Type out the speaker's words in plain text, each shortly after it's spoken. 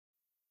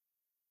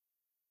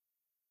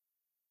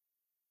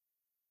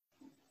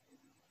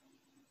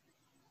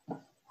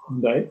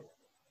හොඳයි.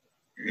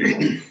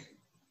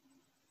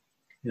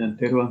 දැන්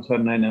තෙරුවන්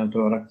සරණයි නැවත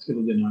වරක්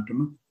සියලු දෙනාටම.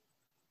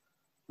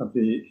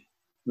 අපි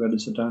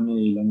වැඩසටහනේ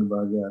ඊළඟ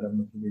භාගය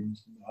ආරම්භ කිරීම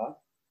සඳහා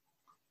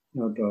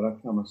නැවත වරක්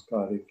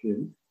নমස්කාරය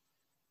කියමු.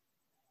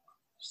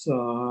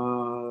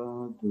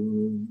 සාදු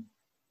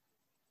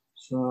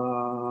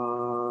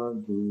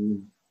සාදු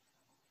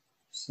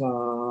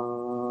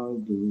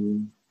සාදු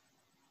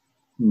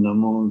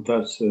නමෝ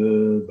තස්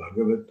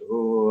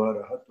භගවතෝ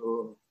අරහතෝ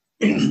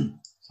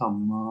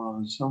සම්මා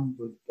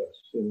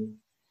සම්බුද්දස්ස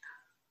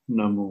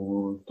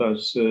නමෝ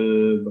තස්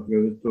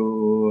භගවතෝ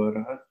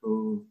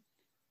අරහතෝ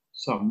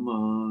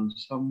සම්මා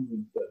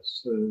සම්බුද්දස්ස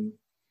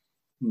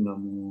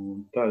නමෝ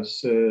තස්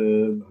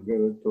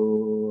භගවතෝ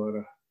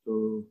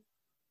අරහතෝ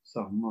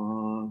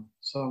සම්මා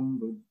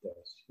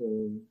සම්බුද්දස්ස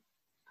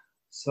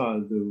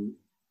සාදු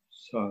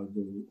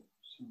සාදු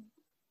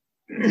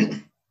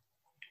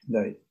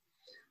දැයි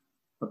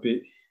අපි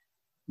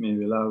මේ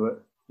වෙලාව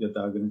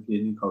යතාගෙන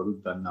තියෙන කවුරුත්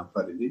දන්නා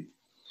පරිදි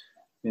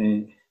මේ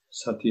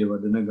සතිය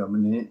වඩන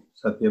ගමනේ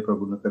සතිය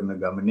ප්‍රගුණ කරන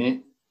ගමනේ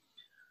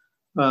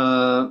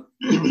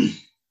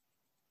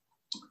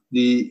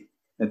දී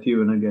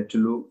ඇතිවන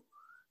ගැටලු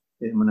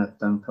එහෙම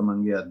නැත්නම්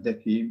තමන්ගේ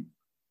අත්දැකීම්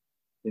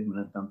එහෙම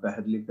නැත්නම්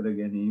පැහැදිලි කර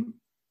ගැනීම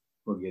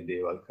වගේ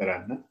දේවල්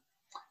කරන්න.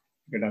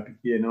 ඒකට අපි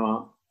කියනවා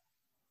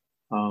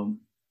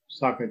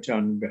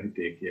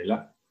සාකච්ඡානුග්‍රහිතය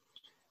කියලා.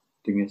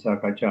 ඉතින් ඒ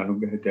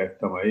සාකච්ඡානුග්‍රහිතයක්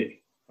තමයි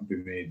අපි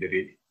මේ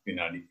ඉදිරි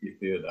විනාඩි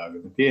කිහිපය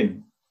යොදාගෙන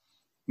තියෙන්නේ.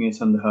 මේ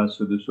සඳහා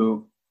සුදුසු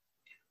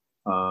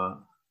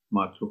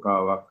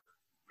මාතෘකාවක්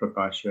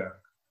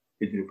ප්‍රකාශයක්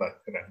ඉදිරිපත්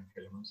කරන්න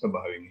කියලා මම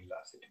සභාවෙන්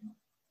ඉල්ලා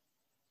සිටිනවා.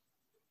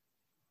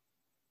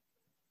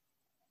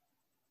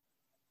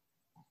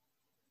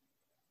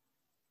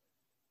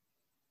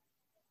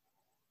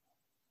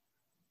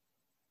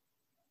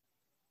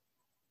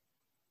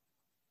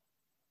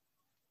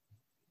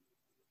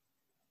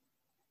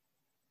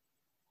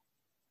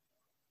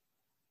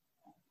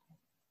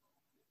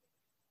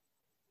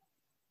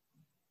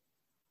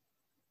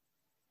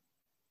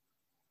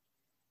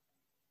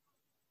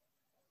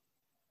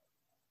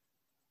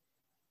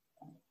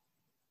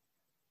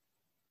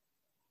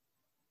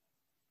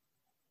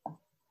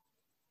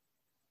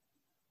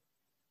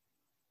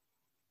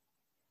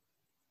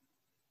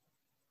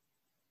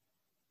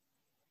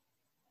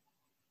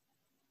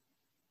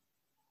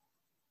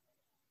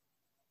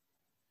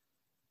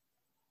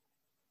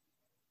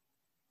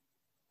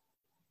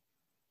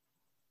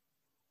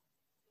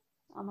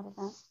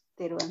 අමරදා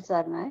තෙරුවන්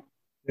සරණයි.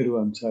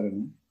 තෙරුවන්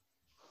සරණයි.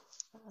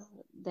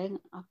 දැන්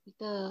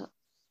අපිට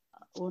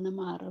ඕනම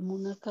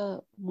අරමුණක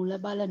මුල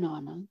බලනවා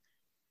නම්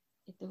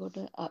එතකොට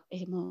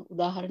එහෙම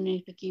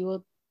උදාහරණයකට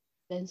කිව්වොත්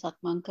දැන්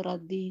සක්මන්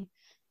කරද්දී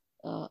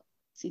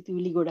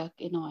සිතුවිලි ගොඩක්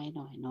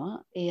එනවා.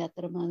 ඒ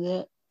අතරමඟ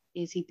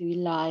ඒ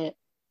සිතුවිල්ල ආය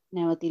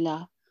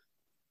නැවතිලා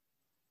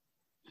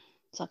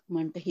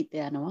සක්මන්ට හිත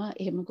යනවා.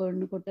 එහෙම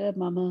කරනකොට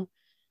මම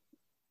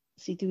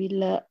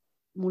සිතුවිල්ල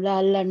මුල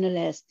අල්ලන්න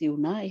ලෑස්ති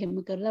වුණා. එහෙම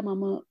කරලා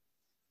මම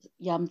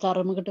යම්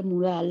තරමකට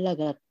මුල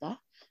අල්ලගත්තා.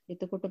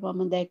 එතකොට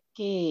මම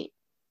දැක්කේ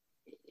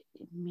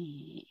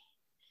මේ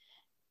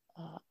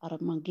අර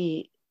මගේ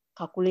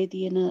කකුලේ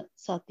තියෙන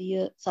සතිය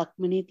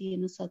සක්මනේ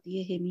තියෙන සතිය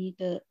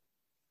හිමීට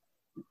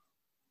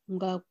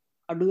උඟා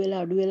අඩු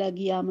වෙලා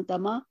ගියාම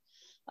තමයි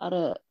අර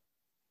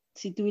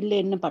සිතුවිල්ල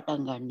එන්න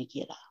පටන් ගන්න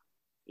කියලා.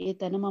 ඒ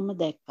තැන මම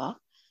දැක්කා.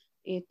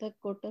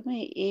 එතකොටම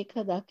ඒක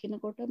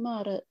දකිනකොටම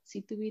අර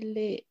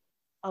සිතුවිල්ලේ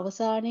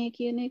අවසානයේ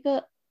කියන එක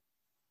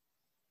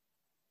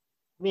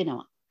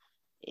වෙනවා.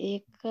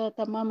 ඒක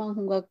තමයි මම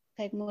හුඟක්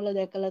තැන්වල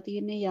දැකලා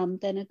තියෙන්නේ යම්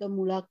තැනක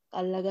මුලක්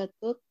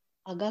අල්ලගත්තොත්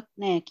අගක්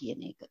නැහැ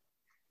කියන එක.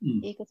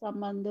 ඒක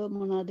සම්බන්ධව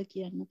මොනවද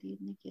කියන්න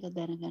තියෙන්නේ කියලා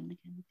දැනගන්න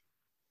කැමතියි.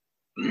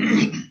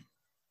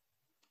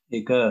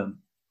 ඒක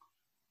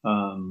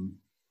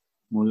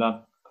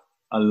මුලක්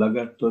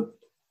අල්ලගත්තොත්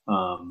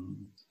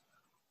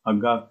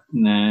අගක්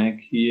නැහැ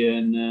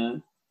කියන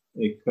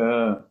එක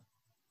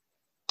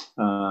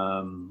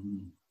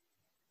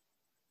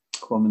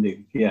කොහොමද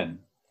කියන්නේ?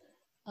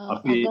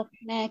 අගක්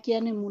නැහැ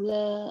කියන්නේ මුල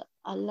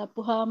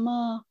අල්ලපුවාම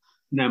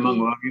නෑ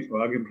මම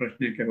ඔයාගේ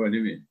ප්‍රශ්නයක් අහුවා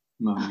නෙමෙයි.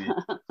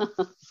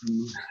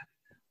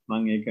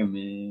 මම ඒක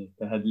මේ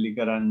පැහැදිලි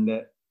කරන්න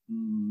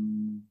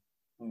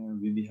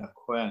විදිහක්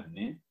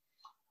හොයන්නේ.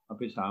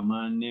 අපි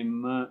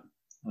සාමාන්‍යයෙන්ම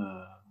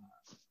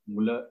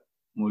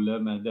මුල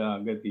මැද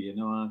අග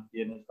තියෙනවා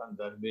කියන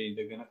සංදර්භයේ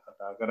ඉඳගෙන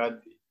කතා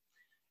කරද්දී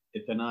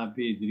එතන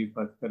අපි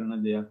ඉදිරිපත් කරන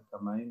දෙයක්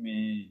තමයි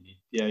මේ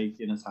නිට්ටයයි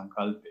කියන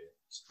සංකල්පය.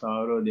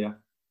 ස්ථාවරෝ දෙයක්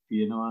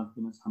තියෙනවා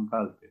කියන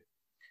සංකල්පය.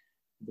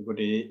 එතකොට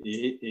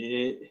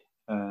ඒ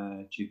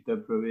චිත්ත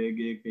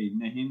ප්‍රවේගයක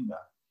ඉන්න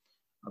හින්දා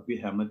අපි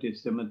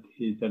හැමතිස්සෙම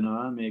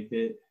හිතනවා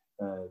මේකේ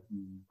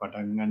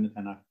පටන් ගන්න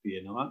තැනක්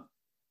තියෙනවා.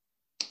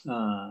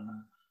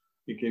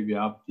 ඒකේ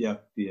ව්‍යාප්තියක්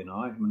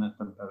තියෙනවා. එහෙම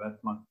නැත්නම්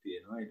පැවැත්මක්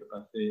තියෙනවා. ඊට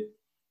පස්සේ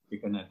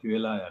ඒක නැති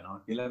වෙලා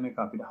යනවා කියලා මේක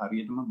අපිට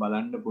හරියටම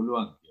බලන්න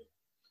පුළුවන් කියලා.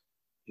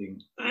 ඉතින්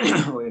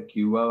ඔය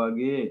කිව්වා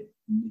වගේ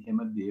එහෙම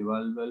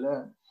දේවල් වල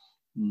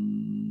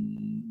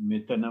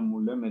මෙතන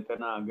මුල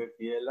මෙතන අග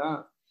කියලා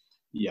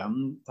යම්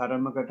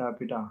තරමකට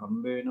අපිට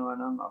හම්බ වෙනවා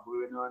නම් අහු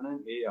වෙනවා නම්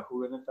ඒ අහු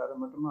වෙන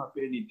තරමටම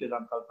අපේ නිත්‍ය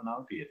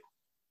සංකල්පනාව තියෙනවා.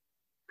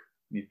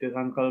 නිත්‍ය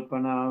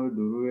සංකල්පනාව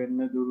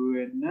දුරු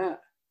වෙන්න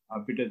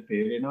අපිට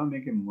තේරෙනවා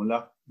මේකේ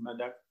මුලක්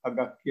මැදක්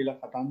අගක් කියලා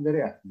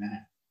කතන්දරයක්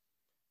නැහැ.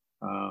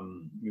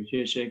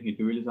 විශේෂයෙන්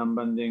හිතවිලි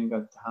සම්බන්ධයෙන්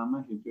ගත්තාම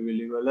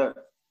හිතවිලි වල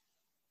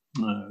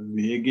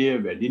වේගය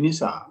වැඩි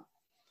නිසා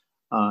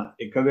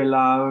එක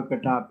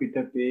වෙලාවකට අපිට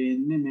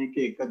පේන්නේ මේක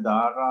එක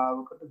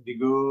ධාරාවකට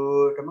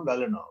දිගටම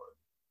ගලනවා.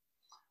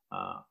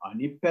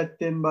 අනිත්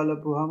පැත්තෙන්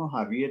බලපුවහම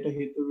හරියට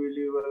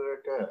හිතවිලි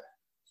වලට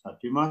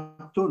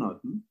සතිමත්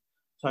වුණොත්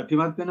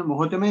සතිමත් වෙන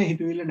මොහොතේම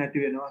හිතවිල්ල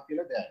නැති වෙනවා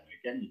කියලා දැනෙනවා.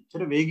 ඒ කියන්නේ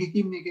ඉතර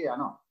වේගකින් මේක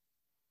යනවා.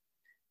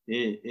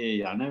 ඒ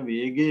යන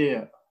වේගය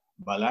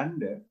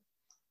බලන්ද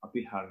අපි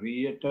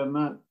හරියටම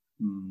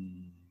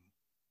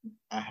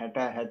ඇහැට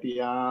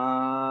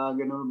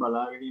ඇහැතියාගෙන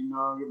බලාගෙන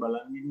ඉන්නවා වගේ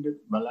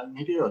බලන්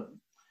හිටියොත්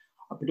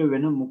අපිට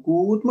වෙන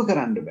මුකුත්ම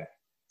කරන්න බෑ.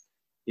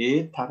 ඒ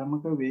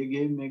තරමක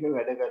වේගයෙන් මේක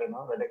වැඩ කරගෙන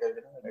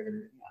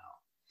යනවා.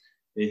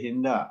 ඒ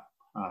හින්දා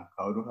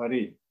කවුරු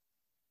හරි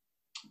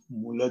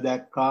මුල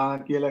දැක්කා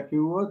කියලා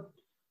කිව්වොත්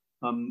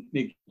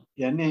මේ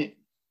කියන්නේ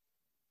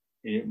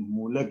ඒ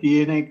මුල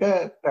කියන එක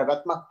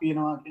පැවැත්මක්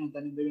තියනවා කියන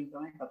තැන ඉඳගෙන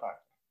තමයි කතා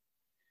කරන්නේ.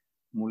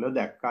 මුල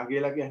දැක්කා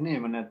කියලා කියන්නේ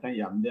එහෙම නැත්නම්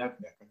යම් දෙයක්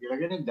දැක්ක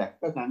කියලා කියන්නේ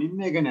දැක්ක තනින්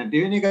මේක නැති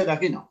වෙන එක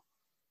දකිනවා.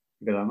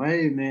 ඒක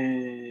තමයි මේ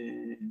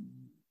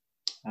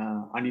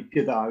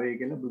අනිත්‍යතාවය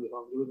කියලා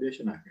බුදුහාමුදුරුවෝ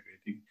දේශනා කරේ.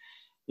 ඉතින්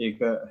ඒක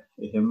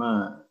එහෙම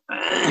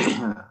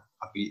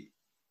අපි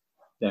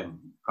දැන්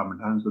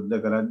කමඨාන් සුද්ධ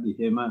කරද්දී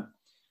එහෙම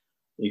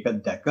ඒක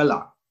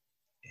දැකලා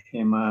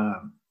එහෙම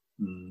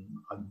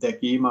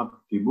අත්දැකීමක්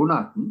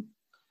තිබුණත්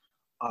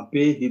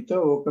අපේ හිත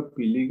ඕක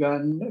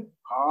පිළිගන්න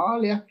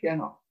කාලයක්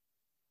යනවා.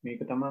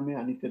 මේක තමයි මේ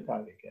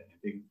අනිත්‍යතාවය කියන්නේ.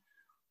 ඉතින්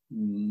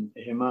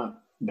එහෙම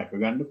දැක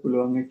ගන්න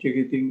පුළුවන් වෙච්ච එක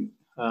ඉතින්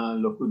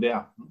ලොකු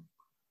දෙයක්.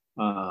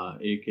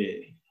 ඒකේ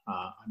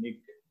අනික්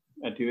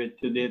ඇති වෙච්ච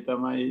දේ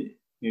තමයි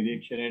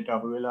නිරීක්ෂණයට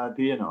අහු වෙලා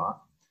තියෙනවා.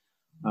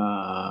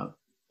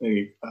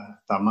 ඒ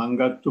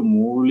තමන්ගත්තු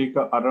මූලික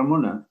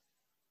අරමුණ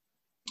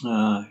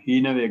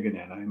හීන වේගන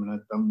යනවා. එහෙම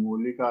නැත්නම්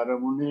මූලික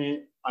අරමුණේ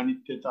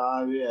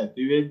අනිත්‍යතාවය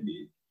ඇති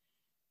වෙද්දී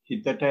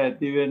හිතට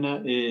ඇති වෙන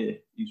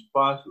ඒ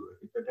ස්පාසුව,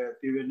 හිතට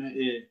ඇති වෙන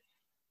ඒ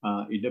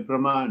ඉඩ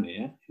ප්‍රමාණය,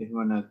 එහෙම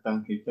නැත්නම්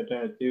හිතට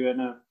ඇති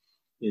වෙන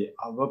ඒ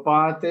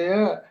අවපාතය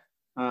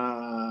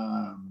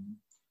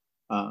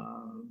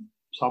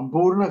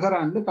සම්පූර්ණ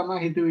කරන්න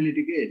තමයි හිතවිලි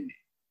ටික එන්නේ.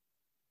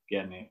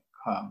 කියන්නේ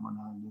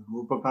මොනවාද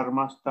රූප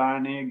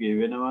කර්මස්ථානයේ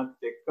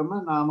ගෙවෙනවත් එක්කම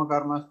නාම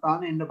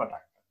කර්මස්ථානෙ එන්න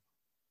පටන්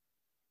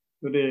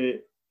ගන්නවා.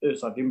 ඒ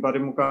සතින්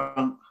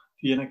පරිමුඛං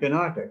කියන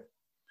කෙනාට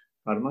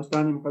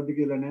කර්මස්ථානේ මොකද්ද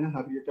කියලා නෑ.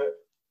 හරියට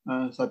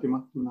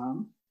සතිමත් වුණාම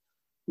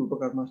රූප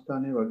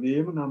කර්මස්ථානයේ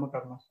වගේම නාම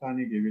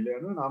කර්මස්ථානයේ ගෙවිලා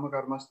යනවා. නාම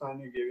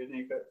කර්මස්ථානයේ ගෙවෙන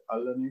එක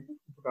අල්ලන එක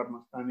රූප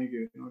කර්මස්ථානයේ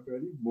ගෙවෙනවට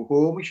වැඩි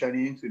බොහෝම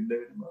ෂණයෙන් සිද්ධ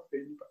වෙන බව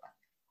පේන්න පටන් ගන්නවා.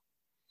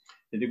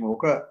 ඉතින්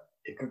ඕක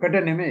එකකට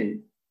නෙමෙයි.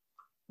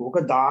 ඕක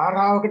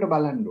ධාරාවකට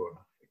බලන්න ඕන.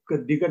 එක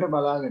දිගට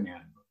බලාගෙන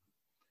යන්න ඕන.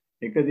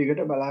 එක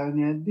දිගට බලාගෙන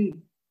යද්දී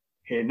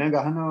හෙන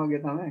ගහනවා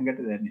වගේ තමයි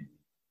ඇඟට දැනෙන්නේ.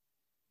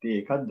 ඉතින්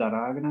ඒකත්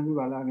දරාගෙන අපි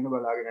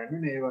බලාගෙන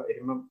යන්නේ ඒවා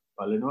එහෙම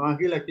බලනවා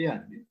කියලා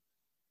කියන්නේ.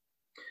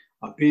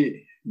 අපි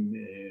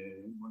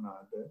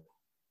මොනවාද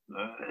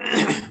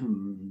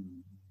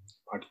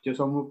පටිච්ච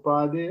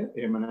සමුප්පාදය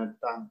එහෙම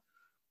නැත්නම්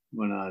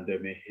මොනවාද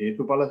මේ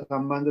හේතුඵල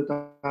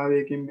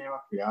සම්බන්ධතාවයකින්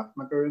මේවා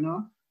ක්‍රියාත්මක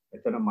වෙනවා.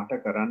 එතන මට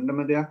කරන්නම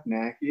දෙයක්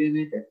නැහැ කියන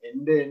එක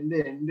එnde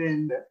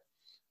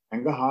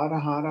ඇඟ හාර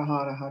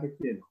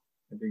කියනවා.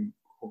 ඉතින්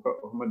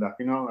ඔහොම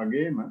දකිනවා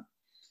වගේම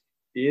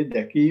ඒ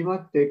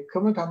දැකීමත්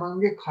එක්කම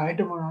තමන්ගේ කයට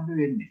මොනවද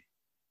වෙන්නේ?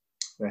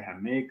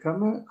 හැම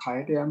එකම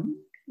කයට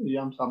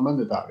යම්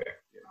සම්බන්ධතාවයක්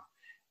තියෙනවා.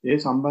 ඒ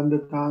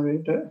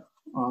සම්බන්ධතාවයට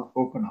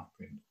ඕපන් අප්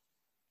වෙන්න.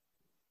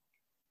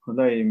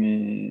 හොඳයි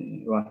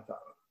මේ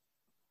වාර්තාව.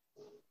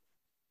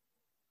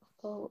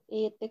 ඔව්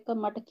ඒත් එක්ක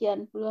මට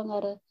කියන්න පුළුවන්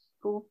අර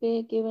රූපය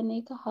ගෙවන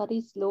එක හරි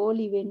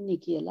ස්ලෝලි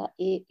වෙන්නේ කියලා.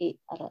 ඒ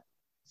අර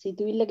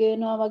සිතුවිල්ල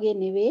ගෙවෙනවා වගේ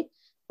නෙවෙයි.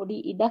 පොඩි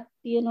ඉඩක්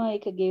තියෙනවා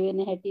ඒක ගෙවෙන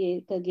හැටි.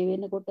 ඒක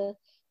ගෙවෙනකොට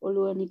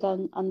ඔළුව නිකන්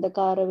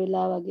අන්ධකාර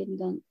වෙලා වගේ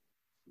නිකන්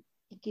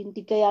ටිකින්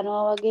ටික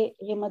යනවා වගේ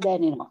එහෙම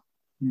දැනෙනවා.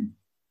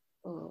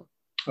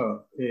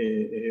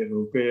 ඒ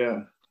රූපය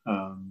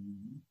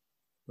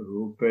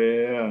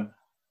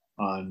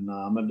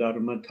නාම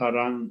ධර්ම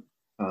තරම්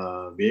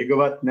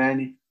වේගවත්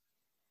නැහෙනි.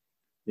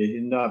 ඒ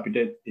හින්දා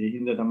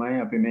තමයි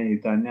අපි මේ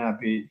හිතන්නේ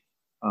අපි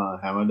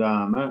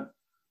හැමදාම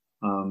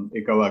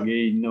එක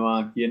වගේ ඉන්නවා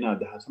කියන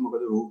අදහස.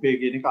 මොකද රූපය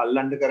කියන එක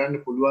අල්ලන්න කරන්න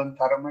පුළුවන්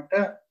තරමට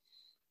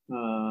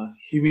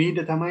හිමීට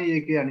තමයි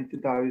ඒකේ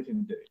අනිත්‍යතාවය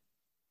සිද්ධ වෙන්නේ.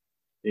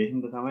 ඒ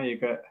හින්දා තමයි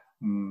ඒක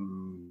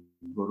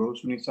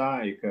ගොරෝසු නිසා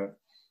ඒක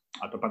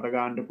අතපත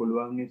ගන්න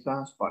පුළුවන් නිසා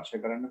ස්පර්ශ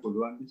කරන්න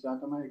පුළුවන් නිසා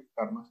තමයි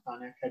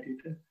කර්මස්ථානයක්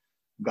හැටියට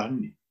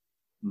ගන්නෙ.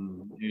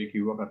 ඒ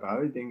කිව්ව කතාව.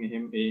 ඉතින්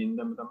එහෙම ඒ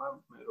හින්දාම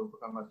තමයි රූප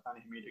කර්මස්ථාන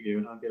හිමීට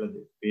ගෙවනවා කියලා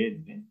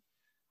දෙන්නේ.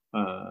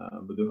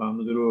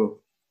 බුදුහාමුදුරුවෝ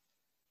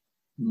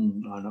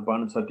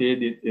ආනාපාන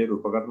සතියේදී ඒ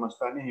රූප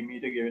කර්මස්ථානේ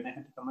හිමීට ගෙවෙන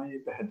හැටි තමයි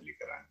පැහැදිලි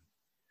කරන්නේ.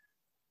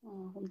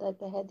 හොඳයි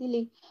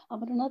පැහැදිලි.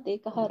 අමරනාත්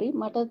ඒක හරි.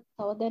 මට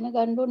තව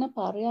දැනගන්න ඕන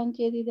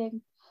පරයන්කේදී දැන්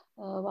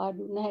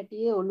වාඩි වුණ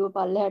හැටියේ ඔළුව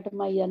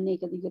පල්ලෙහාටමයි යන්නේ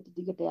එක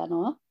දිගට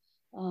යනවා.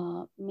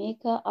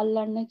 මේක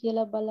අල්ලන්න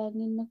කියලා බලන්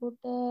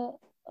ඉන්නකොට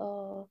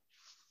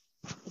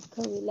එක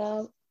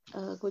වෙලාව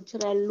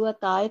කොච්චර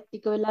ඇල්ලුවත් ආයෙත්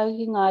ටික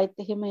වෙලාවකින් ආයෙත්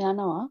එහෙම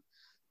යනවා.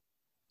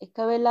 එක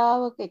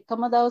වෙලාවක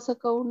එකම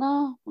දවසක වුණා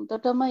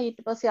හොඳටම ඊට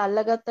පස්සේ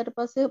අල්ලගත්තට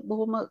පස්සේ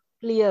බොහොම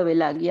ක්ලියර්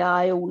වෙලා ගියා.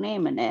 ආයෙ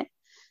උනේම නෑ.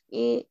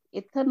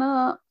 එතන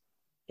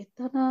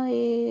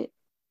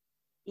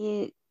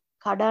ඒ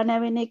කඩා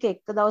නැවෙන එක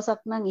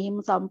දවසක් නම් එහෙම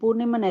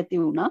සම්පූර්ණයෙන්ම නැති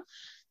වුණා.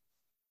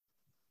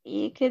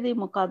 ඒකෙදි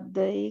මොකද්ද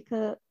ඒක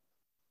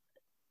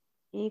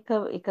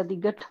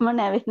දිගටම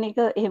නැවෙන එක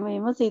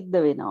එහෙම සිද්ධ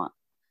වෙනවා.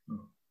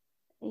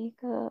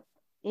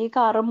 ඒක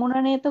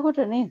අරමුණනේ එතකොට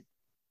නේ.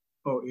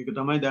 ඔව් ඒක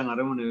තමයි දැන්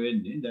අරමුණ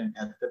වෙන්නේ. දැන්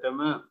ඇත්තටම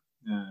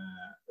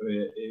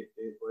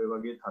ඔය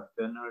වගේ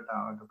තත්ත්වයන් වලට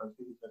ආවට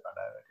පස්සේ හිත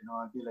කඩා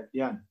වැටෙනවා කියලා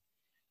කියන්නේ.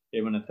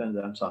 එහෙම නැත්නම්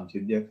දැන්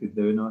සංසිද්ධියක් සිද්ධ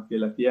වෙනවා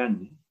කියලා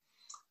කියන්නේ.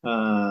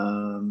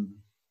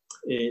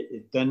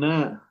 එතන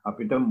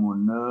අපිට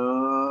මොන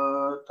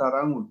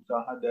තරම්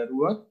උත්සාහ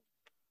දරුවත්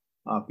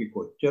අපි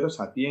කොච්චර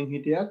සතියෙන්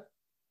හිටියත්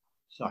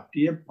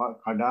සතිය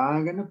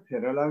කඩාගෙන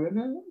පෙරලාගෙන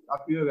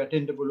අපිව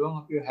වැටෙන්න පුළුවන්,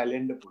 අපිව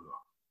හැලෙන්න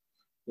පුළුවන්.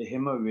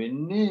 එහෙම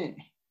වෙන්නේ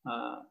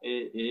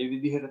ඒ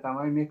විදිහට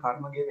තමයි මේ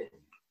කර්ම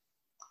ගෙවෙන්නේ.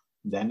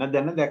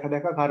 දැන දැක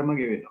කර්ම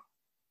ගෙවෙනවා.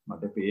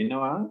 මට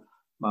පේනවා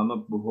මම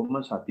බොහොම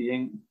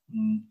සතියෙන්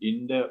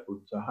ඉන්න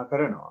උත්සාහ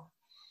කරනවා.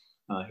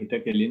 හිත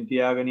කෙලින්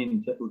තියාගෙන ඉන්න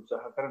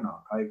උත්සාහ කරනවා.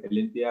 කය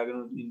කෙලින් තියාගෙන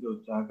ඉන්න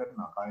උත්සාහ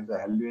කරනවා. කය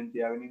සැහැල්ලුවෙන්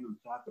තියාගෙන ඉන්න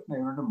උත්සාහ කරනවා.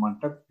 ඒ වුණාට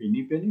මට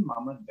පිනිපෙනි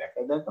මම දැක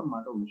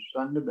මට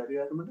උස්සන්න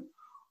බැරි අතරමට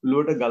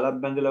උළුවට ගලක්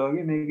බැඳලා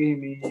වගේ මේක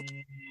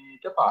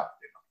හිමීට පාත්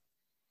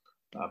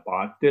වෙනවා.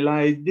 පාත් වෙලා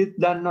ඉද්දිත්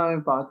දන්නවා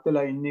මේ පාත්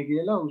වෙලා ඉන්නේ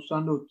කියලා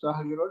උස්සන්න උත්සාහ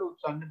කරුවට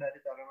උස්සන්න බැරි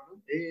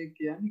තරමට ඒ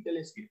කියන්නේ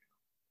කෙලස් කියනවා.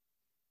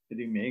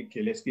 ඉතින් මේ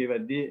කෙලස්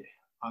කියවද්දී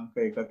අංක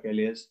 1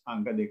 කෙලස්,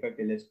 අංක 2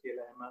 කෙලස්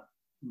කියලා හැම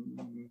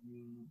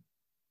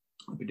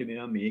අපිට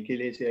මේ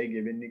කෙලෙසයි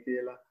ගෙවෙන්නේ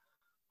කියලා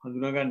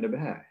හඳුනා ගන්න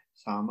බෑ.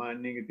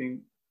 සාමාන්‍යයෙන් ඉතින්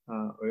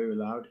ඔය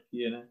වෙලාවට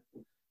කියන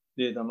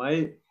දේ තමයි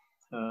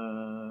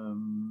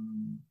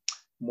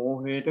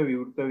මෝහයට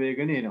විවෘත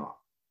වේගන එනවා.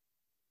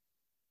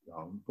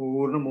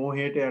 සම්පූර්ණ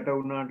මෝහයට යට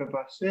වුණාට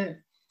පස්සේ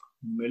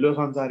මෙලෝ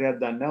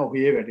සංසාරයක් දන්නේ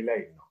ඔහේ වැටිලා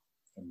ඉන්නවා.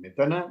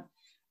 මෙතන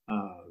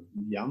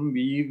යම්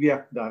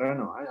වීර්යයක්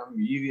දරනවා, යම්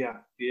වීර්යයක්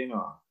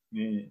තියෙනවා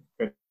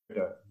මේකට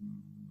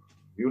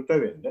විවෘත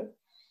වෙන්න.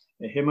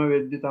 එහෙම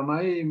වෙද්දි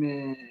තමයි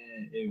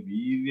මේ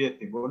වීර්යය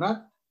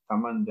තිබුණත්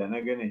Taman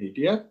දැනගෙන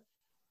හිටියත්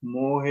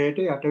මෝහයට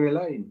යට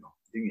වෙලා ඉන්නවා.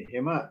 ඉතින්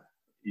එහෙම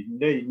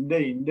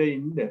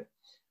ඉන්න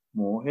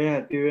මෝහය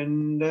ඇති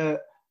වෙන්න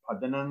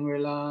පදනම්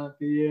වෙලා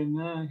තියෙන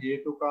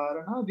හේතු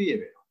කාරණා දිය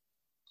වෙනවා.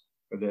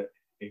 මොකද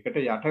ඒකට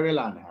යට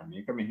වෙලා නැහැ.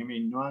 මේක මෙහෙම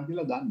ඉන්නවා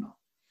කියලා දන්නවා.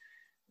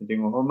 ඉතින්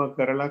ඔහොම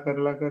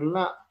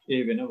කරලා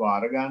ඒ වෙන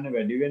වාර ගන්න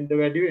වැඩි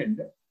වෙන්න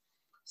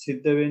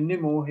සිද්ධ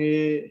වෙන්නේ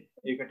මෝහේ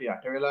ඒකට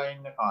යට වෙලා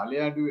ඉන්න කාලය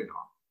අඩු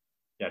වෙනවා.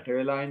 යට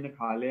වෙලා ඉන්න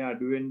කාලය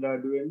අඩු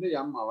වෙන්න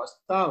යම්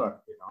අවස්ථාවක්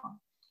වෙනවා.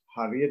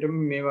 හරියටම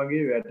මේ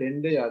වගේ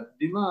වැටෙන්න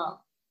යද්දිම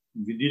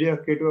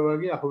විදුලියක් හිටුවා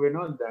වගේ අහු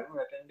වෙනවා. දැන්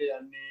වැටෙන්න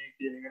යන්නේ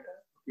කියන එකට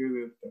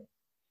විවෘත.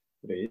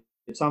 ඒ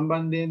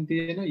සම්බන්ධයෙන්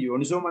තියෙන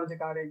යෝනිසෝ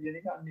මනසිකාරය කියන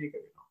එක අන්න ඒක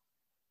වෙනවා.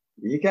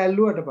 ඒක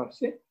ඇල්ලුවට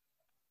පස්සේ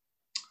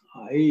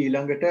ආයි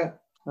ඊළඟට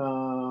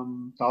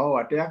තව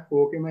වටයක්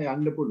ඕකෙම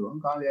යන්න පුළුවන්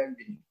කාලයක්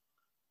ගිහින්.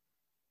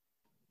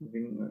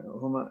 ඉතින්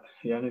ඔහොම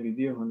යන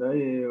විදිය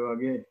හොඳයි. ඒ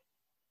වගේ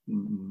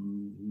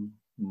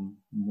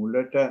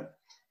මුලට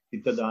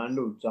හිත දාන්න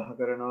උත්සාහ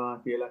කරනවා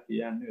කියලා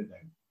කියන්නේ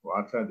දැන්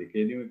වාර්තා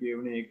දෙකේදීම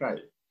කියුනේ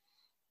ඒකයි.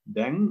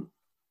 දැන්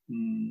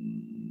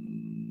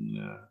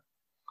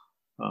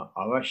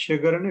අවශ්‍ය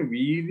කරන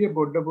වීර්ය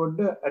පොඩ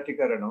ඇති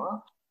කරනවා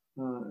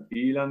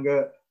ඊළඟ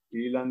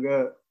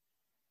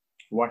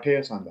වටය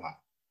සඳහා.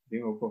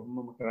 ඉතින් ඔක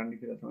කොහොමම කරන්න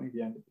කියලා තමයි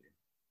කියන්නේ.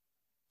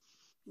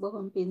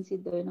 බොහොම පිං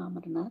සිද්ධ වෙනවා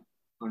අමරනාත්.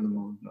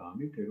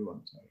 අනුමෝදනාමි තෙරුවන්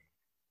සරණයි.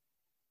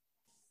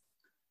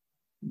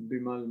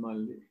 බිමල්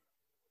මල්ලි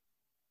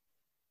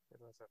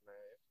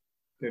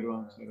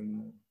තෙරුවන්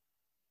සරණයි.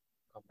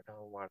 අපිට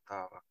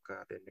වාර්තාවක්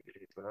දෙන්න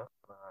කියලා හිතුණා.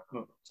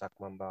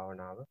 සක්මන්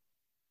භාවනාව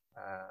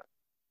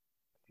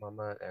මම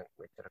දැන්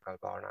මෙච්චර කල්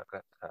භාවනා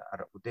කරලා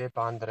අර උදේ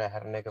පාන්දර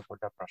හැරෙන එක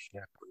පොඩ්ඩක්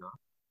ප්‍රශ්නයක් වුණා.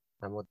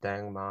 නමුත්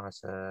දැන් මාස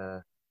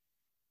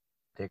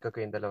දෙකක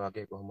ඉඳලා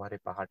වගේ කොහොම හරි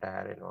 5ට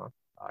හැරෙනවා.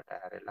 5ට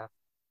හැරෙලා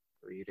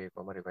වීර්යය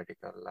කොහොම හරි වැඩි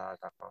කරලා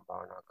සක්මන්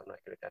භාවනා කරනවා.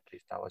 ඒකට at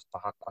least දවස්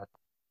 5ක්වත්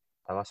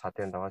දවස්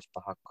 7න් දවස්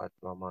 5ක්වත්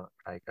මම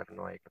try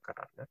කරනවා ඒක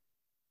කරන්න.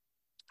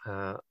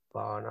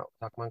 භාවනා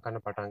සක්මන් කරන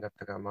පටන්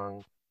ගත්ත ගමන්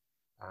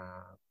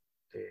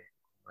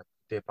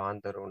ඒ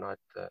පාන්දර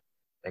වුණත්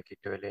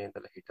නැගිට වෙලේ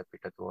ඉඳලා හිත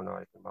පිට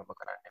දුවනවා. ඉතින් මම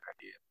කරන්නේ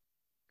වැඩි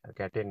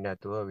ගැටෙන්නේ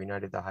නැතුව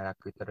විනාඩි 10ක්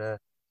විතර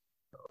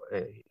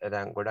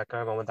දැන් ගොඩක්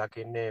අය මම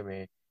දකින්නේ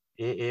මේ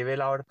ඒ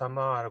වෙලාවට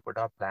තමයි අර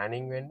ගොඩාක්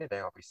ප්ලෑනින් වෙන්නේ.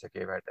 දැන් ඔෆිස්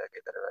එකේ වැඩ,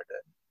 ගෙදර වැඩ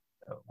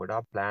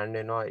ගොඩාක් ප්ලෑන්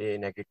වෙනවා ඒ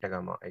නැගිට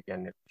ගම. ඒ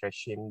කියන්නේ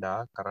ෆ්‍රෙෂ් ඉඳලා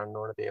කරන්න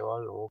ඕන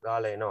දේවල්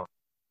ඕගාලා එනවා.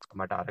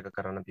 මට අරක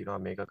කරන්න තියෙනවා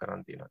මේක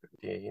කරන්න තියෙනවා.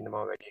 ඉතින් ඒ හින්දා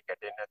මම වැඩි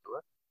කැටෙන්නේ නැතුව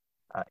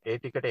ඒ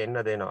ටිකට එන්න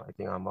දෙනවා.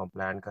 ඉතින් මම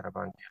ප්ලෑන්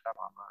කරපන්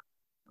කියලා මම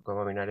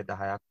කොහොම විනාඩි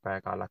 10ක් පැය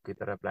කාලක්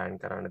විතර ප්ලෑන්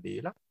කරන්න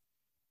දීලා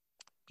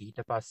ඊට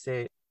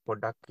පස්සේ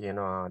පොඩ්ඩක්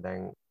කියනවා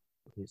දැන්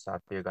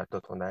සත්‍ය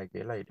ගත්තොත් හොඳයි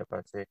කියලා. ඊට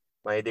පස්සේ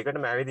මම මේ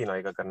දෙකටම ඇවිදිනවා.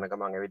 ඒක කරන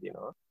ගමන්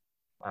ඇවිදිනවා.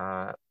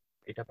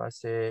 ඊට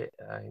පස්සේ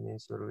හිමින්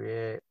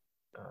සුරුවේ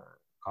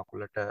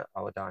කකුලට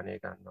අවධානය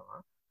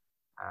ගන්නවා.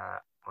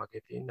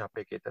 මගේ තියෙන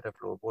අපේ ගෙදර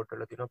ෆ්ලෝ බෝඩ්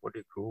වල තියෙන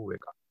පොඩි ගෲව්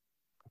එකක්.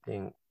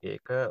 ඉතින්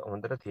ඒක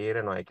හොඳට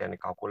තේරෙනවා. ඒ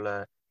කියන්නේ කකුල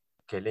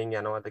කෙලින්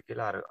යනවද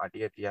කියලා අර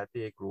අඩිය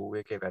තියද්දි ඒ ගෲව්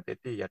එකේ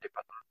වැදෙද්දි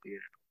යටිපතුල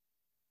තේරෙනවා.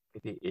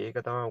 ඉතින් ඒක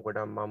තමයි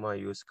ගොඩක් මම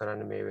යූස්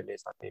කරන්නේ මේ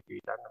වෙලේ සතිය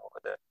පිටන්න.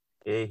 මොකද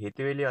ඒ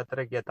හිතවිලි අතර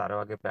ගියත් අර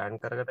වගේ ප්ලෑන්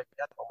කරකට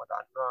ගියත් මම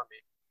දන්නවා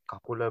මේ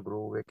කකුල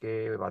ගෲව්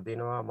එකේ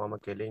වදිනවා මම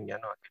කෙලින්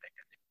යනවා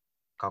කියලා.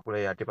 කකුල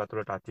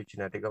යටිපතුල ටච් වෙච්ච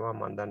නැති ගමන්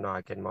මම දන්නවා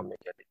ආ කියන්නේ මම මේ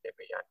කෙලින්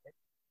නෙමෙයි යන්නේ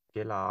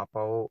කියලා.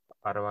 ආපහු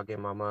අර වගේ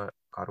මම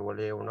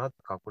කරවලේ වුණත්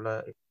කකුල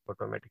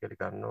ඔටෝමැටිකලි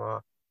ගන්නවා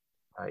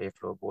ඒ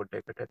ෆ්ලෝ බෝඩ්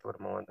එකට. ඒතකොට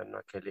මම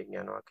දන්නවා කෙලින්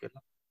යනවා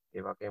කියලා.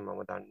 ඒ වගේම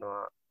මම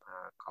දන්නවා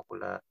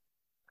කකුල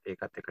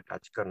ඒකත් එක්ක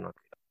ටච් කරනවා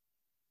කියලා.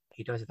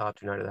 ඊට පස්සේ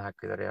තාත් විනාඩි 10ක්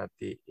විතර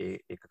යද්දී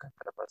ඒක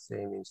ගත්තට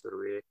පස්සේ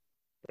මිනිසුරුවේ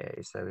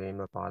ඉස්සෙවීම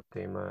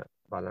පාත්වීම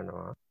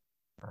බලනවා.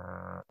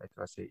 ඊට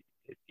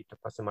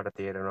පස්සේ මට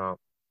තේරෙනවා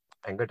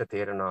ඇඟට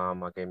තේරෙනවා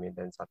මගේ මේ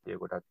දැන් සතිය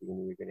ගොඩක්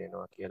දිනු වෙගෙන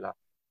එනවා කියලා.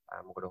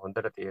 මොකද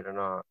හොඳට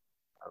තේරෙනවා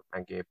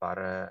ඇඟේ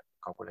බර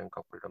කකුලෙන්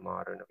කකුලට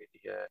මාරන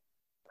විදිය.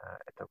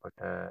 එතකොට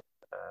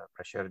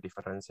ප්‍රෙෂර්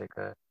ඩිෆරන්ස් එක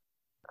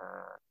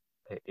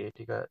ඒ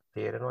ටික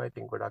තේරෙනවා.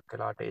 ඉතින් ගොඩක්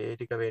වෙලාට ඒ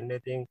ටික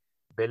වෙන්නේ ඉතින්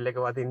බෙල්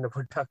එක වදින්න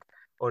පොඩ්ඩක්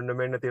ඔන්න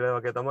මෙන්න තියන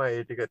වගේ තමයි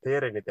ඒ ටික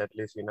තේරෙන්නේ. at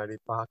least විනාඩි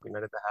 5ක්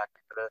විනාඩි 10ක්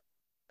විතර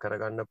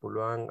කරගන්න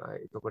පුළුවන්.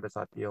 එතකොට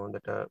සතිය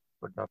හොඳට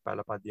පොඩ්ඩක්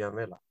පළපදියම්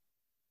වෙලා.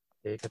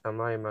 ඒක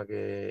තමයි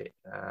මගේ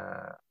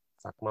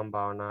සක්මන්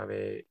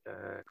භාවනාවේ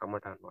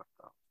කමටහන්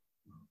වාර්තාව.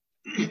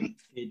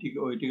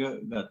 ඔය ටික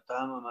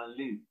ගත්තාම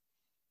මල්ලි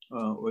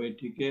ඔය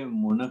ටිකේ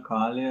මොන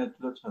කාලය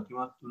ඇතුළත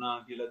සතිමත් වුණා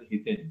කියලාද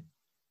හිතෙන්නේ?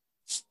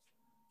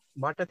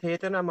 මට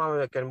තේරෙනවා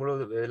මම කියන්නේ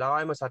මුළු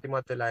වෙලාවෙම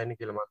සතිමත් වෙලා ඉන්නේ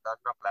කියලා. මම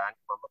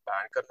දන්නවා මම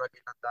ප්ලෑන් කරනවා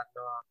කියලා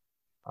දන්නවා.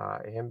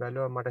 එහෙම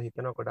බැලුවා මට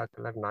හිතෙනවා ගොඩක්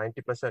වෙලාවට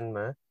 90%ම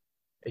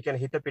ඒ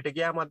කියන්නේ හිත පිට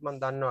ගියාමත් මම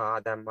දන්නවා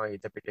දැන් මම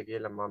හිත පිට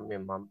ගිහලා මම මේ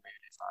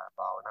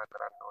භාවනා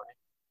කරන්න ඕනේ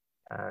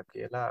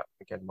කියලා.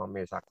 ඒ කියන්නේ මම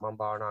මේ සක්මන්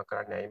භාවනා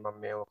කරන්නේ ඇයි මම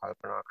මේව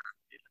කල්පනා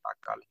කරන්නේ කියලා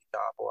තාක්කාල හිත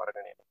ආපහු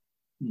අරගෙන එනවා.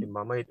 ඉතින්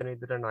මම හිතන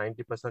විදිහට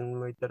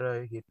 90% විතර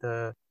හිත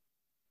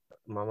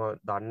මම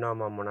දන්නවා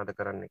මම මොනවද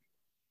කරන්නේ.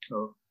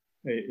 ඔව්.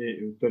 ඒ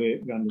උත්තරේ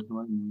ගන්න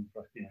තමයි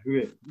ප්‍රශ්නේ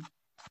අහුවේ.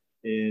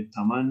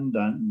 තමන්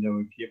දැන්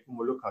කියපු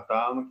මුළු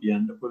කතාවම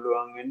කියන්න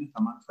පුළුවන් වෙන්නේ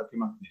තමන්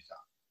සතිමත්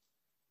නිසා.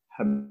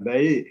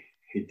 හැබැයි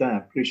හිත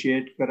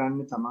ඇප්‍රීෂিয়েට්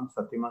කරන්නේ තමන්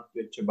සතිමත්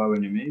වෙච්ච බව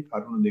නෙමෙයි.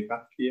 කරුණු දෙකක්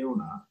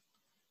කියවුණා.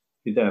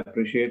 හිත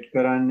ඇප්‍රීෂিয়েට්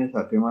කරන්නේ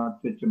සතිමත්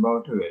වෙච්ච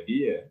බවට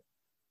වැඩිය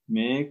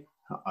මේ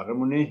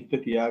අරමුණේ හිත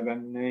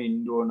තියාගන්න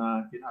ඉන්න ඕන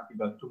කියන අපි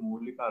ගත්ත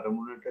මූලික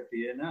අරමුණට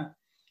තියෙන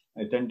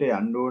එතනට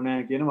යන්න ඕන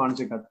කියන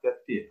මානසිකත්වයක්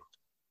තියෙනවා.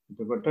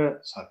 එතකොට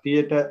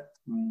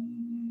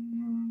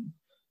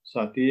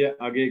සතිය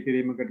අගය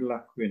කිරීමකට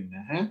ලක්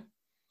වෙන්නේ නැහැ.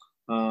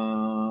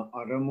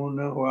 අරමුණ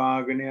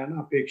හොයාගෙන යන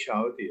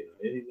අපේක්ෂාව තියෙනවා.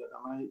 ඒ හින්දා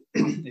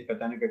තමයි එක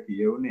තැනක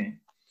කියවුනේ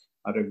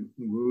අර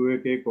ගුරු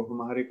එකේ කොහොම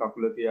හරි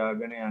කකුල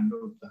තියාගෙන යන්න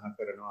උත්සාහ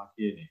කරනවා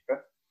කියන එක.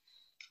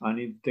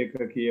 අනිත් එක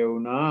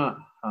කියවුණා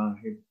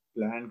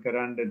ප්ලෑන්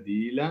කරන්න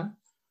දීලා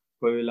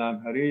කොයි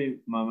වෙලාවක හරි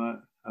මම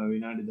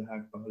විනාඩි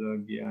 10ක් 15ක්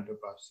ගියාට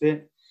පස්සේ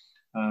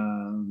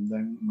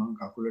දැන් මම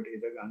කකුලට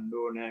හිත ගන්න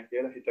ඕනේ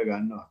කියලා හිත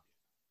ගන්නවා.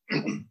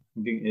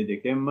 ඉතින් ඒ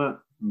දෙකෙන්ම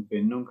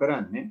පෙන්වුම්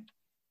කරන්නේ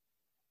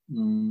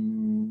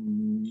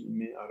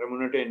මේ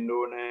අරමුණට එන්න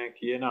ඕනේ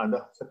කියන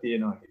අදහස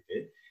තියෙනවා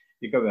හිතේ.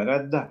 ඒක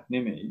වැරද්දක්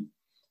නෙමෙයි.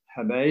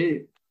 හැබැයි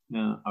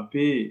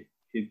අපි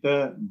හිත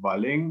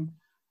බලෙන්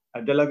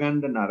ඇදලා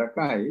ගන්න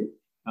නරකයි.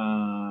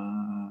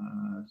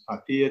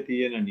 සතිය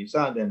තියෙන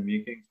නිසා දැන්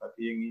මේකෙන්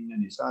සතියෙන් ඉන්න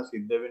නිසා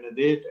සිද්ධ වෙන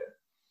දෙයට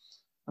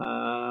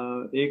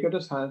ඒකට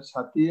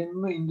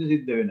සතියෙන්ම ඉඳ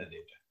සිද්ධ වෙන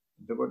දෙයට.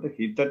 එතකොට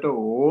හිතට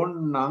ඕන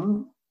නම්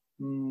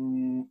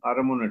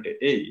අරමුණට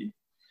එයි.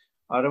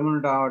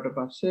 අරමුණට ආවට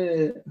පස්සේ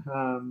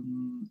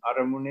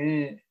අරමුණේ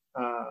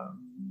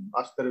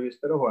අස්තර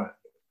විස්තර හොයන්න.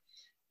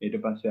 ඊට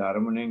පස්සේ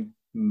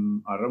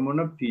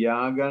අරමුණ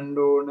තියාගන්න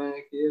ඕන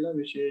කියලා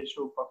විශේෂ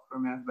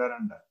උපක්‍රමයක්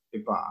දරන්න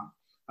එපා.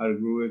 අර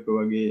ගෲව් එක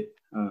වගේ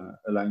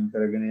ලයින්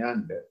කරගෙන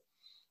යන්න.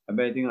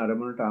 හැබැයි ඉතින්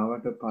අරමුණට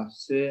ආවට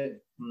පස්සේ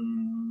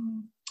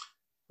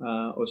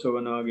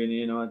ඔසවනවා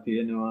ගෙනියනවා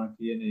තියනවා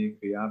කියන ඒ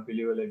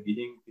ක්‍රියාපිළිවෙල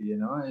ගිහින්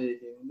තියෙනවා. ඒ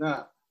හින්දා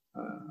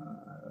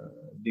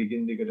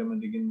දිගින්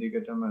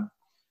දිගටම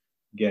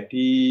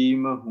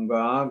ගැටීම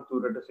හුඟා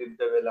දුරට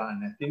සිද්ධ වෙලා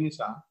නැති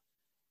නිසා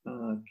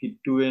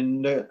කිට්ටු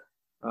වෙන්න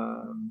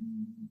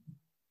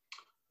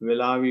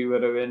වෙලාව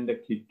ඉවර වෙන්න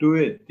කිට්ටු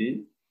වෙද්දී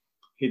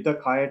හිත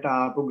කයට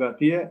ආපු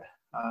ගතිය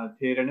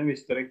තේරෙන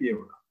විස්තර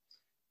කියවුණා.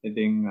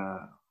 ඉතින්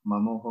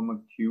මම ඔහොම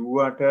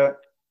කිව්වට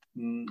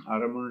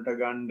අරමුණට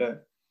ගන්න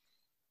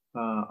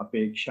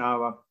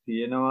අපේක්ෂාවක්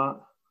තියෙනවා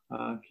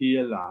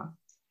කියලා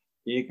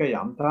ඒක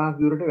යම් තාක්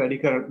දුරට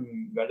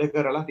වැඩ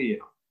කරලා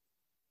තියෙනවා.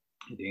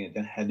 ඉතින්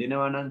එතන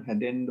හැදෙනවා නම්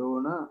හැදෙන්න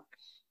ඕන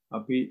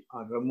අපි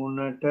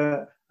අරමුණට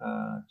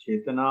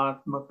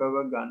චේතනාත්මකව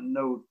ගන්න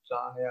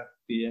උත්සාහයක්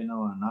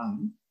තියෙනවා නම්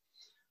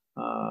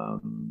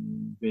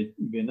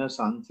වෙන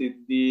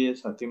සංසිද්ධියේ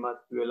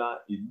සතිමත් වෙලා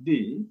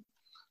ඉද්දී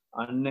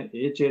අන්න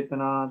ඒ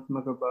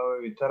චේතනාත්මක බව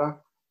විතරක්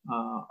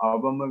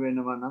අවබෝධ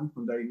වෙනවා නම්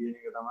හොඳයි කියන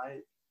එක තමයි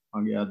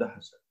මගේ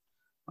අදහස.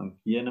 මම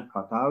කියන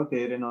කතාව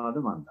තේරෙනවද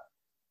මන්ද?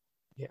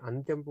 ඒ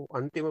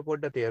අන්තිම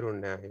පොඩ්ඩ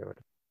තේරුන්නේ නැහැ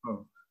ඒවට. ඔව්.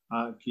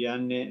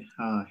 කියන්නේ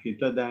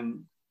හිත දැන්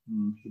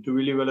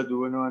හිතුවිලි වල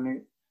දුවනවනේ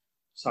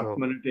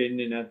සක්මනට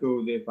එන්නේ නැතුව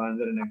උදේ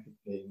පාන්දර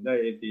නැගිටින්න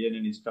ඒ තියෙන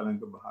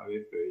නිෂ්කලංක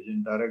භාවයේ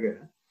ප්‍රයෝජනට අරගෙන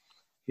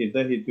හිත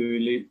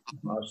හිතුවිලි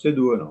ආස්සේ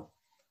දුවනවා.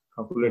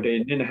 කකුලට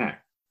එන්නේ නැහැ.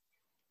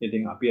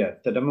 ඉතින් අපි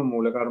ඇත්තටම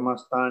මූල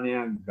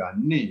කර්මස්ථානයක්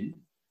ගන්නේ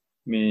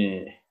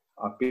මේ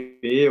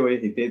අපේ ඔය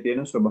හිතේ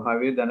තියෙන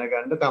ස්වභාවය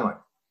දැනගන්න තමයි.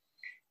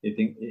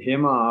 ඉතින්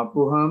එහෙම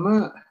ආපුවාම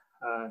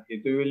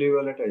හිතුවිලි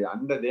වලට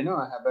යන්න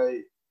දෙනවා. හැබැයි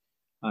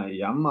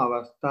යම්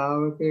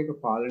අවස්ථාවක ඒක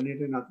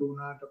පාලනයට නතු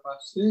වුණාට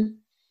පස්සේ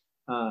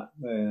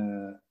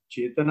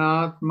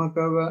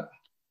චේතනාත්මකව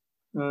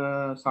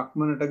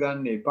සක්මනට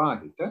ගන්න එපා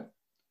හිත.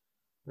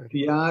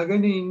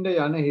 තියාගෙන ඉන්න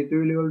යන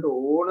හිතුවිලි වලට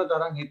ඕන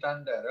තරම්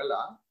හිතන්න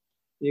ඇරලා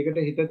ඒකට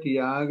හිත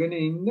තියාගෙන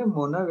ඉන්න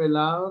මොන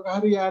වෙලාවක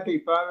හරි යාට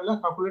ඉපා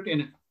වෙලා කකුලට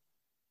එනවා.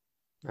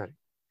 හරි.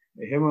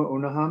 එහෙම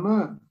වුණාම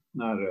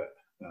අර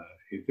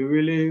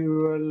හිතුවිලි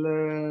වල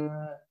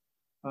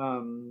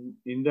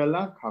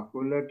ඉඳලා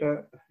කකුලට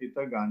හිත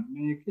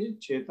ගන්න එකේ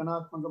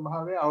චේතනාත්මක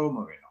භාවය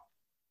අවම වෙනවා.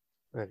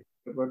 හරි.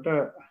 එතකොට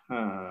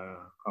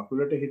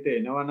කකුලට හිත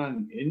එනවා නම්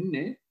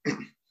එන්නේ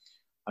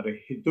අර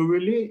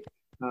හිතුවිලි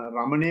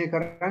රමණය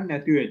කරන්නේ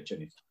නැති වෙච්ච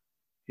නිසා.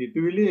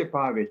 හිතුවිලි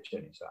එපා වෙච්ච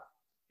නිසා.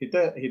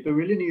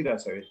 හිතුවිලි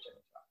නීරස වෙච්ච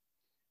නිසා.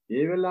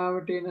 ඒ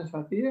වෙලාවට එන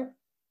සතිය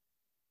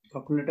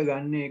කකුලට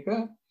ගන්න එක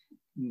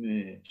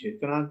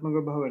චේතනාත්මක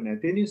භාව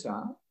නැති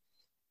නිසා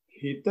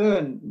හිත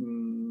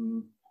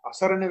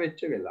අසරණ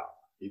වෙච්ච වෙලාව.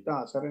 හිත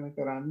අසරණ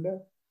කරන්න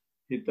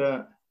හිත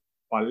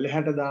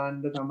පල්ලෙහාට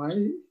දාන්න තමයි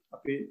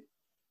අපි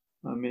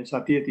මේ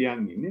සතිය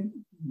තියන් ඉන්නේ.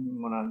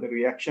 මොනවාද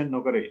රියැක්ෂන්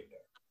නොකර ඉන්න.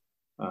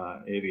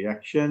 ඒ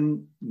රියැක්ෂන්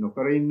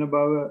නොකර ඉන්න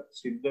බව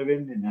සිද්ධ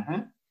වෙන්නේ නැහැ.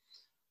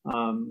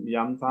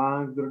 යම්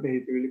තාක් දුරට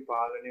හිතවිලි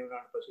පාලනය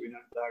වුණාට පස්සේ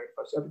විනාඩි 10කට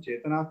පස්සේ අපි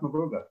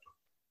චේතනාත්මකව ගත්තා.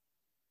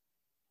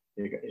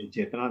 ඒක ඒ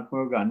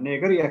චේතනාත්මකව ගන්න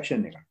එක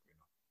රියැක්ෂන් එකක්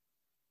වෙනවා.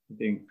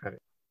 ඉතින් හරි.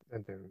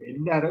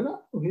 එන්න අරලා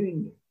ඔහෙ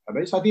ඉන්න.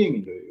 හැබැයි සතියෙන්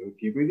ඉන්න.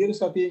 කීප විදිහට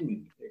සතියෙන්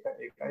ඉන්න.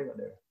 ඒකයි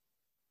වැඩ.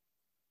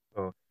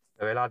 ඔව්.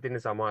 වෙලා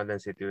තියෙන සමාදන්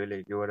සිතුවිලි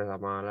කිව්වට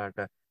සමාලාට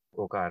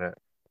ඕක අර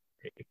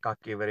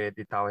එකක්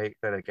ඉවරේදී තව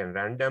එකකට කියන්නේ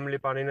රැන්ඩම්ලි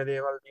පනින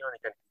දේවල් තියෙනවා.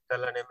 ඒ කියන්නේ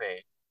හිතලා නෙමෙයි.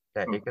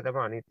 දැන් ඒක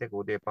තමයි අනිත් එක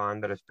උදේ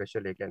පාන්දර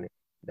ස්පෙෂල්. ඒ කියන්නේ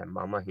දැන්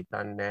මම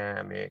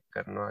හිතන්නේ මේ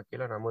කරනවා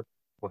කියලා. නමුත්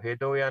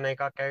කොහෙදෝ යන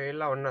එකක්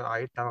ඇවිල්ලා ඔන්න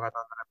ආයෙත් තව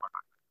කතාන්දරයක්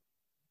පටන්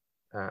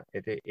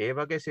ගන්නවා. ඒ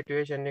වගේ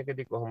සිටුේෂන්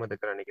එකදී කොහොමද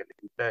කරන්නේ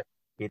කියලා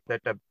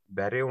හිතට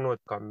බැරි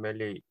වුණොත්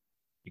කම්මැලි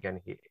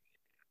කියන්නේ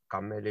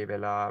කම්මැලි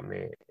වෙලා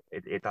මේ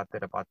ඒ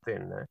තත්ත්වයටපත්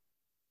වෙන්න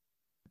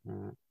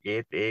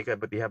ඒක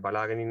දිහා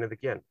බලාගෙන ඉන්නද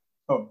කියන්නේ?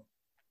 ඔව්.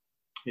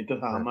 හිත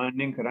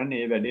සාමාන්‍යයෙන්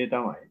කරන්නේ මේ වැඩේ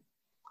තමයි.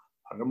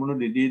 අරමුණු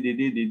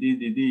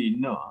දිදී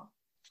ඉන්නවා.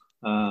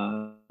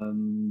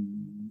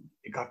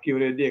 එකක්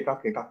ඉවරෙද්දී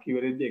එකක්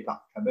ඉවරෙද්දී එකක්.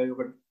 හැබැයි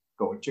ඔකට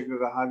ටෝච් එක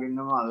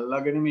ගහගෙනම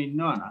අල්ලගෙනම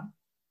ඉන්නවා නම්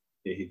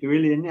ඒ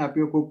හිතවිලි එන්නේ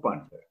අපිව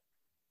කුප්පන්න.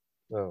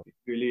 ඔව්.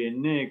 හිතවිලි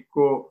එන්නේ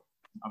එක්කෝ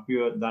අපිව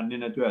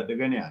දන්නේ නැතුව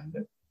ඇදගෙන යන්න.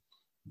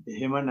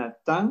 එහෙම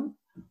නැත්තම්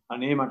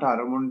අනේ මට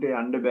අරමුණට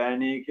යන්න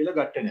බෑනේ කියලා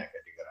ගැටණයක්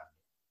ඇති කරන්න.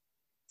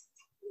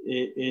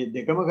 ඒ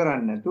දෙකම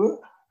කරන්නේ නැතුව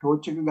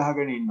ටෝච් එක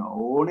ගහගෙන ඉන්නවා.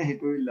 ඕනේ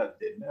හිතවිල්ලක්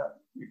දෙන්න.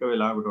 එක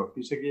වෙලාවකට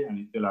ඔෆිස් එකේ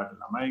අනිත් වෙලාවට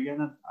ළමයි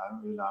ගැන, අර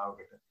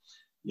වෙලාවකට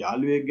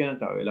යාළුවෙක් ගැන,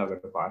 තව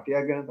වෙලාවකට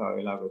පාටියක් ගැන, තව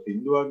වෙලාවකට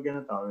සින්දුවක් ගැන,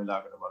 තව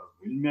වෙලාවකට බලපු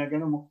ෆිල්ම් එකක්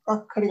ගැන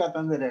මොකක් හරි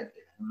කතන්දරයක්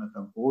තියෙනවා. එහෙම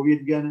නැත්නම්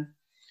කොවිඩ් ගැන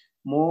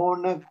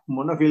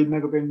මොන ෆිල්ම්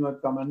එක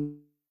පෙන්නුවත් කමන්නේ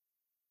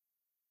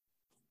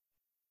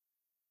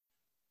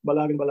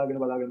බලාගෙන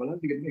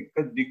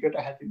දිගට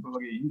හැතිප්ප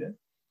වගේ ඉන්න.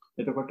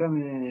 එතකොට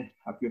මේ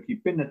අපිව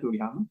කිප්පෙන්නේ නැතුව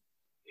ගියාම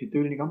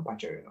හිතුවිලි නිකන්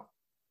පච වෙනවා.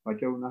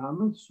 පච වුණාම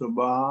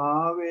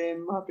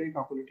ස්වභාවයෙන්ම අපේ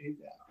කකුලට හිත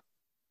යනවා.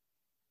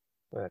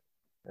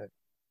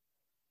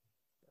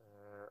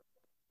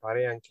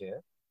 පරයන්කය.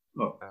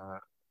 ඔව්.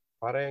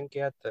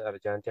 පරයන්කයත් අර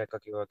ජාන්තියක්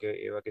කිව්වා වගේ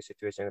ඒ වගේ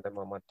සිටුේෂන් එකක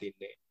තමයි මමත්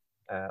ඉන්නේ.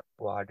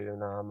 වාඩි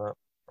වුණාම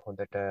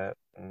හොඳට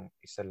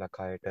ඉස්සෙල්ලා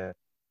කයට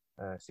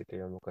සිත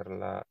යොමු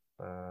කරලා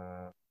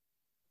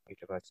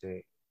ඊට පස්සේ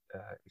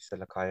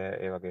ඉස්සෙල්ලා කය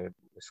ඒ වගේ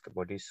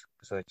බොඩි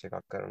සර්ච්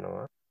එකක්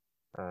කරනවා.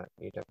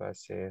 ඊට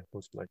පස්සේ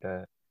හුස්මට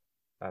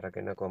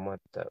අරගෙන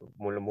කොහොමත්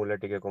මුල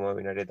ටික කොහොම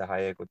විනාඩි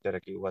 10 කුතර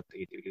කිව්වත්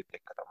හිතවිලිත්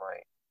එක්ක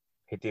තමයි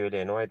හිතවිලි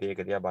එනවා. ඒක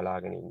දිහා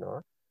බලාගෙන ඉන්නවා.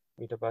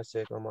 ඊට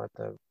පස්සේ කොහොමත්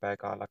පැය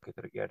කාලක්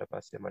විතර ගියාට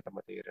පස්සේ මටම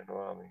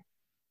තේරෙනවා මේ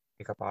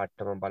එක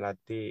පාටම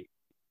බලද්දී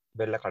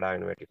බෙල්ල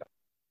කඩාගෙන වැටිලා.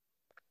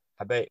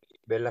 හැබැයි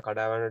බෙල්ල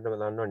කඩාවන්නට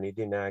දන්නවා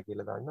නිදි නෑ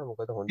කියලා දන්නවා.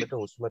 මොකද හොඳට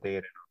හුස්ම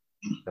තේරෙනවා.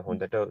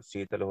 හොඳට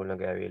සීතල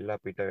හුලඟ ඇවිල්ලා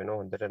පිට වෙනවා.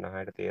 හොඳට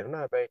නහයට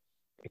තේරෙනවා. හැබැයි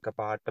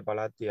එකපාරට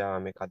බලද්දී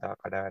මේ කතා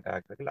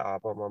කඩාවැටයක් කියලා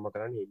ආපහු මම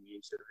කරන්නේ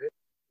ඉංග්‍රීසියේ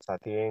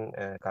සතියෙන්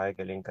කාය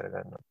කෙලින්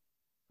කරගන්නවා.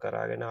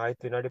 කරගෙන ආයෙත්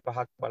විනාඩි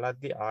 5ක්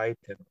බලද්දී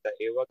ආයෙත් එනවා.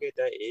 ඒ වගේ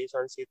දැන් ඒ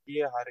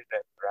සංසිද්ධිය හරි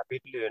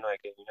රැපිඩ්ලි වෙනවා.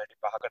 ඒ කියන්නේ විනාඩි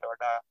 5කට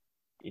වඩා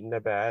ඉන්න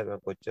බෑ.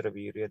 කොච්චර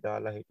වීරිය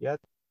දාලා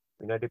හිටියත්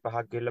විනාඩි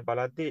 5ක් ගිහලා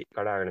බලද්දී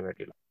කඩාගෙන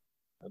වැටිලා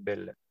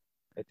බෙල්ල.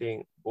 ඉතින්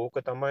ඕක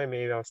තමයි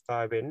මේ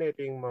අවස්ථාවේ වෙන්නේ.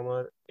 ඉතින් මම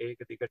ඒක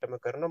දිගටම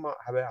කරනවා.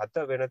 හැබැයි අද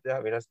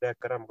වෙනස් දෙයක්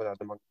කරා. මොකද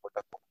අද මම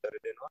පොඩක් උත්තර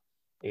දෙනවා.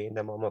 ඒ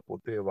හින්දා මම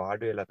පුටුවේ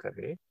වාඩි වෙලා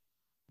කරේ.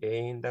 ඒ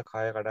හින්දා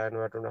කය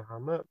කඩාගෙන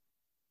වැටුනහම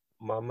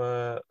මම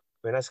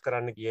වෙනස්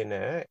කරන්න ගියේ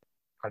නෑ.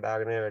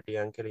 කඩාගෙන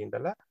වැටියන් කියලා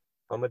ඉඳලා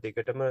මම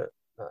දිගටම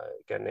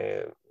කියන්නේ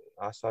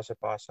ආස්වාස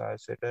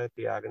පාස්වාසයට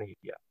තියාගෙන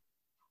හිටියා.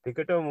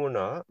 දිගටම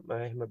වුණා. මම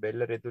එහෙම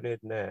බෙල්ල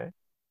රෙදුනේත් නෑ.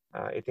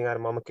 ඉතින් අර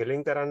මම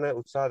කෙලින් කරන්න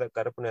උත්සාහ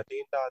කරපු නැති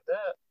හින්දාද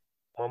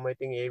මම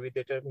ඉතින් ඒ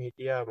විදිහටම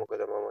හිටියා.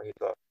 මොකද මම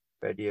හිතුවා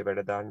වැඩි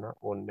වැඩ දාන්න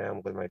ඕනේ නෑ.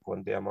 මොකද මම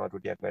කොන්දේ අමාරු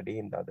ටිකක් වැඩි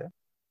හින්දාද.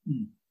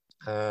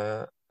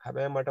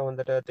 හැබැයි මට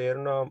හොඳට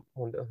තේරුණා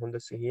හොඳ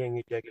සිහියෙන්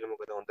හිටියා කියලා.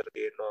 මොකද හොඳට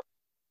තේරෙනවා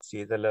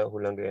සීතල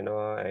හුළඟ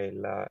එනවා,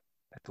 ඇවිල්ලා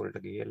ඇතුළට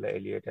ගිහිල්ලා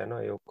එළියට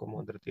යනවා. ඒ ඔක්කොම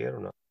හොඳට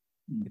තේරුණා.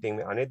 ඉතින්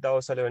මේ අනිත්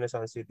දවස්වල වෙන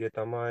සංසිද්ධිය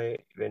තමයි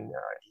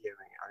වෙන්නේ.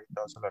 අනිත්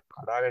දවස්වල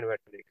කඩාගෙන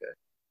වැටෙන එක.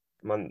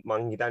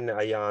 මං හිතන්නේ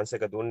අයියා ආන්සර්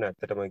එක දුන්න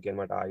ඇත්තටම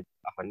කියන්නේ මට ආයි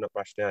අහන්න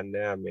ප්‍රශ්නයක්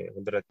නෑ. මේ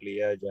හොඳට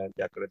ක්ලියර්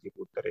ජයන්තියක් කරලා තිබු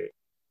උත්තරේ.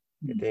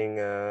 ඉතින්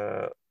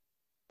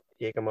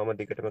ඒක මම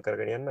දිගටම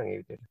කරගෙන යන්නම් ඒ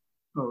විදිහට.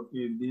 ඔව්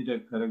ඒ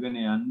විදිහට කරගෙන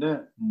යන්න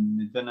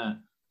මෙතන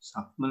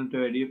සක්මන්ට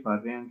වැඩිය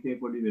පර්යංකයේ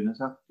පොඩි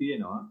වෙනසක්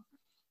තියෙනවා.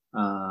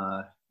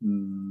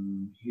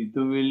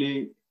 හිතුවිලි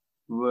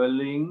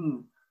වලින්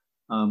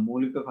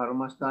මූලික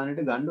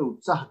කර්මස්ථානයට ගන්න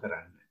උත්සාහ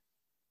කරන්න.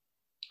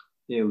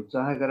 ඒ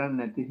උත්සාහ කරන්නේ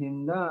නැති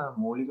හින්දා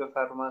මූලික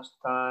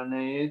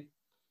කර්මස්ථානයේට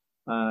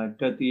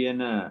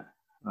තියෙන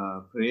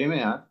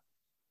ප්‍රේමයක්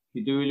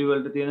හිතුවිලි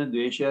වලට තියෙන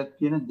ද්වේෂයක්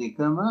කියන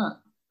දෙකම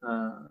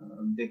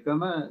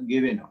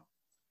ගෙවෙනවා.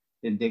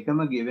 ඒ දෙකම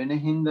ගෙවෙන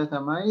හින්දා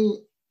තමයි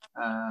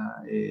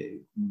ඒ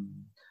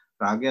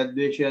රාගය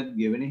ද්වේෂයත්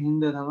ගෙවෙන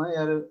හින්දා තමයි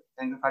අර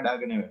ඇඟ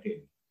කඩාගෙන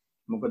වැටෙන්නේ.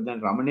 මොකද දැන්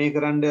රමණය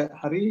කරන්න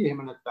හරි එහෙම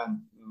නැත්නම්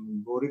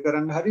ගෝරි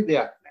කරන්න හරි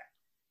දෙයක් නැහැ.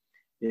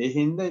 ඒ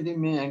හින්දා ඉතින්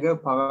මේ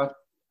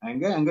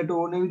ඇඟට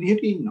ඕන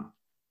විදිහට ඉන්නවා.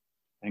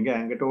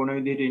 ඇඟට ඕන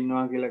විදිහට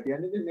ඉන්නවා කියලා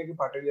කියන්නේ ඉතින් මේක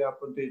පටවිය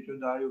අපොතේචෝ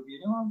දායෝ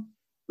කියනවා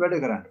වැඩ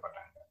කරන්න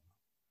පටන් ගන්නවා.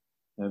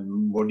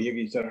 බොඩි එක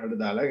ඉස්සරහට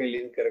දාලා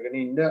ගෙලින් කරගෙන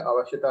ඉන්න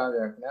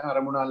අවශ්‍යතාවයක් නැහැ.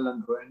 අරමුණ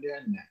අල්ලන්න හොයන්නේ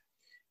නැහැ.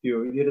 ඒ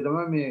විදිහට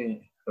තමයි මේ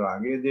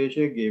රාගය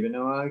දේශය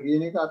ගෙවෙනවා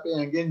කියන එක අපේ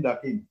ඇඟෙන්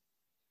දකින්නේ.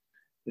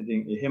 ඉතින්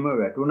එහෙම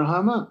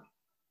වැටුනහම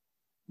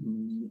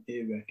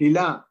ඒ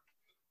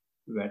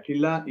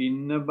වැටිලා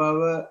ඉන්න බව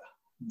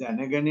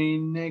දැනගෙන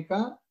ඉන්න එක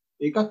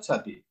ඒකත්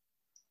සතිය.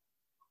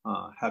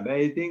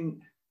 හැබැයි ඉතින්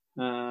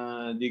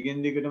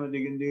දිගින් දිගටම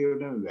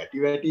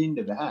වැටි ඉන්න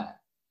බෑ.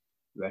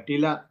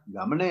 වැටිලා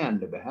ගමන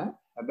යන්න බෑ.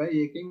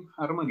 හැබැයි ඒකෙන්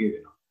හර්ම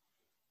ගෙවෙනවා.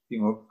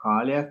 ඉතින් ඔය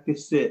කාලයක්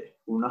තිස්සේ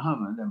වුණාම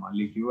දැන්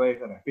මල්ලි කිව්වා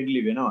ඒක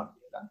රැපිඩ්ලි වෙනවා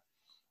කියලා.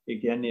 ඒ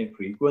කියන්නේ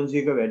ෆ්‍රීකවන්සි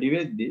එක වැඩි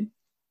වෙද්දී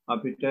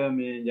අපිට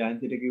මේ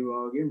ජයන්තිට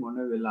කිව්වා වගේ මොන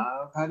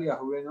වෙලාවක හරි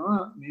අහුවෙනවා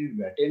මේ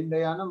වැටෙන්න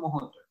යන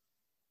මොහොත.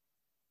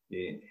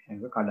 ඒ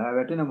හැඟ කඩා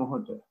වැටෙන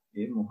මොහොත.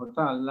 ඒ මොහොත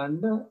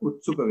අල්ලන්න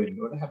උත්සුක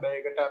වෙන්න ඕනේ.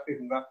 හැබැයි ඒකට අපි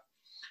හුඟක්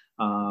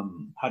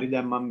හරි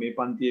දැන් මම මේ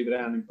පන්තියේ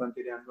ඉවරයි අනිත්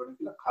පන්තියට යන්න ඕනේ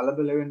කියලා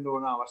කලබල වෙන්න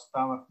ඕන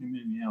අවස්ථාවක්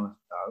නෙමෙයි මේ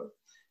අවස්ථාව.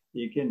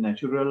 ඒකේ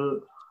නැචරල්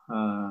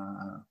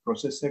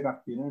process එකක්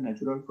තියෙනවා.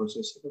 natural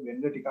process එක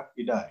වෙන්න ටිකක්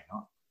ඉඩ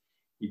අරිනවා.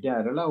 ඊට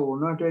අරලා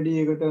ඕනකට වැඩි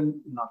ඒකට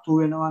නතු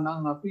වෙනවා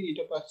නම් අපි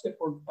ඊට පස්සේ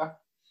පොඩ්ඩක්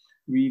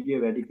වීර්ය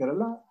වැඩි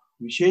කරලා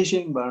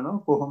විශේෂයෙන්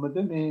බලනවා කොහොමද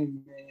මේ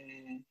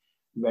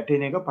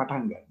වැටෙන එක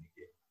පටන් ගන්න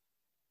කියලා.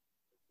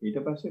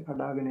 ඊට පස්සේ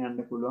කඩාගෙන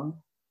යන්න පුළුවන්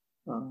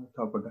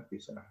තව පොඩ්ඩක්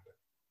ඉස්සරහට.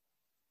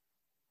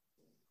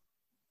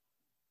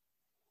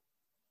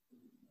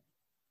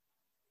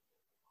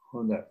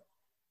 හොඳයි.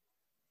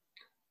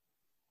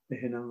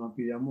 එහෙනම්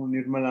අපි යමු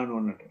නිර්මලා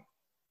නෝනට.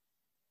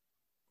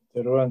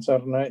 දරුවන්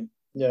සර්ණයි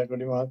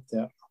ජයකොඩි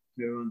මහත්තයා.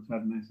 දරුවන්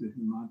සර්ණයි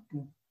සිසිල්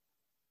මහත්තයා.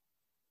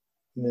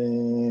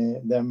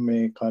 දැන්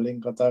මේ කලින්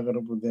කතා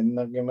කරපු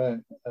දෙන්නගෙම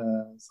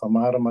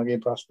සමහර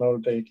මගේ ප්‍රශ්න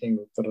වලට එකකින්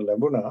උත්තර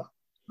ලැබුණා.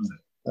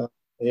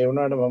 ඒ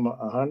වුණාට මම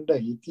අහන්න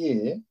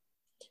හිතියේ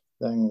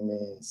දැන්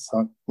මේ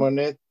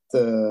සක්මනේත්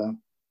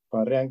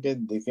පරයන්කේ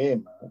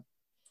දෙකේම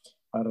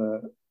අර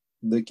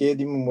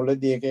දෙකේදීම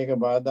මුලදී එක එක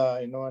බාධා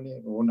එනවනේ.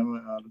 ඕනම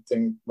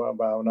අලුතෙන්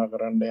භාවනා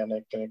කරන්න යන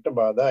එක්කෙනෙක්ට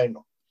බාධා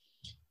එනවා.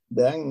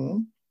 දැන්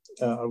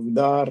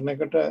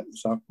උදාහරණයකට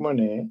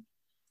සක්මනේ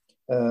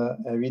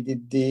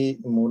ඇවිදිද්දී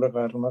මූල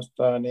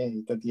කර්මස්ථානයේ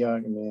හිත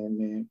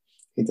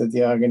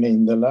තියාගෙන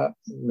ඉඳලා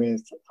මේ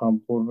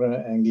සම්පූර්ණ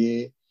ඇඟේ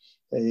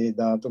ඒ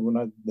ධාතු ගුණ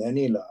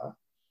දැනিলা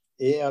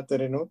ඒ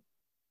අතරිනුත්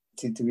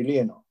සිතුවිලි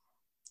එනවා.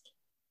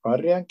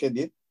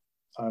 පරයන්කෙදිත්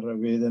අර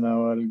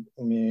වේදනාවල්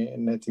මේ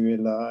නැති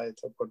වෙලා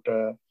එතකොට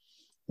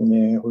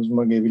මේ හුස්ම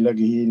ගෙවිලා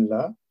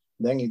ගිහිල්ලා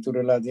දැන් ඉතුරු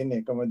වෙලා තියෙන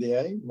එකම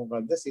දෙයයි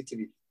මොකද්ද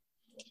සිතුවිලි.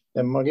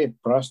 දැන් මගේ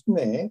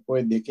ප්‍රශ්නේ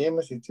ওই දෙකේම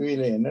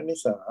සිතුවිලි එන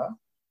නිසා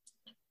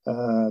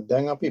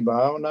දැන් අපි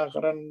භාවනා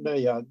කරන්න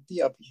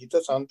යද්දී අපි හිත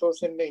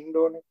සන්තෝෂෙන්න ඉන්න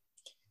ඕනේ.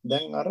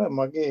 දැන් අර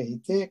මගේ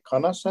හිතේ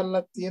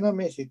කනස්සල්ලක් තියෙන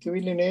මේ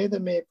සිතුවිලි නේද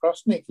මේ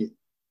ප්‍රශ්නේ කියලා.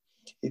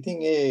 ඉතින්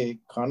ඒ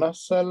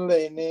කනස්සල්ල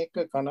එන එක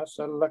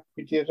කනස්සල්ලක්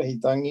විදියට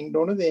හිතන් ඉන්න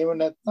ඕනද? එහෙම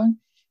නැත්නම්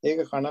ඒක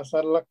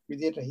කනස්සල්ලක්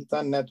විදියට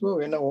හිතන්නේ නැතුව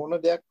වෙන ඕන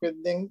දෙයක්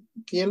වෙද්දෙන්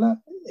කියලා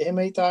එහෙම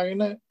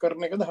හිතාගෙන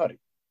කරන එකද හරි?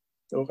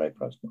 ඒකයි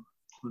ප්‍රශ්නේ.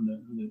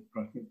 හොඳයි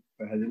ප්‍රශ්නේ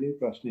පැහැදිලි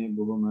ප්‍රශ්නේ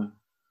බොහොම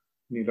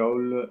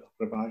නිරවුල්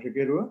ප්‍රකාශ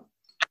කෙරුවා.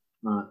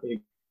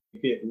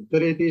 ඒකේ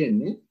උත්තරේ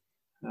තියෙන්නේ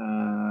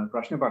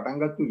ප්‍රශ්නේ පටන්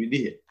ගත්ත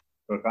විදිහේ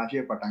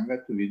ප්‍රකාශය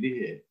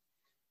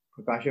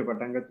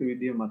පටන් ගත්ත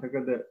විදිහ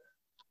මතකද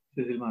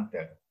සිසිල්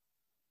මහත්තයාට?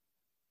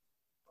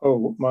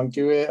 ඔව් මං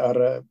කිව්වේ අර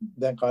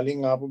දැන්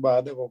කලින් ආපු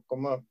බාධක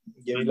ඔක්කොම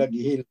ගෙවිලා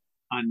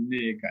ගිහිල්ලා අන්න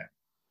ඒකයි.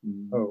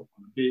 ඔව්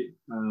අපි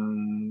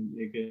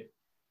ඒක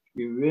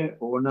කිව්වේ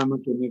ඕනම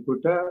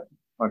කෙනෙකුට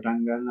පටන්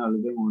ගන්න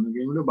අලුතෙන් ඕන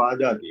කෙනෙකුට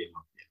බාධා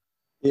තියෙනවා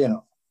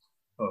කියනවා.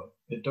 ඔව්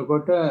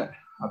එතකොට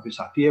අපි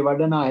සතිය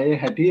වඩන අය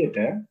හැටියට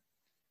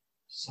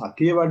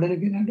සතිය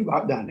වඩන කෙනාට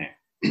බාධා නැහැ.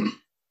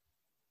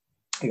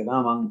 ඒක තමයි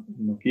මම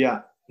නොකිය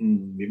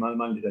විමල්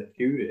මල්ලිට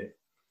කිව්වේ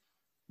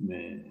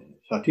මේ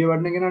සතිය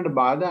වඩන කෙනාට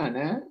බාධා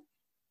නැහැ.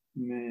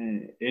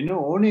 මේ එන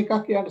ඕන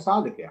එකක් යාට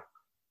සාධකයක්.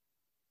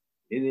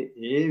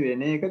 ඒ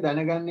වෙන එක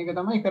දැනගන්න එක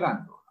තමයි කරන්න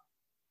ඕන.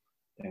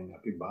 දැන්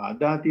අපි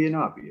බාධා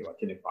තියෙනවා අපි මේ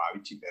වචනේ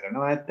පාවිච්චි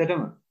කරනවා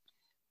ඇත්තටම.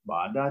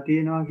 බාධා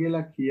තියෙනවා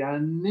කියලා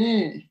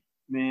කියන්නේ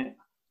මේ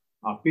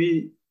අපි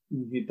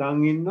හිතන්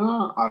ඉන්නවා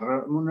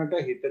අරමුණට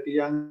හිත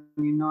තියන්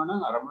ඉන්නවා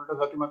නම් අරමුණට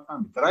සතිමත්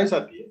නම් විතරයි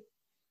සතිය.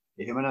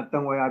 එහෙම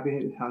නැත්නම් ඔය අපි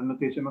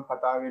සම්මතේශම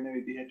කතා වෙන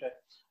විදිහට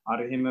අර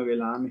එහෙම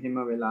වෙලා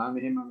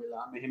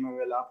මෙහෙම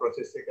වෙලා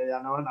process එක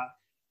යනවා නම්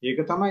ඒක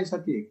තමයි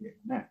සතිය කියන්නේ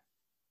නෑ.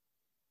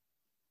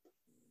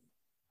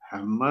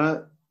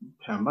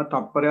 හැම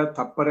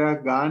තප්පරයක්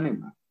ගානෙම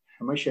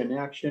හැම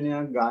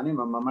ක්ෂණයක්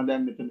ගානෙම මම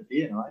දැන් මෙතන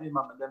තියෙනවා. ඒ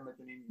මම දැන්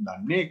මෙතනින්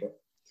දන්නේ ඒක.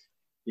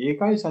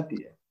 ඒකයි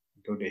සතිය.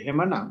 ඒකට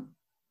එහෙමනම්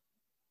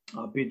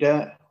අපිට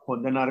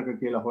හොඳ නරක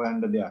කියලා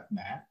හොයන්න දෙයක්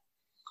නැහැ.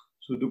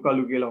 සුදු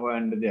කළු කියලා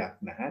හොයන්න දෙයක්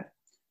නැහැ.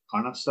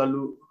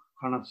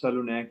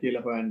 කනස්සලු නැහැ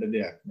කියලා හොයන්න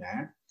දෙයක්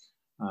නැහැ.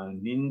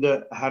 නින්ද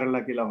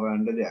හැරලා කියලා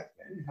හොයන්න දෙයක්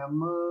නැහැ. හැම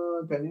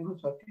තැනම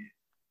සතිය.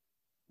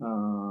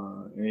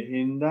 ඒ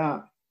හින්දා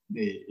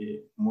ඒ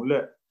මුල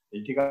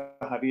ඒ ටික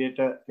හරියට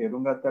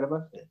තේරුම් ගත්තට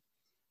පස්සේ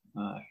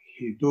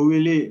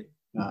හිතුවිලි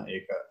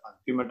ඒක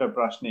අන්තිමට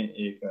ප්‍රශ්නේ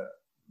ඒක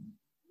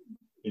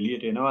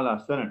එළියට එනවා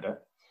ලස්සනට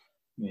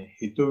මේ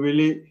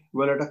හිතුවිලි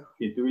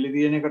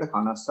තියෙන එකට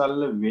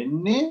කනස්සල්ල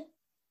වෙන්නේ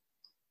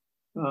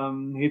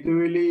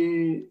හිතුවිලි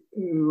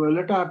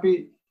වලට අපි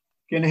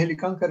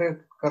කෙනෙහිලිකම්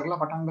කරලා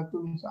පටන් ගත්ත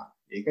නිසා.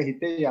 ඒක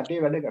හිතේ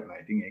යටේ වැඩ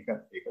කරනවා. ඉතින් ඒක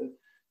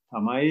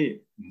තමයි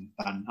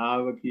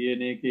තණ්හාව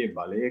කියන එකේ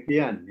බලය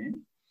කියන්නේ.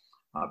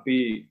 අපි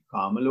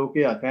කාම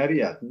ලෝකයේ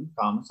අතෑරියත්,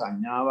 කාම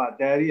සංඥාව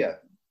අතෑරියත්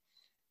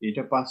ඊට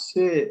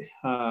පස්සේ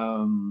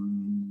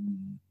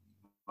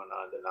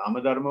මොනවාද නාම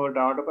ධර්ම වලට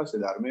ආවට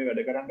පස්සේ ධර්මයේ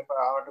වැඩ කරන්න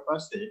ආවට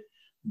පස්සේ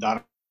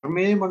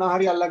ධර්මයේ මොන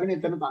හරි අල්ලගෙන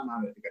එතන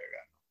තණ්හාව ඇති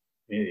කරගන්නවා.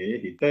 මේ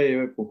හිත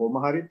ඒ කොහොම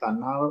හරි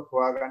තණ්හාව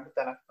හොයාගන්න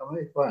තැනක්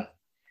තමයි හොයන්නේ.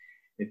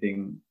 ඉතින්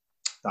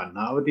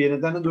තණ්හාව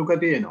තියෙන තැන දුක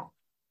තියෙනවා.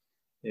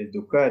 ඒ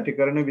දුක ඇති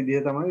කරන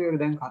විදිහ තමයි ඔය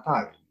දැන් කතා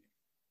වෙන්නේ.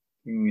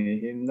 ඉතින් ඒ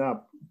හින්දා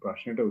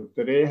ප්‍රශ්නෙට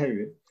උත්තරේ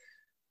හැව්වේ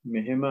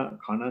මෙහෙම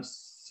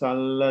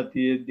කනස්සල්ල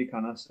තියෙද්දි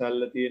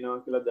කනස්සල්ල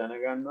තියෙනවා කියලා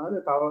දැනගන්නවාද?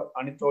 තව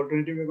අනිත්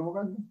ඔල්ටර්නටිව් එක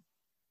මොකක්ද?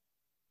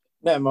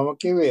 නෑ මම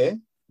කිව්වේ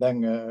දැන්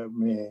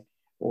මේ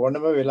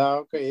ඕනම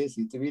වෙලාවක ඒ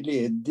සිතුවිලි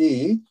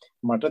එද්දී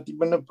මට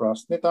තිබෙන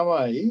ප්‍රශ්නේ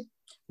තමයි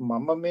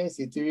මම මේ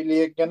සිතුවිලි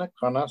ගැන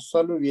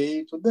කනස්සලු විය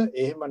යුතුද?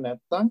 එහෙම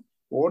නැත්නම්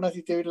ඕන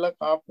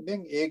සිතුවිල්ලක් ආපු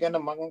දැන් ඒ ගැන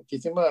මම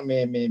කිසිම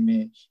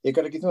මේ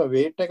ඒකට කිසිම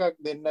වේට් එකක්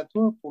දෙන්නේ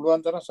නැතුව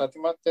පුළුවන් තරම්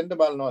සතිමත් වෙන්න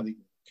බලනවාද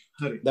කියලා.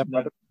 හරි. දැන්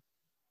මට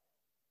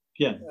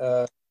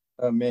කියන්නේ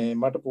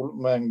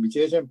මම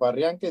විශේෂයෙන්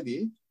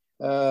පර්යන්කදී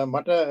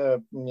මට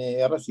මේ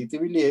අර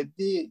සිතුවිලි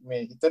එද්දී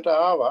මේ හිතට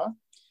ආවා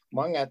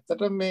මං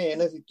ඇත්තට මේ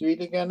එන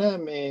සිතුවිලි ගැන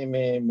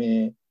මේ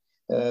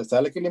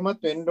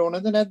සැලකිලිමත් වෙන්න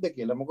ඕනද නැද්ද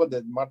කියලා. මොකද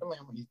මට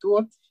මෙහෙම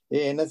හිතුවොත්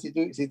ඒ එන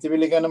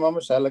සිතුවිලි ගැන මම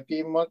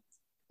සැලකීමක්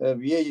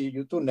විය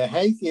යුතු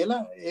නැහැයි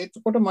කියලා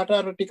ඒකට මට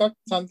අර ටිකක්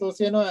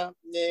සන්තෝෂ වෙනවා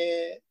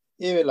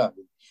ඒ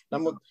වෙලාවේ.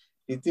 නමුත්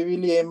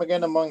සිතුවිලි එම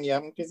ගැන මං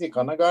යම් කිසි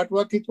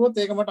කනගාටුවක් හිතුවොත්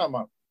ඒක මට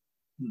අමාරුයි.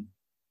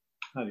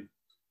 හරි.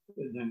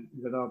 දැන්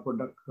ඒක තව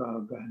පොඩ්ඩක්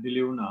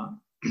පැහැදිලි වුණා.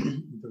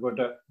 එතකොට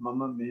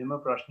මම මෙහෙම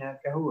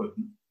ප්‍රශ්නයක් අහුවොත්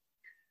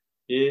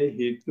ඒ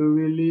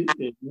හිතුවිලි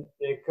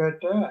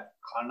එකට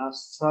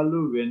කනස්සලු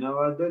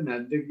වෙනවද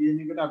නැද්ද කියන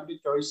එකට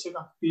අපිට choice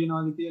එකක්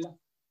තියනවාද කියලා?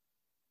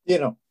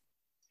 තියෙනවා.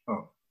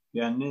 ඔව්.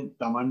 කියන්නේ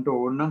Tamanට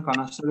ඕන නම්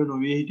කනස්සලු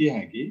නොවේ හිටිය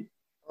හැකි.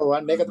 ඔව්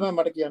අන්න ඒක තමයි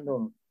මට කියන්න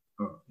ඕන.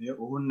 ඔව්. ඒ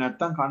ඕන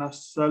නැත්තම්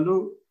කනස්සලු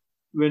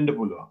වෙන්න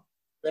පුළුවන්.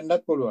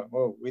 වෙන්නත් පුළුවන්.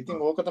 ඔව්.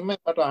 ඉතින් ඕක තමයි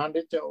මට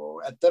අහන්නච්ච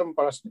ඇත්තම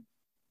ප්‍රශ්නේ.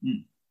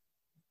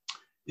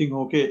 ඉතින්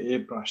ඕකේ ඒ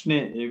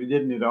ප්‍රශ්නේ ඒ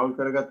විදිහට නිරවුල්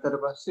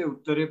කරගත්තට පස්සේ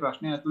උත්තරේ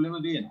ප්‍රශ්නේ ඇතුළෙම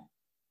තියෙනවා.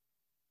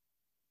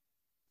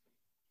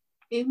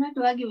 එහෙමත්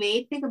ඔයගේ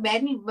වේට් එක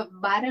බැරි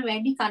බර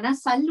වැඩි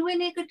කනස්සල්ලු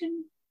වෙන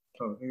එකටනේ.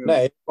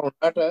 නෑ ඒක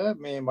උන්ට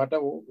මේ මට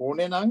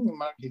ඕනේ නම්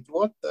මම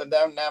හිතුවොත්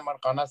දැන් නෑ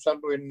මට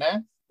කනස්සල්ලු වෙන්නේ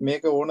නෑ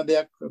මේක ඕන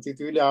දෙයක්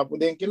සිතුවිලි ආපු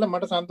දෙයක් කියලා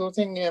මට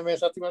සන්තෝෂයෙන් මේ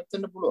සතිපත්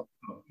වෙන්න පුළුවන්.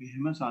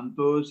 එහෙම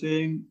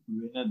සන්තෝෂයෙන්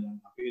වෙන දැන්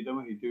අපි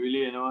හිතමු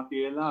හිතවිලි එනවා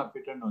කියලා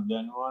අපිට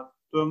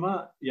නොදැනුවත්වම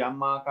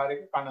යම්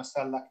ආකාරයක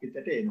කනස්සල්ලක්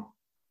හිතට එනවා.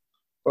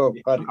 ඔව්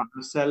හරි.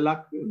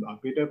 කනස්සල්ලක්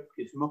අපිට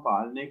කිසිම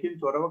පාලනයකින්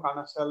තොරව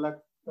කනස්සල්ලක්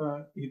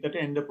හිතට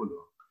එන්න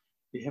පුළුවන්.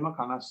 එහෙම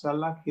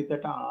කනස්සල්ලක්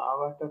හිතට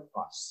ආවට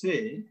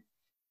පස්සේ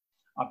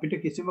අපිට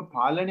කිසිම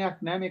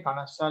පාලනයක් නැහැ මේ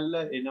කනස්සල්ල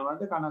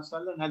එනවද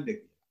කනස්සල්ල නැද්ද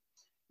කියලා.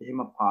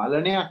 එහෙම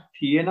පාලනයක්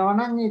තියෙනවා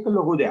නම් ඒක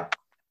ලොකු දෙයක්.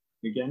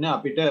 ඒ කියන්නේ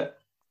අපිට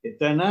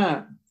එතන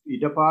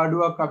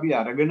ඉඩපාඩුවක් අපි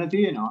අරගෙන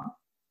තියෙනවා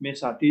මේ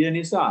සතිය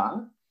නිසා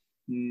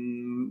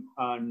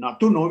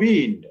නතු නොවි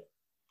ඉන්න.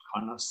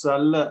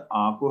 කනස්සල්ල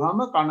ආපුහම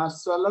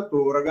කනස්සල්ල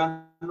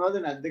තෝරගන්නවද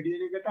නැද්ද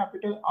කියන එකට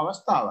අපිට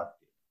අවස්ථාවක්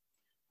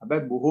තියෙනවා.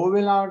 හැබැයි බොහෝ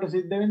වෙලාවට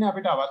සිද්ධ වෙන්නේ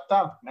අපිට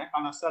අවස්ථාවක් නැහැ.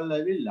 කනස්සල්ල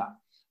ඇවිල්ලා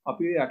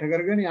අපි යට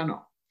කරගෙන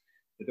යනවා.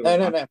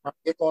 නෑ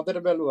මම ඒක හොඳට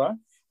බැලුවා.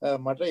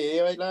 මට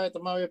ඒ වෙලාවේ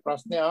තමයි මේ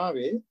ප්‍රශ්නේ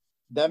ආවේ.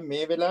 දැන්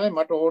මේ වෙලාවේ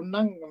මට ඕන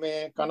නම් මේ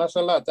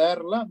කනස්සල්ල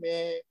අතෑරලා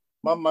මේ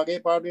මම මගේ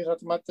පාඩුවේ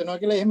සතුටුමත් වෙනවා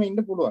කියලා එහෙම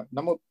ඉන්න පුළුවන්.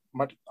 නමුත්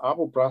මට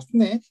ආපු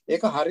ප්‍රශ්නේ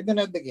ඒක හරිද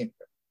නැද්ද කියන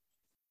එක.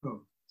 ඔව්.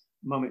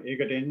 මම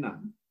ඒකට එන්නම්.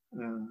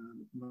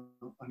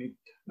 අනිත්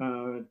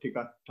ටිකක්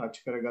ටච්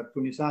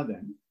කරගත්තු නිසා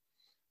දැන්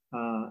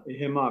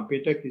එහෙම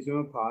අපිට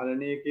කිසිම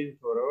පාලනයකින්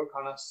තොරව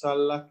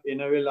කනස්සල්ලක්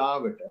එන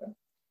වෙලාවට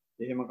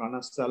එහෙම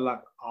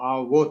කනස්සල්ලක්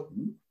ආවොත්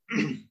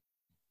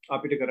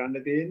අපිට කරන්න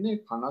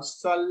තියෙන්නේ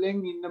කනස්සල්ලෙන්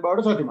ඉන්න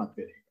බවට සතුටුමත්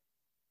වෙන එක.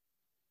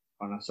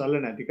 කනස්සල්ල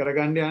නැති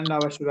කරගන්න යන්න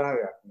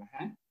අවශ්‍යතාවයක්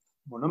නැහැ.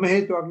 මොනම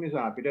හේතුවක්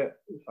නිසා අපිට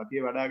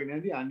සතිය වඩාගෙන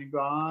යද්දී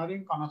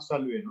අනිවාර්යෙන්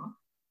කනස්සල්ලු වෙනවා.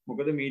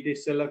 මොකද මීට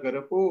ඉස්සෙල්ලා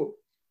කරපු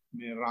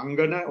මේ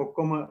රංගන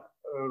ඔක්කොම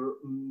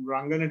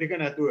රංගන ටික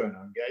නැතුව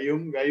යනවා.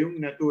 ගැයුම්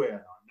නැතුව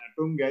යනවා.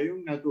 නැටුම්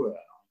ගැයුම් නැතුව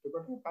යනවා.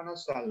 එතකොට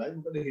කනස්සල්ලයි.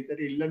 මොකද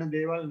හිතට ඉල්ලන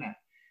දේවල් නැහැ.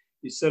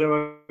 ඉස්සර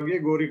වගේ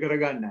ගෝරි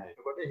කරගන්න නැහැ.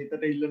 එතකොට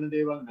හිතට ඉල්ලන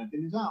දේවල්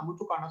නැති නිසා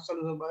අමුතු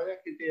කනස්සල්ල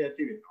ස්වභාවයක් හිතේ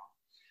ඇති වෙනවා.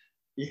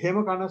 එහෙම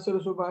කනස්සල්ල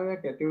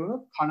ස්වභාවයක් ඇති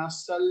වුණොත්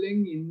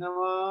කනස්සල්ලෙන්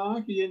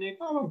ඉන්නවා කියන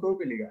එක අවංකව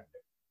පිළිගන්න.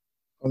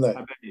 හොඳයි.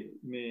 හැබැයි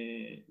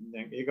මේ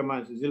දැන් ඒක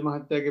මම සිසිල්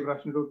මහත්තයාගේ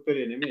ප්‍රශ්නට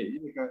උත්තරේ නෙමෙයි.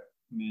 ඒක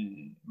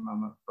මේ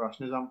මම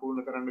ප්‍රශ්න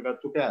සම්පූර්ණ කරන්න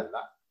ගත්තු කෑල්ල.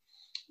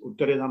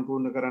 උත්තරේ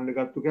සම්පූර්ණ කරන්න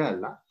ගත්තු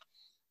කෑල්ල.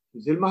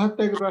 සිසිල්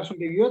මහත්තයාගේ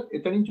ප්‍රශ්නට ගියොත්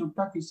එතනින්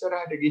චුට්ටක්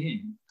ඉස්සරහට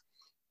ගිහින්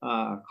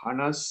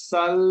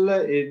කනස්සල්ල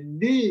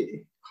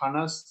එද්දී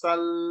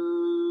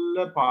කනස්සල්ල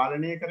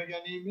පාලනය කර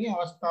ගැනීමේ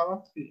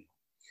අවස්ථාවක් තියෙනවා.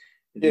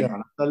 ඉතින්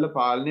කනස්සල්ල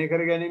පාලනය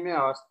කර ගැනීමේ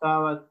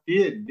අවස්ථාවක්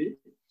තියෙද්දී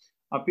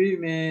අපි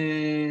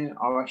මේ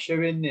අවශ්‍ය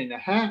වෙන්නේ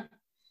නැහැ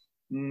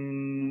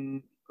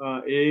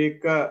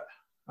ඒක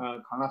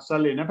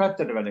කනස්සල්ල එන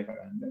පැත්තට වැඩ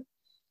කරන්න.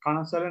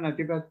 කනස්සල්ල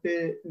නැති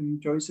පැත්තේ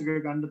choice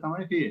එක ගන්න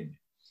තමයි තියෙන්නේ.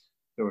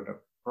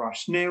 ඒකට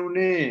ප්‍රශ්නේ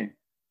උනේ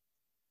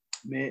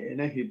මේ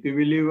එන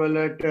හිතවිලි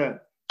වලට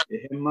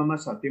එහෙමම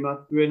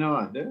සතිමත්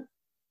වෙනවද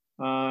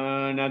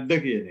නැද්ද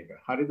කියන එක.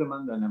 හරිද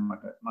මන් දන්නේ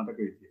මට මතක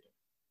විදියට.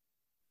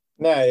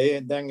 නෑ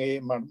ඒ දැන් ඒ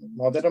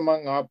මොදට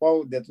මං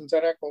ආපහු දෙතුන්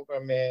සැරයක්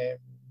මේ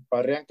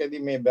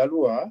පර්යන්කදී මේ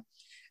බැලුවා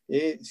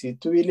ඒ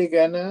සිතුවිලි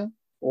ගැන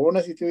ඕන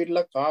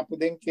සිතුවිල්ලක් ආපු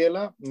දෙන්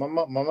කියලා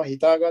මම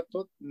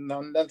හිතාගත්තොත්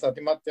නම් දැන්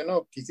සතිමත්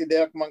වෙනවා කිසි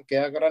දෙයක් මං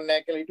කෑ කරන්නේ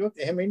නැහැ කියලා හිතුවොත්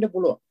එහෙම ඉන්න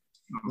පුළුවන්.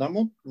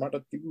 නමුත්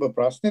මට තිබ්බ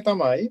ප්‍රශ්නේ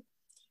තමයි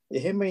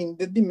එහෙම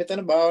ඉඳද්දි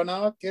මෙතන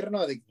භාවනාවක්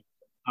කරනවද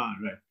කියලා.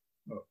 right.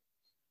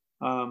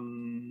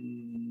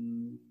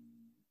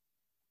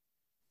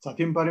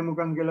 සතිම්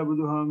පරිමුඛං කියලා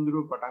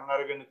බුදුහාමුදුරුවෝ පටන්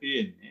අරගෙන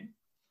තියෙන්නේ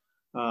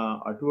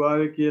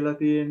අටුවාවේ කියලා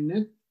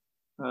තියෙන්නේ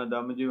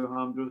ධම්මජීව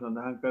හාමුදුරුවෝ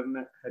සඳහන් කරන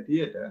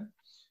හැටියට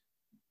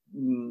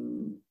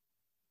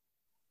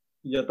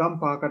යතම්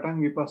පාකටං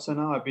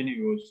විපස්සනා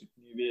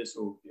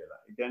අභිනිවේසෝ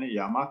කියලා. ඒ කියන්නේ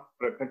යමක්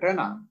ප්‍රකට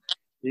නම්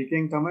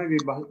ඒකෙන් තමයි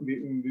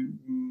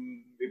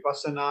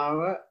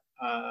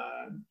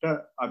විපස්සනාවට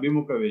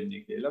අභිමුඛ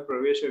වෙන්නේ කියලා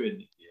ප්‍රවේශ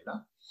වෙන්නේ කියලා.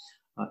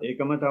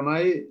 ඒකම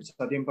තමයි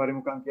සතිම්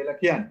පරිමුඛං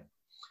කියලා කියන්නේ.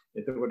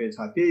 එතකොට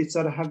සතිය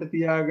ඉස්සරහට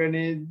තියාගෙන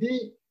ඉද්දී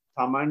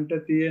Tamanට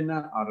තියෙන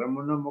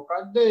අරමුණ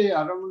මොකද්ද? ඒ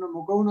අරමුණ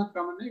මොක වුණත්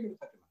කමන්නේ ඒකට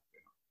සතිමත්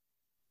වෙනවා.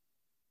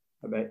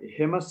 හැබැයි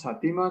එහෙම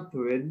සතිමත්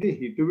වෙද්දී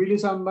හිතුවිලි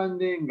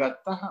සම්බන්ධයෙන්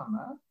ගත්තහම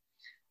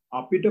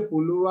අපිට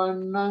පුළුවන්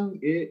නම්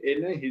ඒ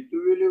එන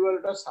හිතුවිලි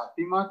වලට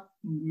සතිමත්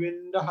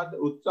වෙන්න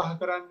උත්සාහ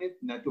කරන්නේත්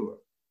නැතුව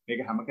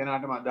මේක හැම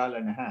කෙනාටම අදාළ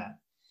නැහැ.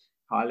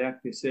 කාලයක්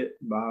තිස්සේ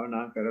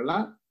භාවනා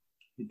කරලා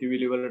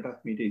හිතුවිලි වලට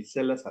මීට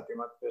ඉස්සෙල්ලා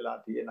සතිමත් වෙලා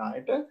තියෙන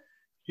අයට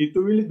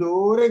හිතුවිලි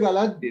දෝරේ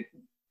ගලද්දි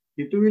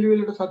හිතුවිලි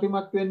වලට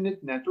සතිමත් වෙන්නෙත්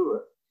නැතුව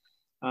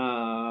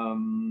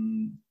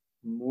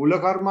මූල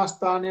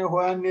කර්මස්ථානය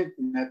හොයන්නෙත්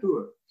නැතුව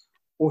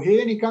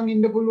ඔහේ නිකන්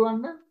ඉන්න පුළුවන්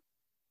නම්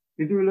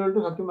හිතුවිලි වලට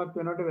සතිමත්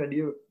වෙනවට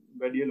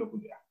වැඩිය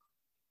ලොකු දෙයක්.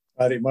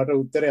 හරි මට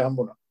උත්තරේ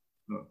හම්බුණා.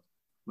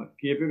 මම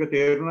කියපු එක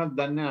තේරුණාද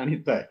දන්නේ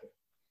අනිත් අයට.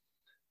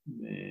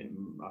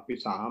 අපි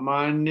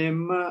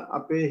සාමාන්‍යයෙන්ම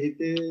අපේ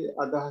හිතේ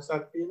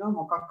අදහසක් තියෙනවා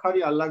මොකක්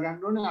හරි අල්ලා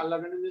ගන්න ඕනේ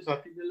අල්ලාගෙන මේ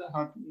සතිය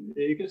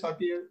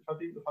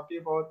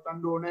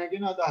පවත්වන්න ඕනේ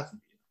කියන අදහස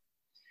තියෙනවා.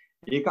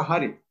 ඒක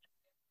හරි.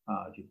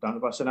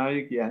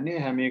 චිත්තානුපස්සනාවයි කියන්නේ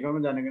හැම එකම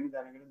දැනගෙන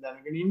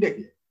ඉන්න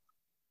කියලා.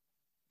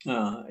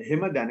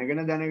 එහෙම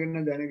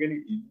දැනගෙන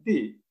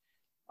ඉද්දී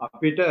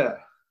අපිට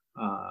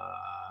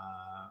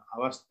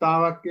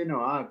අවස්ථාවක්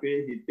එනවා අපේ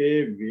හිතේ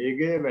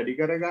වේගය වැඩි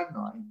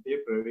කරගන්නවා, හිතේ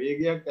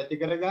ප්‍රවේගයක් ඇති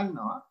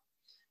කරගන්නවා.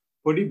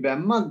 පොඩි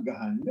බැම්මක්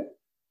ගහන්න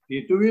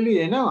හිතුවිලි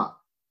එනවා.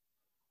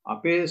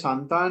 අපේ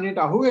సంతානෙට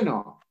අහු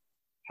වෙනවා.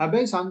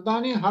 හැබැයි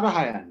సంతානේ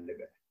හරහා යන්න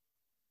බෑ.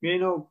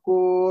 මේන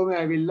ඔක්කොම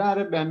ඇවිල්ලා අර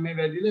බැම්මේ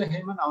වැඩිලා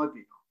එහෙම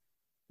නවතිනවා.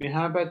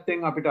 මෙහා පැත්තෙන්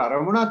අපිට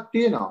අරමුණක්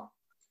තියෙනවා.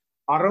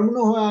 අරමුණ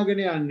හොයාගෙන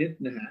යන්නෙත්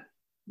නැහැ.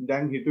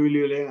 දැන් හිතුවිලි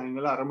වලින්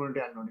අංගල අරමුණට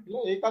යන්න ඕනේ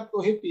කියලා ඒකත්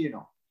ඔහෙ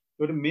තියෙනවා.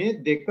 ඒකට මේ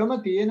දෙකම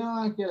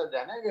තියෙනවා කියලා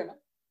දැනගෙන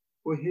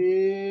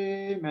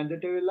ඔහේ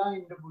මැදට වෙලා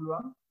ඉන්න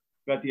පුළුවන්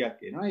ගතියක්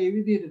එනවා. ඒ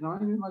විදිහට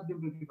තමයි මේ මධ්‍යම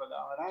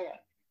ප්‍රතිපදාව හරහා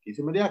යන්නේ.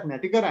 කිසිම දෙයක්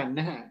නැති කරන්නේ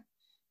නැහැ.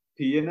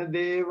 තියෙන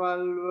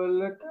දේවල්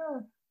වලට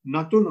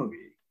නතු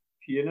නොවේ.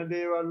 තියෙන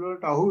දේවල්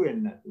වලට අහු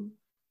වෙන්නේ නැතුව.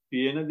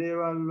 තියෙන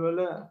දේවල් වල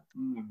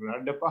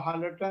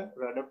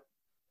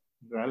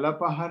රැළ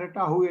පහරට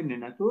අහු වෙන්නේ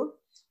නැතුව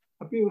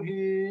අපි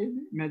ඔහේ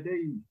මැද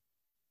ඉන්නේ.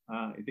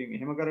 ඉතින්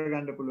එහෙම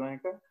කරගන්න පුළුවන්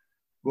එක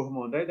බොහොම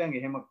හොඳයි. දැන්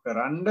එහෙම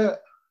කරන්ඩ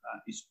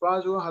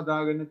ස්පාසුව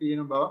හදාගෙන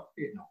තියෙන බවක්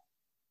තියෙනවා.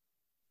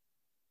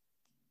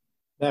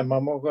 නෑ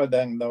මම ඔක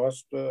දැන් දවස්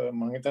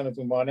මම හිතන්නේ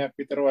තුමාණයක්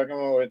විතර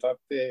වගේම ওই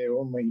තත්ත්වයේ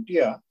ඕම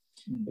හිටියා.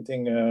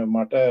 ඉතින්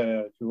මට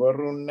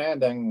චුවරුන්නේ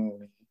දැන්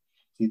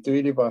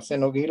සිතුවිලි පස්සේ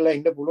නොගිහිල්ලා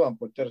ඉන්න පුළුවන්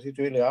කොච්චර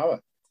සිතුවිලි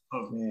ආවත්.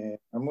 මේ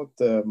නමුත්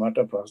මට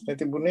ප්‍රශ්නේ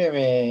තිබුණේ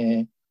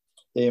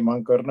මේ මම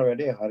කරන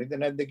වැඩේ හරිද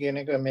නැද්ද කියන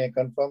එක මේ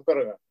කන්ෆර්ම්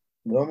කරගන්න.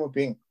 බොහොම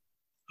පිං.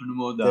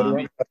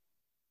 අනුමෝදාමි.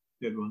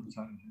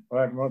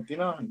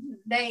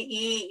 දැන්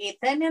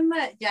එතනම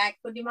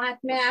ජයකොඩි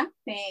මහත්මයා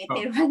මේ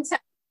තෙරුවන්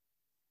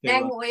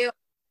දැන්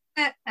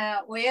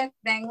ඔය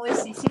දැන් ඔය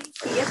සිසිල්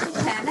කියපු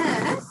තැන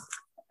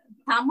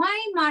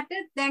තමයි මට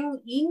දැන්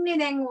ඉන්නේ.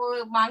 දැන්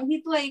මං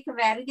හිතුවා ඒක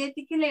වැරදි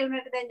ඇති කියලා. ඒ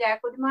උනට දැන්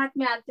ජයකොඩි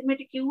මහත්මයා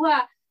අන්තිමට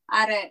කිව්වා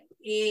අර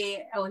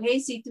ඔහේ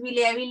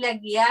සිතුවිලි ඇවිල්ලා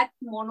ගියත්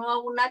මොනවා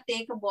වුණත්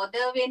ඒක බොද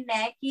වෙන්නේ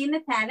නැහැ කියන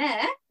තැන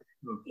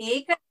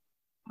ඒක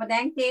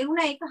දැන්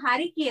තේරුණා ඒක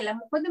හරි කියලා.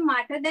 මොකද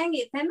මට දැන්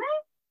එතන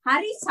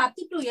හරි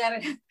සතුටුයි. අර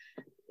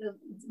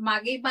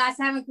මගේ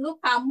භාෂාවෙන් කිව්ව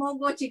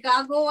කම්මෝගෝ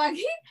චිකාගෝ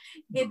වගේ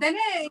එතන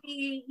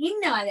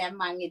ඉන්නවා දැන්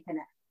මං එතන.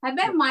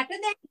 හැබැයි මට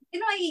දැන්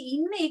හිතෙනවා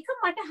ඉන්න එක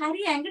මට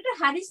හරි ඇඟට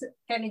හරි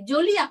කියන්නේ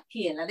ජොලියක්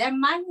කියලා. දැන්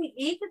මං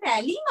ඒකට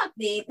ඇලීමක්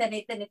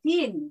එතන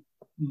තියෙන්නේ.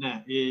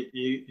 නෑ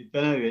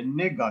එතන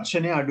වෙන්නේ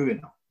ඝර්ෂණය අඩු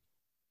වෙනවා.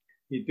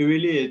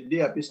 හිතුවිලි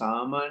එද්දී අපි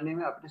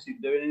සාමාන්‍යයෙන් අපිට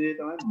සිද්ධ වෙන දේ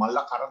තමයි මල්ල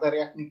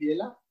කරදරයක් නේ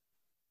කියලා.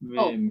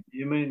 මේ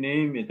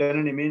මෙතන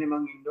නෙමෙයිනේ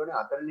මං ඉන්න ඕනේ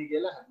අතනනේ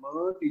කියලා හැම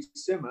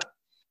තිස්සෙම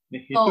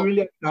මේ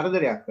හිතුවිලි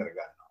කරදරයක්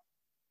කරගන්නවා.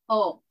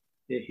 ඔව්.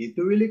 ඒ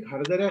හිතුවිලි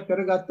කරදරයක්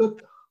කරගත්තොත්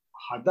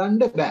හදන්න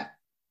බෑ.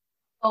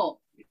 ඔව්.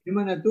 එහෙම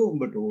නැතුව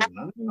උඹට ඕන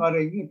නම් අර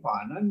ඉන්නේ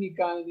පානන්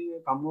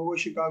නිකානේ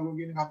කම්මෝෂිකාගෝ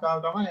කියන කතාව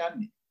තමයි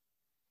යන්නේ.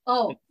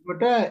 ඔව්.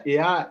 එතකොට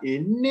එයා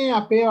එන්නේ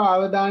අපේ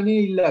අවධානය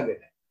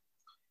ඉල්ලගෙන.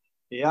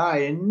 එයා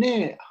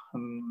එන්නේ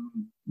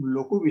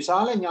ලොකු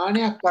විශාල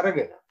ඥානයක්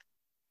අරගෙන.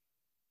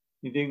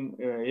 ඉතින්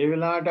ඒ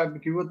වෙලාවට අපි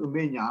කිව්වොත්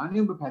උඹේ ඥානය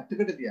ඔබ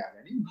පැත්තකට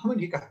තියාගනින් මම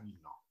නිකන්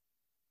ඉන්නවා.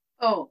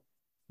 ඔව්.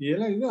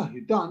 කියලා ඉතින්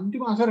හිත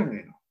අන්තිම අසරණ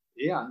වෙනවා.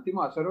 ඒ අන්තිම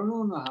අසරණ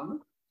වුණාම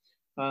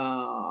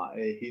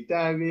හිත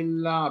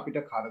ඇවිල්ලා අපිට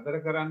කරදර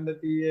කරන්න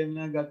තියෙන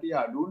ගතිය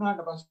අඩු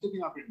වුණාට පස්සේ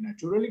ඉතින් අපිට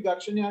නැචරලි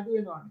ඝර්ෂණය අඩු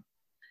වෙනවානේ.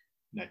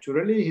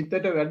 නැචරලි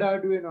හිතට වැඩ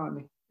අඩු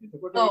වෙනවානේ.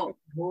 එතකොට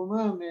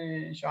බොහොම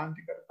මේ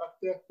ශාන්තිකර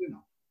තත්ත්වයක්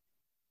වෙනවා.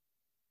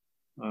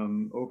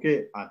 ඕකේ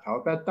තව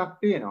පැත්තක්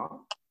තියෙනවා.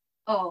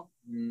 ඔව්.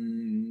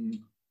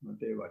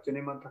 මට ඒ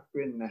වචනේ මතක්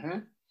වෙන්නේ නැහැ.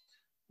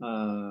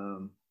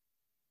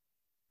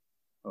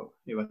 ඔව්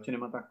ඒ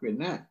වචනේ මතක්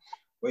වෙන්නේ නැහැ.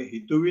 ඔය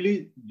හිතුවිලි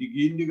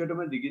දිගින්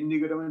දිගටම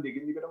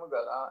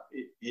ගලා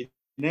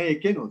එන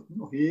එකනොත්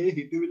ඔහේ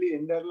හිතුවිලි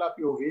එnderලා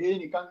අපි ඔහේ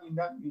නිකන්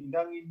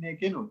ඉඳන් ඉන්න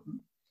එකනොත්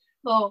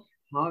ඔව්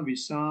මා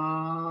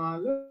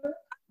විශාල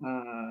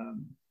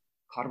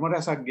කර්ම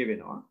රසක්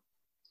ගෙවෙනවා.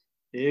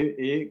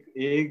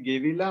 ඒ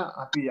ගෙවිලා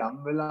අපි යම්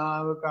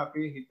වෙලාවක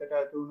අපේ හිතට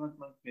ඇති වුණොත්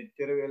මම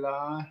මෙච්චර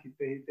වෙලා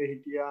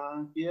හිතියා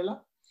කියලා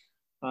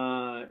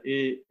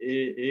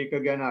ඒක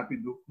ගැන අපි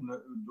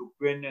දුක්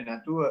වෙන්නේ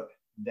නැතුව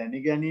දැනි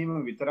ගැනීම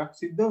විතරක්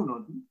සිද්ධ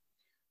වුණොත්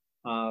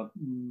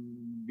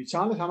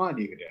විශාල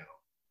සමාධියකට යනවා.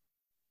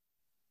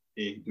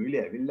 ඒ හිතුවිලි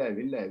ඇවිල්ලා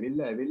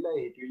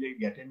ඒ හිතුවිලි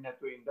ගැටෙන්නේ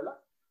නැතුව ඉඳලා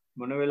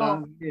මොන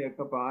වෙලාවකදී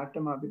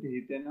එකපාරටම අපිට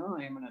හිතෙනවා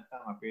එහෙම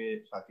නැත්නම් අපේ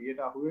සතියට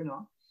අහු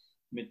වෙනවා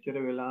මෙච්චර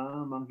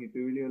වෙලා මං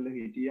හිතුවිලි වල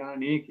හිටියා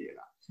නේ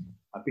කියලා.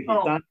 අපි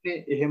හිතන්නේ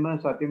එහෙම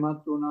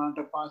සතිමත් වුණාට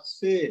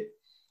පස්සේ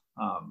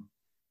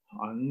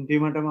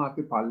අන්තිමටම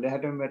අපි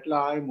පල්ලෙහාටම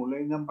වැටලා ආයේ මුල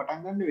ඉඳන්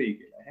පටන් ගන්න වෙයි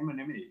කියලා. එහෙම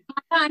නෙමෙයි.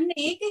 අන්න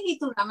ඒක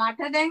හිතුණා.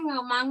 මට දැන්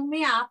මං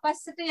මේ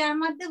ආපස්සට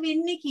යෑමක්ද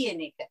වෙන්නේ කියන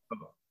එක.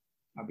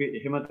 අපි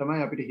එහෙම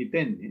තමයි අපිට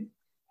හිතෙන්නේ.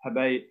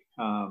 හැබැයි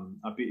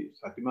අපි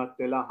සතිමත්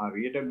වෙලා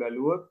හරියට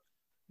බැලුවොත්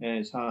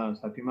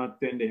සතිමත්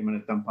වෙන්න එහෙම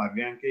නැත්නම්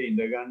පර්යංකේ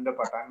ඉඳ ගන්න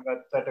පටන්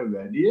ගත්තට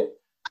වැඩිය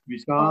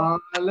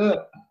විශාල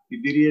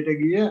ඉදිරියට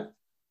ගිය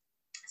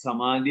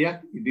සමාධියක්,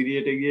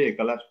 ඉදිරියට ගිය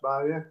එකලස්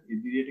භාවයක්,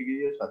 ඉදිරියට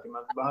ගිය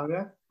සතිමත්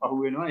භාවයක් පහු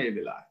වෙනවා ඒ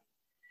වෙලාවේ.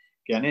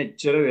 කියන්නේ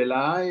එච්චර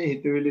වෙලා ඒ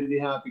හිතවිලි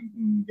දිහා අපි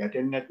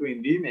ගැටෙන්නේ නැතුව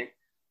ඉඳීමෙන්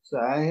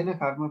සෑහෙන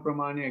කර්ම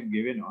ප්‍රමාණයක්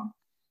ගෙවෙනවා.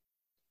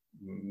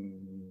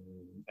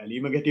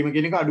 ඇලීම ගැටීම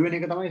කියන එක අඩු වෙන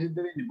එක තමයි සිද්ධ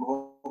වෙන්නේ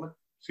බොහොම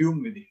සියුම්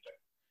විදිහට.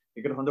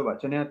 ඒකට හොඳ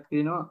වචනයක්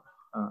තියෙනවා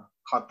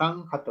කතං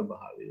කත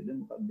භාවයේද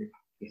මොකක්ද දෙකක්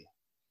කියලා.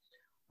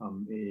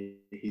 මේ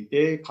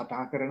හිතේ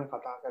කතා කරන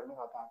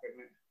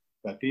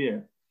ගතිය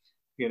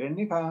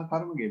කරන්නේ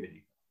කර්ම ගෙවෙන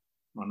එක.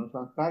 මනෝ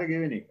සංස්කාර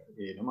ගෙවෙන එක.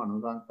 ඒන මනෝ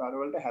සංස්කාර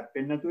වලට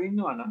හැප්පෙන්නේ නැතුව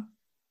ඉන්නවා නම්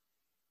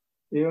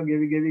ඒවා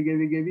ගෙවි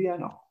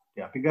යනවා.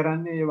 ඉතින් අපි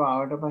කරන්නේ ඒවා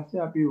ආවට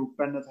පස්සේ අපි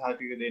උප්පන්න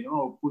සහතික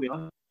දෙනවා, ඔප්පු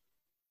දෙනවා.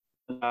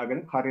 දාගෙන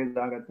කරේ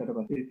දාගත්තට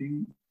පස්සේ ඉතින්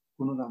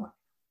කුණු තමයි.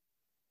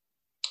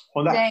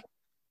 හොඳයි.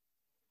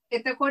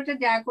 එතකොට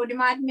ජාකෝඩි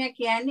මහත්මයා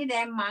කියන්නේ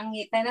දැන් මං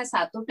එතන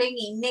සතුටෙන්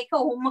ඉන්න එක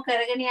ඔහොම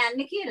කරගෙන යන්න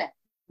කියලා.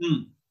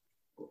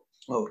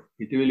 ඔව්.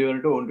 හිතවිලි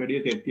වලට ඕල්රෙඩි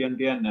තෙත්තියන්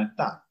තියන්නේ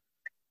නැත්තම්.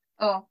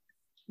 ඔව්.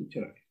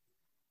 ඉච්චරයි.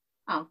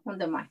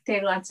 හොඳයි.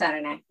 තෙරුවන්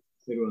සරණයි.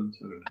 තෙරුවන්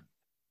සරණයි.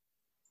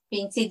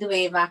 පින් සිදු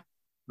වේවා.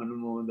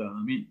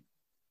 අනුමෝදාමි.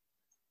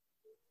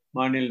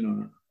 මානෙල්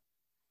නෝනා.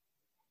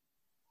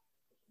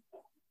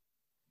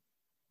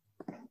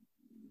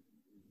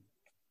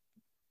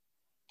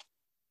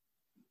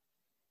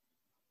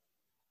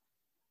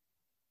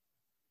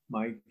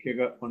 මයික් එක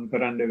ඔන්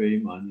කරන්න වෙයි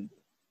මානෙල්.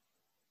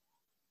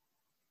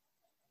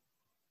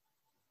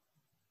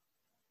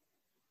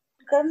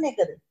 කරන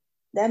එකද?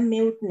 දැන්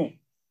මියුට් නේ.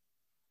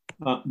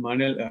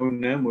 මානෙල්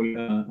අහුන්නේ මුල්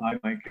ආයි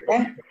මයික් එක.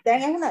 දැන්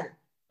ඇහුණාද?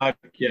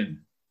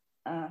 කියන්නේ.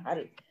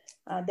 හරි.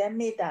 දැන්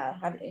මේ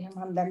හරි එහෙනම්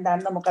මම දැන්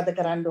දන්න මොකද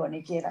කරන්න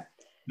ඕනේ කියලා.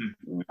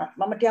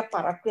 මම ටිකක්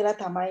පරක් වෙලා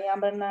තමයි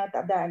අමරනාත්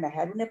අද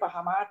හැරුණේ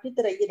 5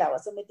 විතර ඊයේ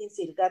දවසම ඉතින්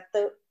සිල් ගත්ත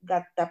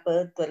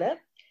පර්ත් වල.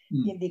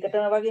 ඉතින්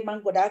දිගටම වගේ මම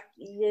ගොඩාක්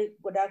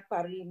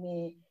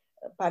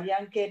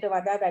පරියන්කයට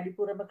වඩා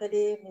වැඩිපුරම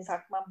කළේ මේ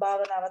සක්මන්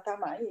භාවනාව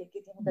තමයි. ඒක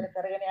ඉතින් හොඳට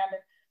කරගෙන යන්න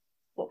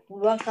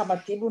පුළුවන්කම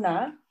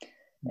තිබුණා.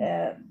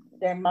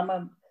 දැන් මම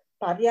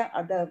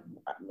අද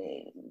මේ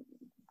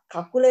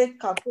කකුලේ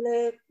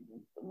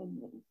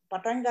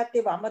පටන්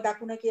ගත්තේ වම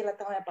දකුණ කියලා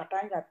තමයි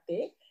පටන්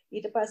ගත්තේ.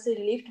 ඊට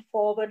පස්සේ lift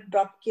forward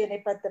drop කියන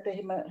පැත්තට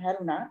එහෙම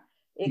හැරුණා.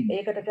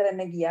 ඒකට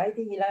කරන්න ගියා.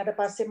 ඉතින් ඊළඟට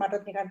පස්සේ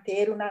මට නිකන්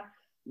තේරුණා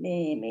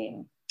මේ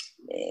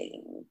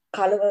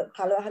කලව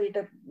හරියට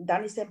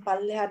දනිසෙන්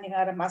පල්ලෙහා නිකන්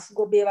අර මස්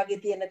ගොබේ වගේ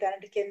තියෙන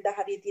තැනට කෙන්ද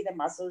හරිය තියෙන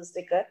මසල්ස්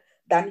එක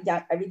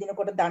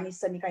ඇවිදිනකොට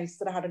දනිස්ස නිකන්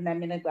ඉස්සරහට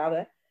නැමෙන බව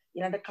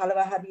ඊළඟට කලව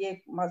හරියේ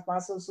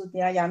මසල්ස්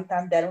උතියා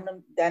යන්තම්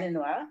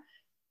දැනෙනවා.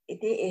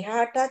 ඉතින්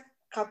එහාටත්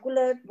කකුල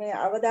මේ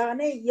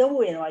අවධානය යොමු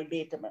වෙනවා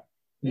ඉබේටම.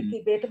 ඒක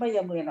ඉබේටම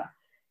යොමු වෙනවා.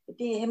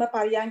 ඉතින් එහෙම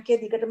පරියන්කේ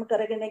දිගටම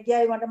කරගෙන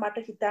ගියා. මට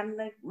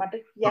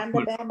කියන්න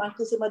බෑ මම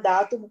කිසිම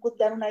ධාතු මුකුත්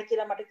දැනුණායි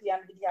කියලා මට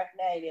කියන්න විදියක්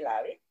නෑ ඒ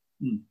වෙලාවේ.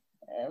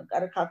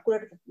 අර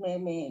කකුලට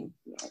මේ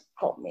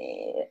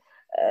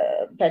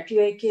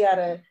පැටියෝ එකේ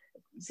අර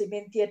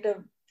සිමෙන්තියට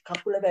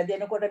කකුල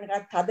වැදෙනකොට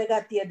නිකන් තද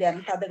ගතියත්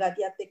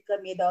එක්ක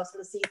මේ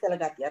දවස්වල සීතල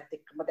ගතියත්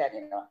එක්කම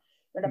දැනෙනවා.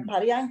 මට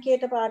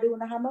පරියන්කයට පාඩු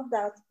වුණාම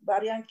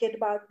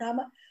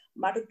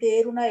මට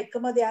තේරුණා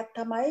එකම දෙයක්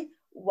තමයි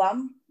වම්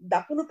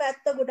දකුණු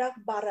පැත්ත ගොඩක්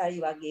බරයි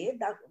වගේ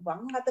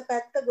වම් අත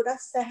පැත්ත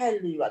ගොඩක්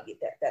සැහැල්ලුයි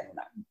වගේ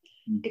දැනුණා.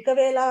 ටික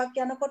වේලාවක්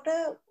යනකොට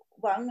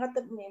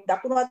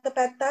දකුණු අත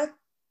පැත්ත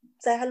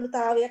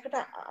සැහැල්ලුතාවයකට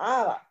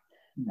ආවා.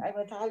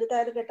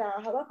 සැහැල්ලුතාවයකට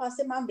ආවා.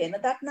 පස්සේ මම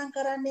වෙනදක් නම්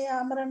කරන්නේ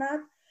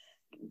අමරනාත්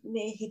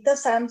මේ හිත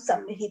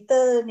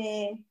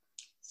මේ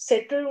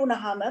සෙටල්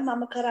වුණාම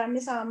මම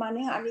කරන්නේ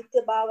සාමාන්‍යයෙන් අනිත්‍ය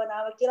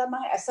භාවනාව කියලා. මම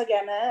ඇස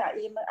ගැන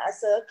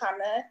ඇස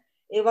කන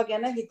ඒවා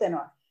ගැන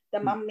හිතනවා.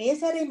 දැන් මම මේ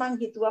සැරේ මං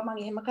හිතුවා මං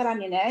එහෙම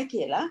කරන්නේ නැහැ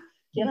කියලා.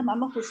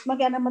 මම හුස්ම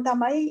ගැනම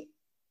තමයි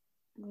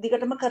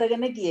දිගටම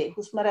කරගෙන ගියේ.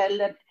 හුස්ම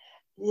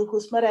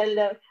රැල්ල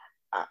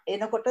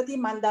එනකොට ඉතින්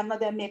මම දන්නවා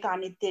දැන් මේක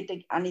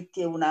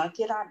අනිත්‍ය වුණා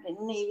කියලා.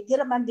 මේ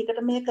විදිහට මම දිගට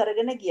මේ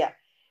කරගෙන ගියා.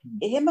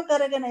 එහෙම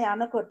කරගෙන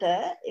යනකොට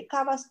එක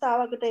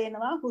අවස්ථාවකට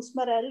එනවා හුස්ම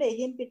රැල්ල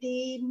එහෙන්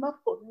පිටින්ම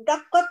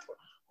පොඩ්ඩක්වත්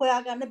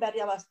හොයාගන්න බැරි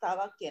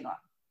අවස්ථාවක් එනවා.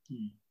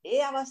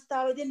 ඒ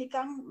අවස්ථාවේදී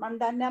නිකන් මම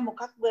දන්නේ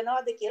මොකක්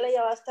වෙනවද කියලා.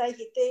 ඒ අවස්ථාවේ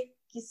හිතේ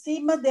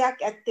කිසිම දෙයක්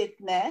ඇත්තෙත්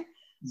නැහැ.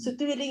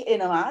 සිතුවිලි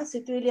එනවා.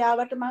 සිතුවිලි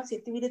ආවට මම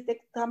සිතුවිලිත්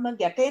එක්කම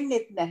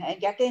ගැටෙන්නේ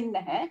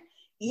නැහැ.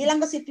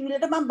 ඊළඟ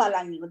සිතුවිල්ලට මම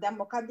බලන් ඉන්නවා. දැන්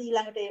මොකද්ද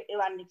ඊළඟට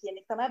එවන්නේ කියන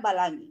එක තමයි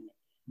බලන් ඉන්නේ.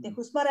 ඉතින්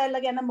හුස්ම රැල්ල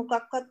ගැන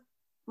මොකක්වත්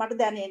මට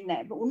දැනෙන්නේ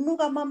නැහැ. උන්නු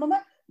ගමමම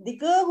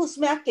දිග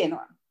හුස්මයක්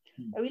එනවා.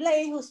 ඇවිල්ලා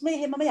ඒ හුස්ම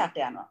එහෙමම යට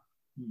යනවා.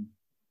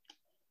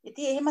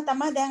 ඉතින් එහෙම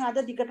තමයි දැන් අද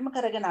දිගටම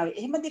කරගෙන ආවේ.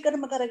 එහෙම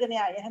දිගටම කරගෙන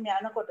එහෙම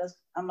යනකොට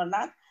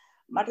අමරනාත්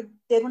මට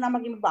තේරුණා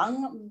මගේ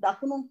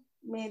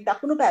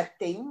දකුණු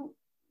පැත්තෙන්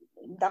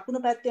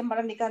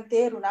මට නිකන්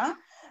තේරුණා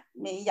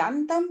මේ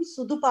යන්තම්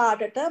සුදු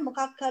පාටට මොකක්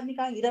හරි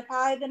නිකන් ඉර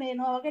පායගෙන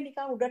එනවා වගේ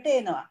නිකන් උඩට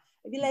එනවා.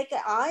 ඉතින් ඒක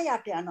ආය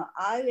යට යනවා.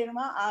 ආය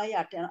වෙනවා ආය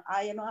යට යනවා.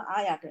 ආය යනවා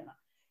ආය යට යනවා.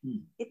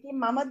 ඉතින්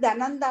මම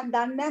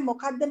දන්නේ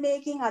මොකද්ද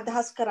මේකෙන්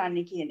අදහස්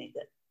කරන්නේ කියන එක.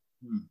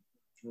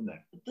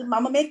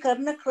 මම මේ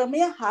කරන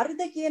ක්‍රමය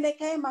හරිද කියන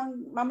එකයි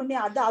මම මේ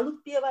අද අලුත්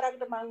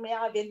පියවරකට මම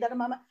මෙයා වෙන්දට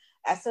මම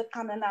ඇස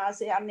කන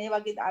නාසය අන්නේ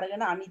වගේ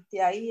අරගෙන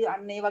අනිත්‍යයි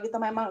අන්නේ වගේ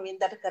තමයි මම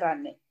වෙන්දට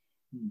කරන්නේ.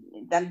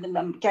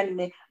 දැන්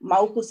කියන්නේ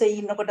මව් කුසේ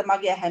ඉන්නකොට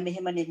මගේ ඇහැ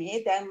මෙහෙම නෙමෙයි.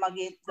 දැන්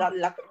මගේ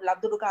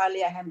ලදරු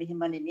කාලේ ඇහැ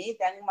මෙහෙම නෙමෙයි.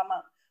 දැන්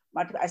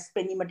මට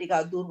ඇස්පෙනීම ටික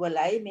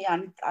දුර්වලයි. මේ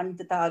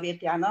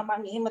අනිත්‍යතාවයට යනවා.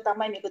 මම එහෙම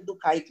තමයි මේක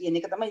දුකයි කියන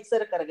එක තමයි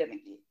ඉස්සර කරගෙන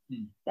ගියේ.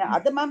 දැන්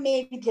අද මම මේ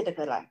විදිහට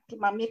කරන්නේ.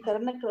 මම මේ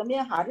කරන ක්‍රමය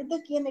හරිද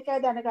කියන එකයි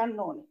දැනගන්න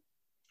ඕනේ.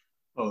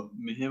 ඔව්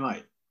මෙහෙමයි.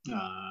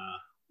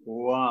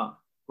 ඕවා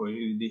කොයි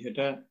විදිහට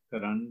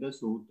කරන්න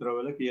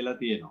සූත්‍රවල කියලා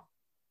තියෙනවා.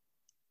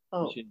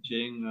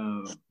 විශේෂයෙන්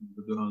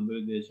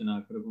බුදුහාමුදුරේ දේශනා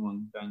කරපු මං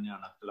හිතන්නේ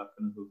අනත්ත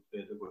ලක්ෂණ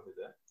සූත්‍රයේද කොහෙද?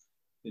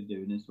 ඒ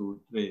දෙවෙනි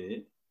සූත්‍රයේ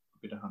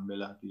අපිට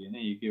හම්බෙලා තියෙන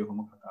ඒකේ ඔහොම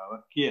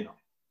කතාවක් කියනවා.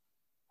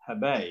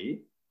 හැබැයි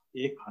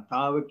ඒ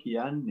කතාව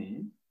කියන්නේ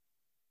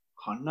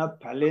කන්න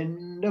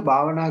පැලෙන්න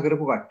භාවනා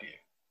කරපු කට්ටිය.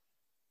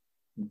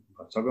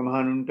 සග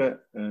මහණුන්ට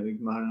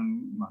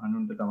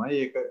තමයි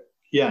ඒක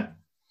කියන්නේ.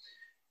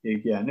 ඒ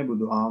කියන්නේ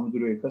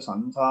බුදුහාමුදුරුවෝ එක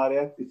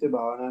සංසාරයක් තිස්සේ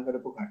භාවනා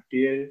කරපු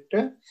කට්ටියට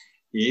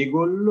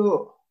ඒගොල්ලෝ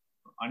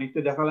අනිත්‍ය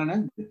දැකලා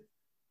නැද්ද?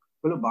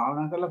 ඒගොල්ලෝ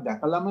භාවනා කරලා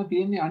දැකලාම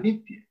තියෙන්නේ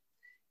අනිත්‍ය.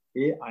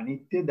 ඒ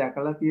අනිත්‍ය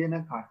දැකලා තියෙන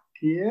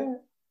කට්ටිය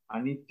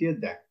අනිත්‍ය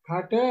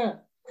දැක්කට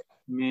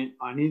මේ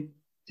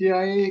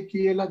අනිත්‍යයි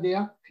කියලා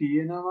දෙයක්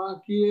තියෙනවා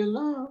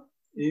කියලා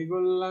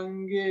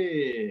ඒගොල්ලන්ගේ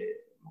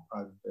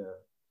මොකද්ද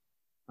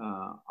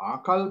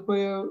ආකල්පය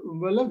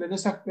වල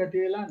වෙනසක් ඇති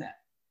වෙලා නැහැ.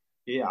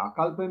 ඒ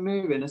ආකල්පමේ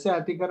වෙනස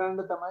ඇති කරන්න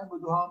තමයි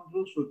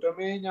බුදුහාමුදුරු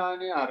සුතමේ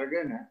ඥානය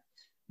අරගෙන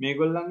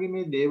මේගොල්ලන්ගේ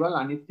මේ දේවල්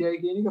අනිත්‍යයි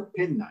කියන එක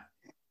පෙන්නන්නේ.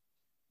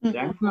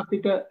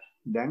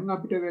 දැන්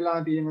අපිට වෙලා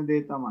තියෙන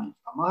දේ තමයි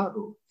සමහරව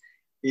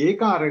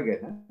ඒක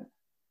අරගෙන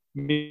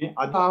මේ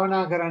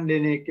අධාවනා කරන්න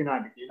එන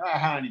එක්කෙනාට කියනවා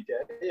ඇහැ අනිත්‍යයි,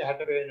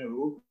 ඇහැට වෙන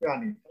රූපය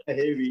අනිත්‍යයි,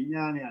 ඇහි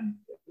විඥානය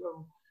අනිත්‍යයි.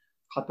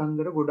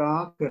 කතන්දර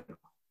ගොඩාක්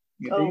කරනවා.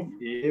 ඉතින්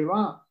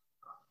ඒවා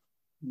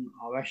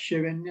අවශ්‍ය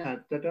වෙන්නේ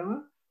ඇත්තටම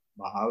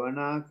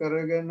භාවනා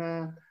කරගෙන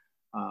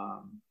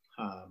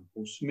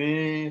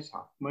හුස්මේ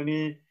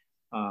සක්මනේ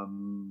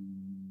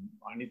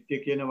අනිත්‍ය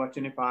කියන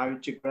වචනේ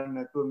පාවිච්චි කරන්නේ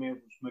නැතුව මේ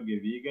හුස්ම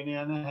ගෙවිගෙන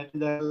යන හැටි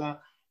දැකලා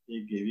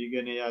ඒ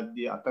ගෙවිගෙන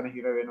යද්දී අතන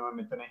හිර වෙනවා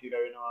මෙතන හිර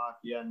වෙනවා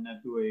කියන්නේ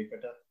නැතුව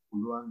ඒකට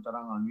පුළුවන්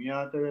තරම්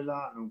අනුයාත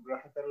වෙලා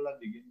අනුග්‍රහ කරලා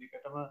දිගින්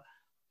දිගටම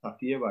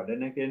සතිය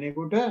වඩන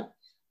කෙනෙකුට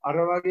අර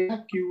වගේ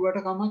කිව්වට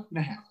කමක්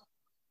නැහැ.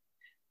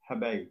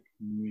 හැබැයි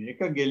මේක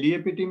ගෙලිය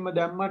පිටින්ම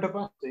දැම්මට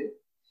පස්සේ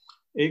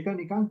ඒක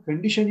නිකන්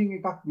කන්ඩිෂනින්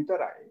එකක්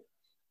විතරයි.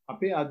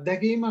 අපේ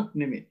අත්දැකීමක්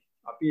නෙමෙයි.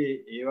 අපි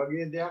ඒ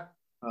වගේ දෙයක්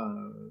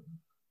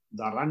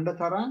දරන්න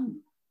තරම්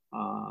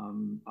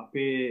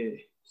අපේ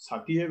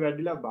සතිය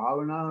වැඩිලා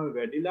භාවනාව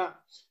වැඩිලා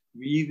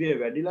වීර්යය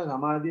වැඩිලා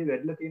සමාධිය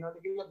වැඩිලා තියෙනවද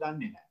කියලා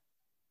දන්නේ නැහැ.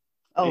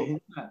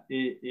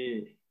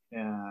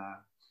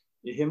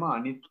 එහෙම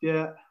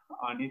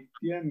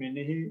අනිත්‍ය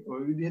මෙනෙහි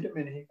ওই විදිහට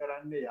මෙනෙහි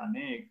කරන්න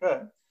යන්නේ එක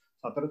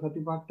සතර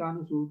සතිපට්ඨාන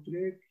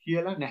සූත්‍රයේ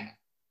කියලා නැහැ.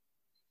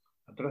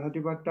 සතර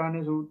සතිපට්ඨාන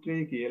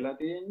සූත්‍රයේ කියලා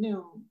තියෙන්නේ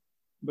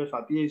ඔබ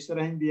සතිය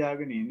ඉස්සරහින්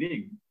තියාගෙන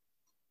ඉඳින්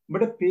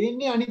ඔබට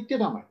පේන්නේ අනිත්‍ය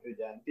තමයි. ඒ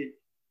ජයන්ති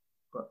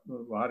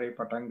වාරේ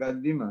පටන්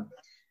ගද්දිම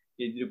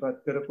ඉදිරිපත්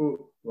කරපු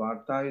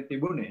වාර්තාවේ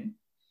තිබුණේ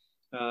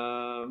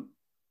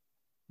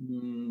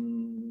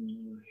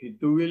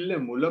හිතුවිල්ල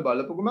මුල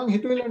බලපු ගමන්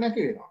හිතුවිල්ල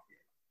නැති වෙනවා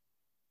කියලා.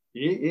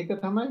 ඒක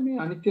තමයි මේ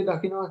අනිත්‍ය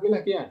දකින්නවා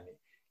කියලා කියන්නේ.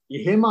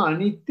 එහෙම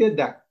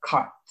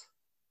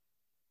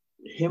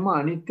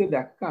අනිත්‍ය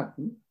දැක්කත්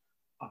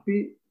අපි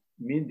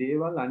මේ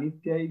දේවල්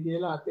අනිත්‍යයි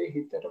කියලා අපේ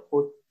හිතට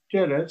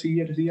කොච්චර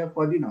 100%ක්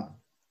වදිනවද?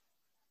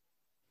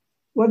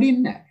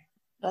 වදින්නේ නැහැ.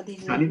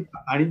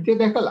 අනිත්‍ය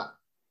දැකලා.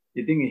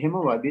 ඉතින් එහෙම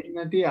වදින්නේ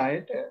නැති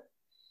අයට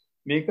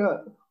මේක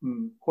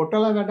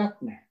කොටලා වැඩක්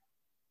නැහැ.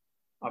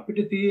 අපිට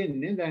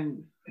තියෙන්නේ දැන්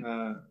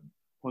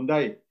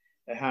හොඳයි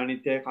ඇහැ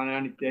අනිත්‍යයි කන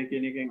අනිත්‍යයි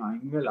කියන එකෙන්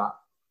අයින් වෙලා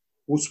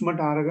හුස්මට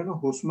අරගෙන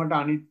හුස්මට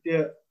අනිත්‍ය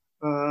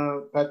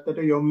පැත්තට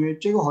යොමු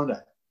වෙච්ච එක හොඳයි.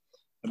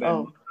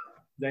 හැබැයි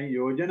දැන්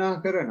යෝජනා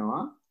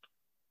කරනවා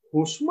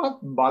හුස්මත්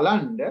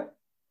බලන්න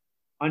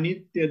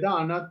අනිත්‍යද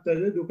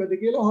අනාත්මද දුකද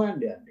කියලා හොයන්න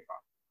යන්න එපා.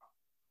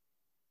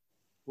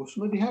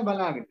 හුස්ම දිහා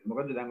බලාගෙන.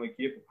 මොකද දැන් ඔය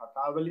කියපු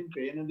කතා වලින්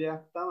පේන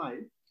දෙයක් තමයි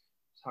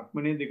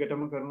සක්මනේ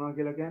දිගටම කරනවා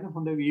කියලා කියන්නේ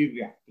හොඳ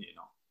වීර්යයක්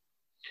තියෙනවා.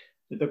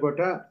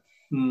 එතකොට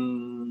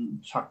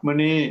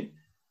සක්මනේ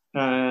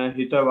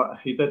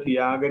හිත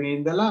තියාගෙන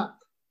ඉඳලා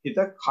හිත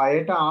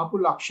කයට ආපු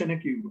ලක්ෂණ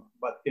කිව්වා.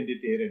 බත්කෙන්දි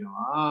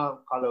තේරෙනවා,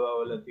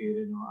 කලවවල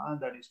තේරෙනවා,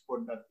 දනිස්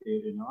පොඩ්ඩක්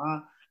තේරෙනවා,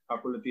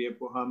 කකුල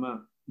තියපුවාම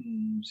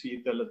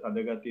සීතල තද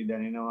ගතිය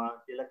දැනෙනවා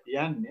කියලා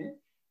කියන්නේ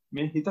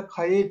මේ හිත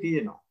කයේ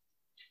තියෙනවා.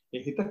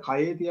 ඒ හිත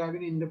කයේ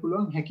තියාගෙන ඉන්න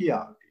පුළුවන්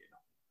හැකියාව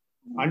තියෙනවා.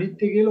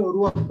 අනිත්‍ය කියලා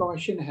ඔරුවක්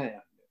අවශ්‍ය නැහැ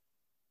යන්න.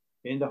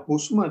 එහෙනම්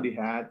හුස්ම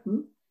දිහාත්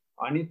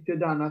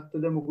අනිත්‍යද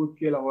අනාත්මද මුකුත්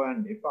කියලා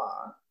හොයන්න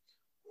එපා.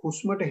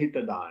 හුස්මට හිත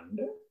දාන්න.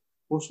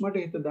 හුස්මට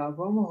හිත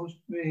දාපුවම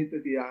හුස්මේ හිත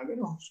තියාගෙන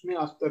හුස්මේ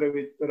අස්තර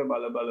විස්තර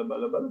බල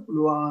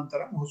පුළුවන්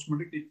තරම්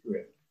හුස්මට කිට්ටු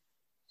වෙන්න.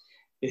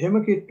 එහෙම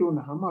කිට්ටු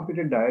වුනහම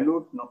අපිට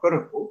ඩයලූට්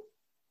නොකරපු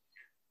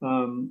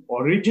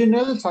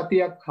ඔරිජිනල්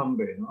සතියක් හම්බ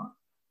වෙනවා.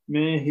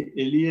 මේ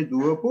එළියේ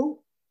දුවපු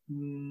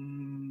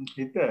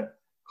හිත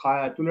කාය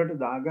ඇතුළට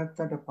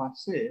දාගත්තට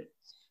පස්සේ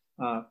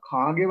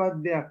කාගේවත්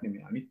දෙයක්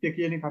නෙමෙයි. අනිත්‍ය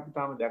කියන එක අපි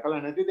තාම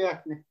දැකලා නැති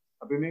දෙයක් නේ.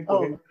 අපි මේ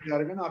කොහෙන්ද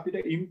අරගෙන අපිට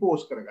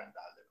ඉම්පෝස් කරගන්න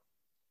හදනවා.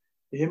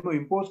 එහෙම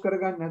ඉම්පෝස්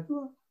කරගන්න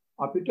නැතුව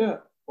අපිට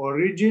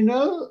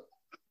ඔරිජිනල්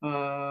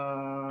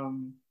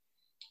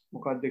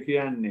මොකක්ද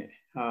කියන්නේ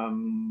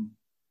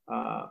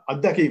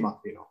අත්දැකීමක්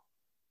වෙනවා.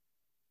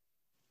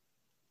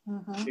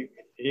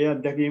 ඒ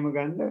අත්දැකීම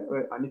ගන්න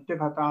අනිත්‍ය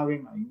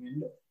කතාවෙන් අයින්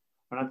වෙන්න,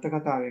 අනත්ත්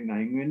කතාවෙන්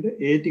අයින් වෙන්න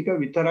ඒ ටික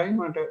විතරයි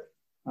මට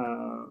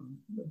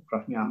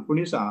ප්‍රශ්න අහපු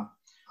නිසා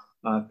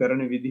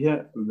කරන විදිහ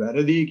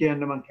වැරදි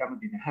කියන්න මම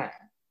කැමති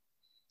නැහැ.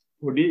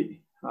 පොඩි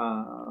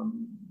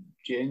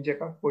චේන්ජ්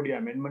එකක්, පොඩි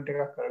ඇමෙන්ඩ්මන්ට්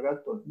එකක්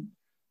කරගත්තොත්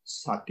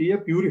සතිය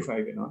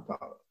පියුරිෆයි වෙනවා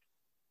තාම.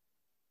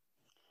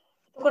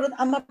 ඒකට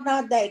අම්මා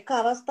එක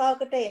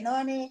අවස්ථාවකට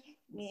එනවනේ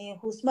මේ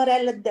හුස්ම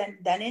රැල්ල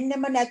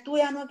දැනෙන්නෙම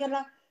නැතුව යනවා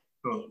කියලා.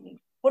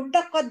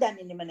 පොඩ්ඩක්වත්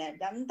දැනෙන්නෙම නැහැ.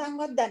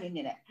 දන්තන්වත්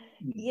දැනෙන්නේ නැහැ.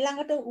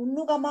 ඊළඟට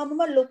උන්නු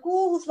ගමම ලොකු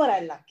හුස්ම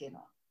රැල්ලක්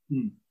එනවා.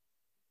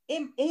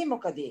 ඒ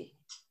මොකද?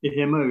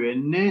 එහෙම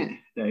වෙන්නේ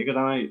ඒක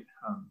තමයි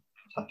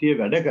සතිය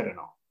වැඩ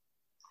කරනවා.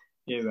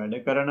 ඒ වැඩ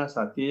කරන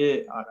සතියේ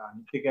අර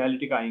අනිත්‍ය කැලි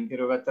ටික අයින්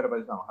කරගත්තට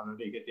පස්සේ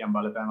සමහරවිට ඒකේ තියන්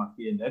බලපෑමක්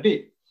තියෙන්න ඇති.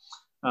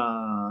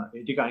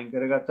 ඒ ටික අයින්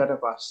කරගත්තට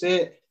පස්සේ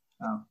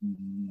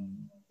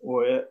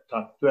ඔය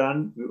තත්වයන්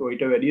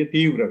ඔయిత වැඩිය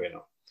තීව්‍ර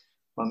වෙනවා.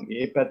 මම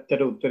ඒ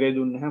පැත්තට උත්තරේ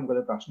දුන්නේ නැහැ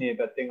මොකද ප්‍රශ්නේ ඒ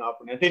පැත්තෙන්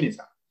ආපු නැති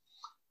නිසා.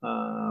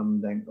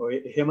 දැන් ඔය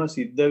එහෙම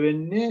සිද්ධ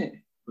වෙන්නේ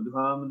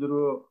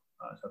බුදුහාමුදුරුවෝ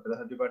සතර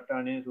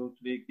සතිපට්ඨානයේ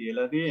සූත්‍රයේ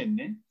කියලා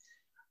තියෙන්නේ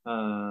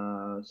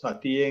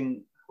සතියෙන්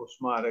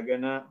හුස්ම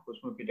අරගෙන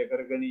හුස්ම පිට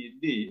කරගෙන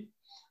ඉද්දී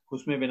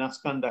හුස්මේ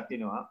වෙනස්කම්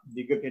දකිනවා,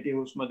 දිග කෙටි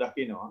හුස්ම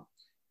දකිනවා,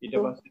 ඊට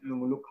පස්සේ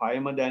මුළු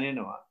කයම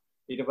දැනෙනවා,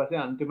 ඊට පස්සේ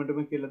අන්තිමටම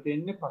කියලා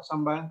තියෙන්නේ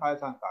පසම්බයං කාය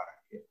සංකාරං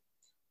කියලා.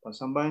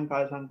 පසම්බයං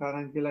කාය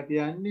සංකාරං කියලා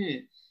කියන්නේ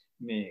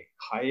මේ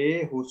කයේ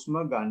හුස්ම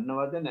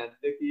ගන්නවද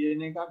නැද්ද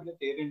කියන එක අපිට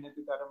තේරෙන්නේ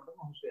නැති තරමටම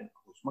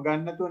හුස්ම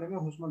ගන්න නැතුව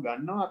නෙමෙයි, හුස්ම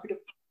ගන්නවා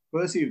අපිට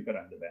පර්සීව්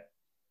කරන්න බෑ.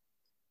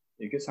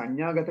 ඒක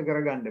සංඥාගත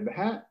කරගන්න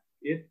බෑ.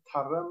 ඒ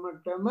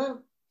තරමටම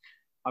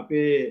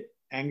අපේ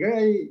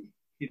ඇඟයි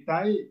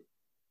හිතයි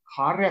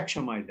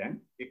කාර්යක්ෂමයි. දැන්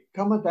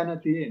එකම තැන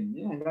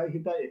තියෙන්නේ, ඇඟයි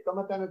හිතයි එකම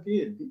තැන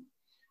තියෙද්දි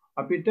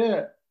අපිට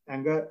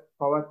ඇඟ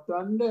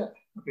පවත්වන්න,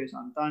 අපේ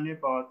సంతානය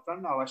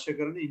පවත්වන්න අවශ්‍ය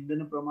කරන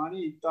ඉන්ධන ප්‍රමාණය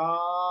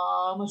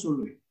ඉතාම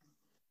සුළුයි.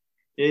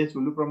 ඒ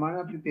සුළු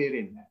ප්‍රමාණය අපිට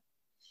තේරෙන්නේ නැහැ.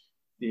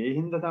 ඒ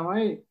හින්දා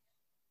තමයි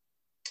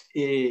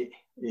ඒ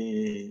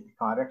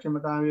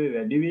කාර්යක්ෂමතාවයේ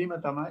වැඩිවීම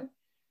තමයි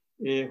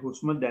ඒ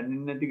හුස්ම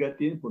දැනෙන්නේ නැති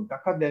ගතිය,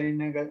 පොඩ්ඩක්වත්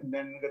දැනෙන්නේ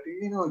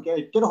ගතිය නෝ. ඒක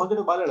එච්චර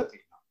හොඳට බලලා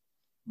තියෙනවා.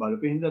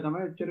 බලපු හින්දා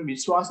තමයි එච්චර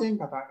විශ්වාසයෙන්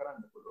කතා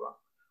කරන්න පුළුවන්.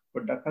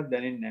 පොඩ්ඩක්වත්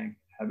දැනෙන්නේ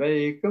නැහැ.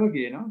 හැබැයි ඒකම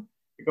කියනවා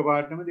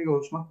එකපාරටම දිග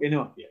හුස්මක්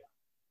එනවා කියලා.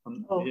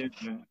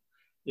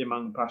 ඒ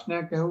මං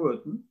ප්‍රශ්නයක්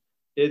අහුවොත්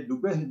ඒ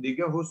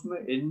දිග හුස්ම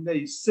එන්න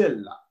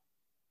ඉස්සෙල්ලා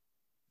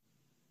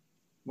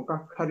මොකක්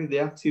හරි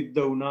දෙයක් සිද්ධ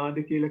වුණාද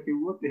කියලා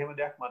කිව්වොත් එහෙම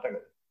දෙයක්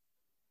මතකද?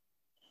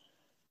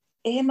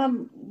 එහෙම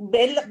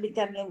බෙල්ල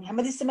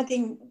හැමතිස්සෙම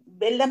තින්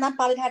බෙල්ල නම්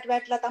පල්ලෙහාට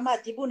වැටලා තමයි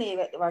තිබුණේ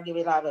වගේ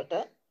වෙලාවට.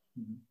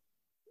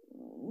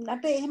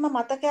 නැට එහෙම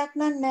මතකයක්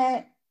නැහැ.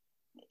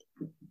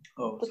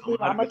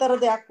 අමතර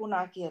දෙයක්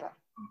වුණා කියලා.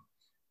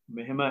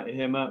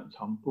 එහෙම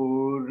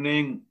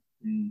සම්පූර්ණයෙන්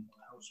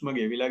හුස්ම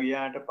ගෙවිලා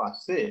ගියාට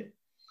පස්සේ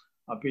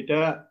අපිට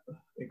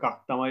එකක්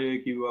තමයි ඔය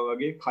කිව්වා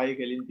වගේ කය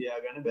කෙලින්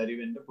තියාගන්න බැරි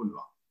වෙන්න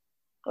පුළුවන්.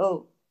 ඔව්.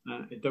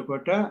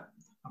 එතකොට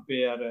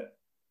අපේ අර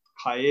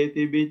කයේ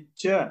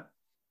තිබිච්ච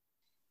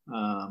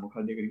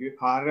මොකක්ද කියන්නේ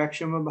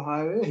කාර්යක්ෂම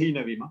භාවය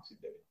හීනවීමක්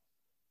සිද්ධ වෙනවා.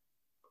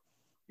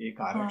 ඒ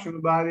කාර්යක්ෂම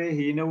භාවයේ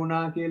හීන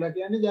වුණා කියලා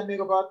කියන්නේ දැන්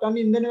මේක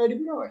පවත්වන්න ඉන්ධන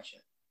වැඩිපුර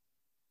අවශ්‍යයි.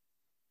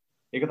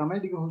 ඒක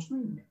තමයි දිග හුස්ම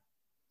ඉන්නේ.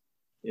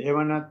 එහෙම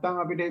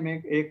නැත්නම් අපිට මේ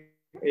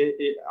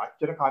ඒ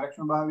අච්චර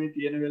කාර්යක්ෂම භාවයේ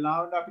තියෙන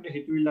වෙලාවට අපිට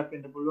හිතවිල්ලක්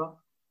එන්න පුළුවන්.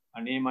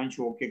 අනේ මං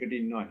ෂෝක් එකකට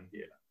ඉන්නවනේ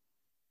කියලා.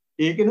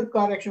 ඒකෙනුත්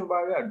කාර්යක්ෂම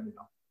භාවය අඩු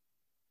වෙනවා.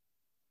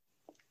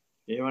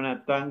 එහෙම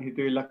නැත්නම්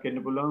හිතවිල්ලක්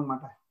එන්න පුළුවන්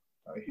මට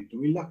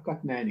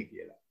හිතවිල්ලක්වත් නැහැනේ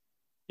කියලා.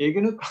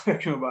 ඒකෙනුත්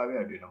කාර්යක්ෂම භාවය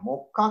අඩු වෙනවා.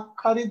 මොකක්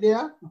හරි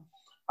දෙයක්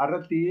අර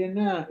තියෙන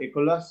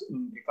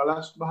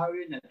 11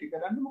 භාවය නැති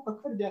කරන්න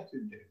මොකක් හරි දෙයක්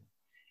සිද්ධ වෙනවා.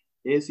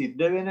 ඒ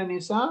සිද්ධ වෙන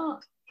නිසා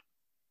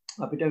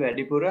අපිට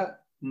වැඩිපුර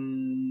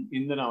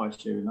ඉන්ධන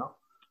අවශ්‍ය වෙනවා.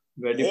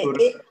 වැඩිපුර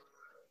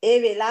ඒ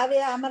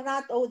වෙලාවේ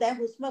අමරනාත් ඔව් දැන්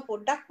හුස්ම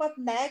පොඩ්ඩක්වත්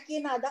නැහැ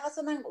කියන අදහස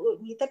නම්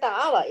හිතට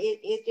ආවා.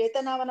 ඒ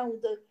චේතනාව නම්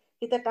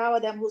හිතට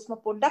ආවා. දැන් හුස්ම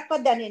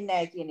පොඩ්ඩක්වත් දැනෙන්නේ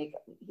නැහැ කියන එක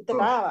හිතට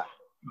ආවා.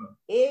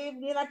 ඒ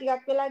වෙලාව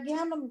ටිකක් වෙලා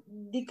ගියාම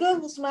දිග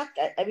හුස්මක්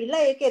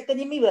ඇවිල්ලා ඒක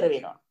එතනින්ම ඉවර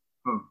වෙනවා.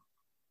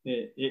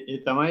 ඒ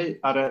තමයි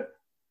අර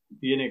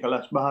තියෙන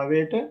 11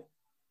 භාවයට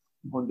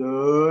හොඳ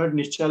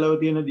නිශ්චලව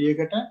තියෙන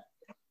දියකට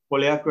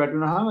පොලයක්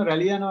වැටුනහම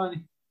රැලි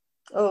යනවානේ.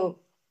 ඔව්.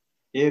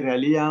 ඒ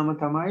රැලියාම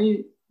තමයි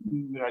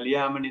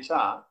රැලියාම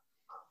නිසා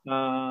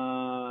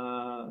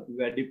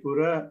වැඩිපුර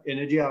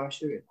එනර්ජි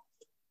අවශ්‍ය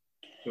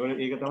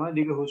වෙනවා. ඒක තමයි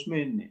දිග හුස්ම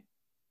එන්නේ.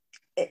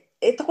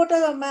 එතකොට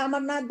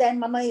මම දැන්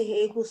මම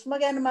මේ හුස්ම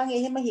ගැන මම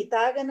එහෙම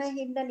හිතාගෙන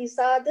ඉන්න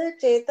නිසාද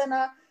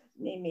චේතනා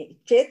මේ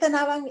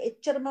චේතනාවන්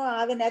එච්චරම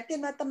ආවේ නැති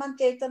නැත්නම් මම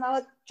චේතනාව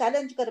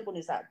චැලෙන්ජ් කරපු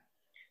නිසා.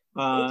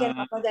 ඒ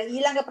කියන්නේ මම දැන්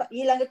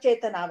ඊළඟ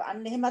චේතනාව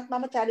අන්න එහෙමත්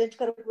මම චැලෙන්ජ්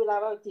කරපු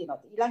වෙලාවල්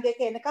තියෙනවා. ඊළඟ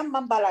එක එනකම්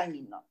මම බලන්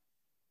ඉන්නවා.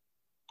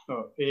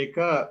 ඔව් ඒක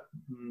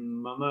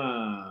මම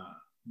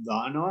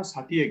දානවා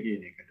සතිය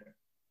කියන එකට.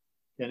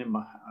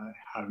 කියන්නේ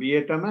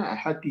හරියටම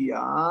ඇහ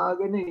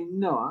තියාගෙන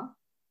ඉන්නවා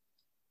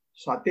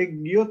සතෙක්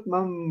ගියොත්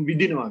මම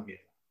විදිනවා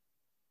කියලා.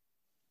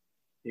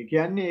 ඒ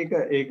කියන්නේ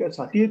ඒක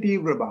සතිය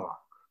තීව්‍ර බවක්.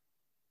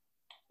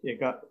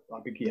 ඒක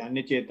අපි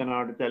කියන්නේ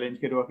චේතනාවට චැලෙන්ජ්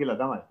කරුවා කියලා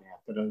තමයි.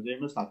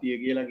 ඇත්තටම සතිය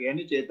කියලා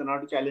කියන්නේ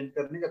චේතනාවට චැලෙන්ජ්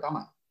කරන එක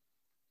තමයි.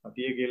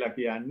 සතිය කියලා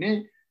කියන්නේ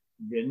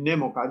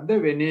වෙන්නේ මොකද්ද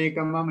වෙන එක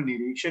මම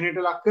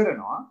නිරීක්ෂණයට ලක්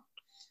කරනවා.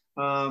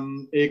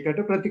 ඒකට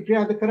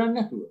ප්‍රතික්‍රියාද කරන්නේ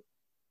නැතුව.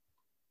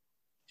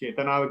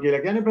 චේතනාව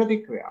කියලා කියන්නේ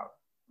ප්‍රතික්‍රියාව.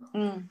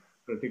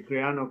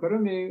 ප්‍රතික්‍රියා නොකර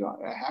මේ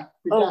හැක්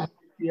පිට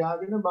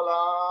තියාගෙන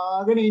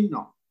බලාගෙන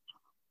ඉන්නවා.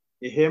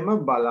 එහෙම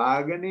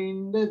බලාගෙන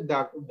ඉන්න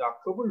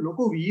දක්වපු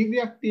ලොකු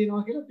වීර්යයක්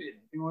තියෙනවා කියලා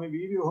පේනවා. ඉතින් ওই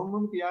වීර්යය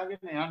ඔහොමම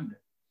තියාගෙන යන්න.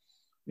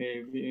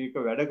 මේක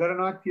වැඩ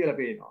කරනවා කියලා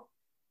පේනවා.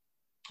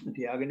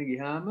 තියාගෙන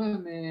ගියාම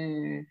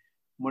මේ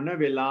මොන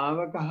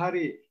වෙලාවක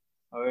හරි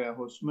ඔය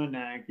හුස්ම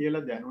නැහැ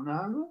කියලා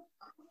දැනුණාම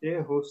ඒ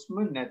හුස්ම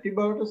නැති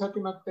බවට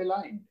සතුටුමත්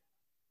වෙලා ඉන්න.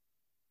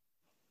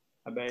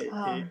 හැබැයි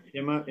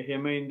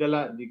එහෙම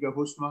ඉඳලා දිග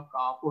හුස්මක්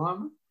ආපුහම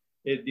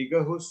ඒ දිග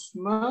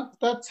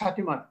හුස්මටත්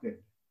සතුටුමත් වෙන්න.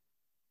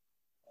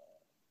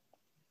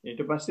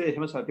 ඊට පස්සේ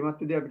එහෙම සතුටුමත්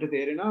වෙද්දී අපිට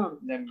තේරෙනවා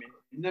දැන්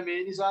මෙන්න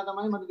මේ නිසා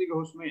තමයි මට දිග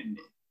හුස්ම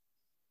එන්නේ.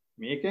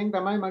 මේකෙන්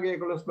තමයි මගේ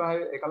 11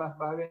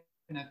 භාවය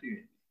නැති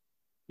වෙන්නේ.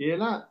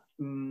 කියලා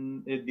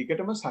ඒ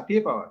දිගටම සතිය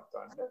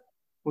පවත්වන්න.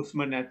 හුස්ම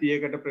නැති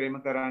එකට ප්‍රේම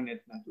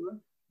කරන්නේත් නැතුව,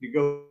 දිග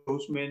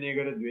හුස්ම එන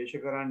එකට ද්වේෂ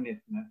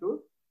කරන්නේත් නැතුව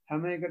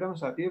හැම එකටම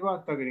සතිය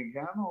පවත්වාගෙන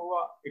ගියාම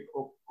ඕවා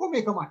ඔක්කොම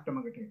එක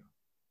මට්ටමකට එනවා.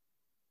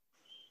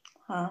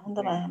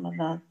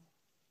 හොඳයි.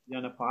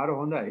 යන පාර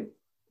හොඳයි.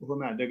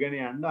 කොහොම ඇදගෙන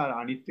යන්න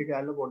අනිත්‍ය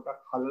කැල්ල පොඩ්ඩක්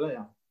හලලා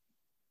යන්න.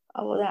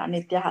 අවුල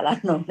අනිත්‍ය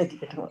හලන්න ඕනේ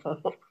ටිකටම.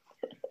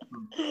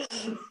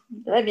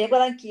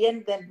 මේගොල්ලන්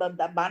කියන්නේ දැන්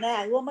බණ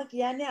ඇහුවම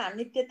කියන්නේ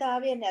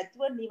අනිත්‍යතාවය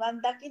නැතුව නිවන්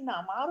දකින්න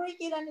අමාරුයි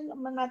කියලානේ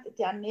මම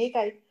කියන්නේ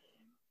ඒකයි.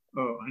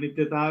 ඔව්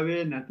අනිත්‍යතාවය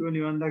නැතුව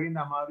නිවන්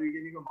දකින්න අමාරුයි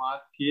කියන එක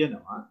මාත්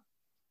කියනවා.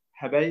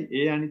 හැබැයි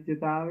ඒ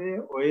අනිත්‍යතාවය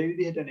ඔය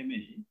විදිහට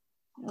නෙමෙයි.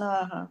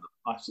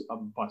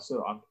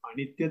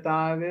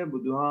 අනිත්‍යතාවය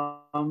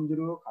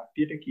බුදුහාමුදුරුවෝ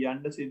කට්ටියට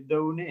කියන්න සිද්ධ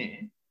වුණේ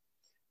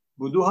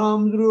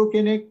බුදුහාමුදුරුවෝ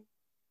කෙනෙක්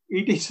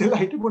ඊට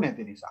ඉස්සෙල්ලා හිටපු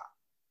නැති නිසා.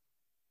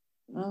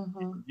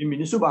 මේ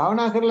මිනිස්සු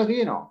භාවනා කරලා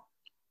තියෙනවා.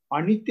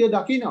 අනිත්‍ය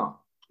දකිනවා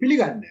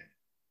පිළිගන්නේ.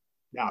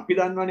 දැන් අපි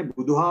දන්නවනේ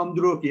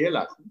බුදුහාමුදුරුවෝ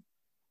කියලා.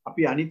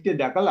 අපි අනිත්‍ය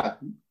දැකලා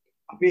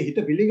අපේ හිත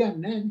පිළිගන්නේ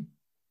නැහැනේ.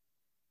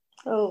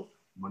 ඔව්.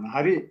 මොන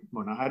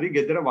හරි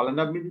ගෙදර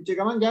වළඳක් මිදිච්ච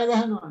ගමන් ජය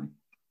ගහනවානේ.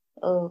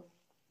 ඔව්.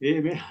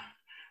 මේ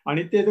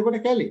අනිත්‍ය එතකොට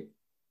කැලේ.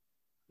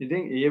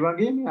 ඉතින් ඒ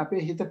වගේ මේ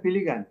අපේ හිත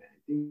පිළිගන්නේ.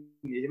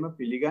 ඉතින් එහෙම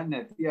පිළිගන්නේ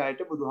නැති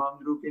අයට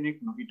බුදුහාමුදුරුවෝ කෙනෙක්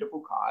නොහිටපු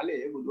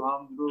කාලේ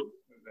බුදුහාමුදුරුවෝ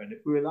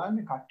වැඩපු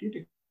වෙලාවේ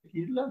කට්ටියට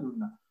කියලා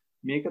දුන්නා.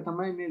 මේක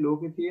තමයි මේ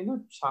ලෝකේ තියෙන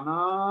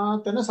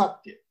සනාතන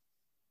සත්‍ය.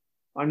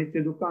 අනිත්‍ය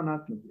දුක්ඛ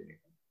අනාත්ම කියන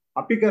එක.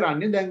 අපි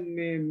කරන්නේ දැන්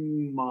මේ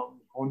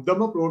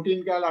හොඳම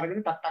ප්‍රෝටීන් කාල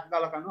අරගෙන ටක් ටක්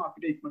ගාලා කනවා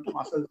අපිට ඉක්මනට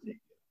මසල්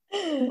දෙක.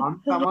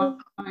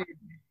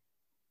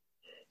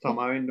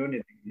 සමාවෙන්න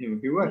ඕනේ එහෙම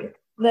කිව්වට.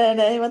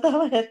 නෑ එහෙම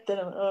තමයි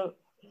ඇත්තටම. ඔව්.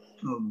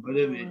 මොකද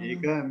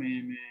මේක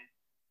මේ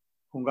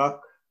හුඟක්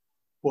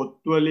පොත්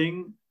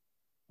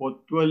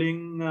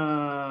වලින්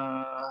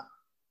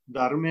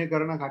ධර්මය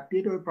කරන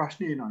කට්ටියට ওই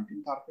ප්‍රශ්නේ එනවා.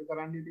 ඉතින් තර්ක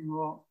කරන්න ඉතින්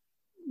ඕවා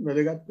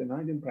වැදගත්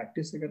වෙනවා. ඉතින්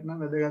ප්‍රැක්ටිස් එකට නම්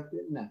වැදගත්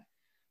වෙන්නේ නැහැ.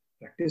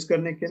 ප්‍රැක්ටිස්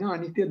කරන එක කියන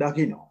අනිත්‍ය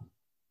දකින්න.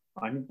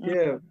 අනිත්‍ය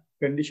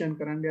කන්ඩිෂන්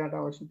කරන්න යාට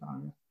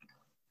අවශ්‍යතාවය.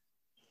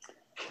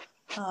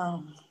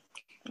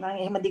 මම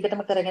එහෙම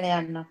දිගටම කරගෙන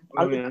යන්න.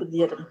 අලුත්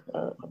විදියට.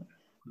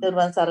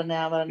 දර්වන් සරණ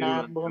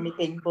ආවරණ බොහොම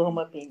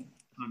පිං.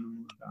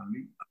 අනුමෝදන්.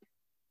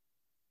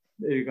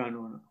 ඒක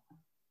අනුවන.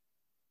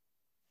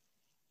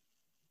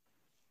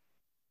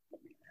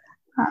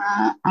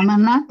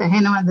 අමරනාත්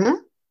ඇහෙනවද?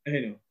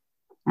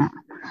 ඇහෙනවා.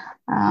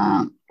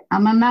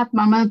 අමරනාත්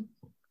මම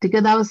ටික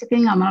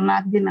දවසකින්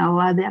අමරනාත්ගෙන්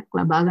අවවාදයක්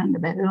ලබා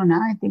ගන්න බැරි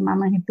වුණා. ඉතින්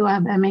මම හිතුවා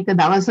හැබැයි මේක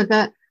දවසක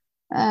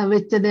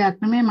වෙච්ච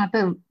දෙයක් නෙමෙයි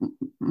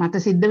මට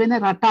සිද්ධ වෙන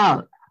රටාව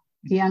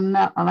කියන්න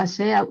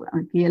අවශ්‍යයි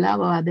කියලා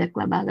අවවාදයක්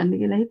ලබා ගන්න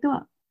කියලා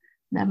හිතුවා.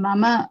 දැන්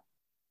මම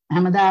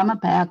හැමදාම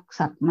පැයක්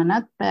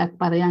සක්මනත් පැයක්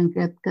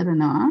පරයන්කයත්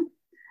කරනවා.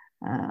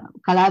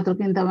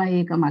 කලාතුරකින් තමයි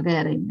ඒක මග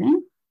ඇරෙන්නේ.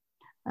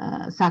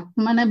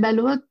 සක්මන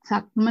බැලුවොත්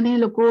සක්මනේ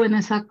ලොකු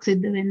වෙනසක්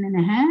සිද්ධ වෙන්නේ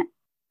නැහැ.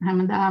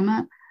 හැමදාම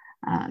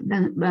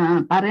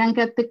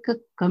පරයන්කයත් එක්ක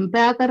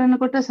කම්පෙයාර්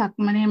කරනකොට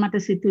සක්මනේ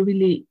මට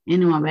සිතුවිලි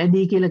එනවා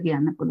වැඩි කියලා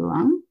කියන්න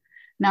පුළුවන්.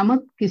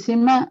 නමුත්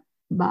කිසිම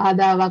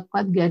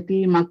බාධාවක්වත්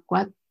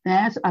ගැටීමක්වත්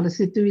නැහැ. අර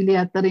සිතුවිලි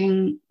අතරින්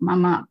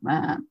මම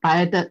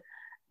පායට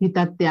හිතත්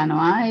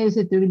යනවා. ඒ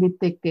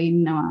සිතුවිලිත් එක්ක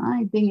ඉන්නවා.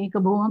 ඉතින් ඒක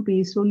බොහොම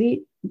පීස්ෆුලි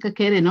එක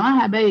කෙරෙනවා.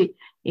 හැබැයි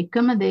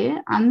එකම දේ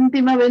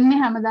අන්තිම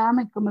වෙන්නේ හැමදාම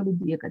එකම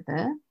විදියකට.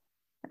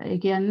 ඒ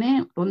කියන්නේ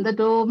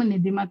හොඳටම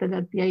නිදිමත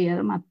ගතියයි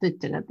අර මත්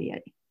වෙච්ච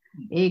ගතියයි.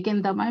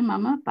 ඒකෙන් තමයි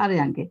මම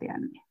පරයන්කයට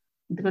යන්නේ.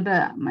 එතකොට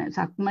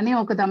සක්මනේ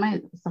ඕක තමයි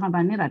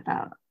සාමාන්‍ය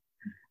රටාව.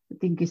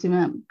 ඉතින් කිසිම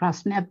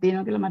ප්‍රශ්නයක්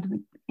තියෙනවා කියලා මට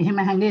එහෙම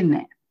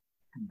හැඟෙන්නේ නැහැ.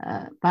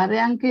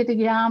 පරයන්කයට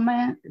ගියාම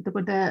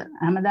එතකොට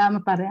හැමදාම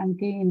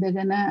පරයන්කේ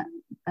ඉඳගෙන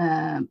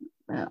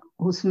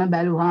හුස්ම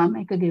බැලුවාම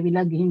ඒක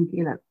ගෙවිලා ගිහින්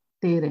කියලා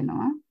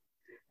තේරෙනවා.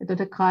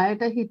 එතකොට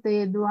කායට හිත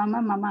යෙදුවම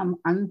මම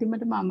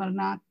අන්තිමටම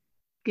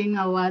අමරනාථ්ගෙන්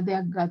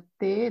අවවාදයක්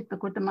ගත්තේ.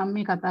 එතකොට මම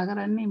මේ කතා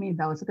කරන්නේ මේ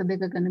දවසක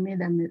දෙකක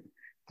නෙමෙයි දැන් මේ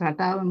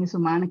රටාව මේ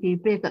සුමාන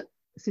කීපයක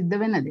සිද්ධ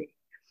වෙන දේ.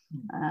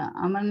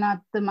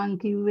 අමරනාථ් මං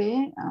කිව්වේ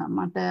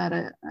මට අර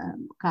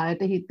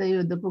කායට හිත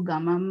යොදපු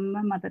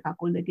ගමම්ම මට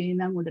කකුල් දෙකේ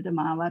ඉඳන් උඩට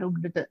මාවර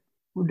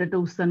උඩට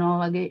උස්සනවා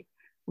වගේ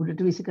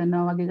උඩට විසි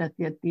කරනවා වගේ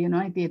ගතියක්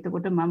තියෙනවා. ඉතින්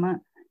එතකොට මම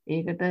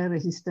ඒකට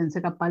රෙසිස්ටන්ස්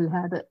එකක්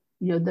පල්ලෙහාට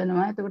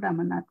යොදනවා. එතකොට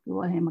අමරනාථ්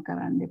කිව්වා එහෙම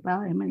කරන්න එපා.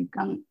 එහෙම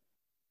නිකන්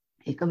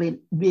ඒක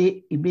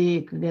ඉබේ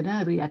එකගෙන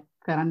රියැක්ට්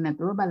කරන්න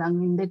නැතුව බලන්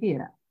ඉන්න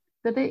කියලා.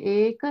 එතකොට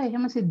ඒක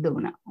එහෙම සිද්ධ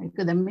වුණා. ඒක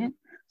දැන් මේ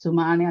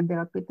සුමානයක්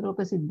දෙකක් විතර ඔක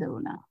සිද්ධ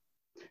වුණා.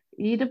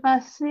 ඊට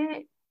පස්සේ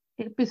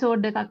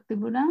එපිසෝඩ් එකක්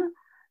තිබුණා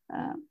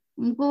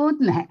මොකුත්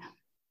නැහැ.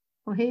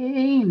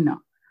 ඔහේ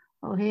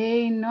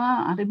ඉන්නවා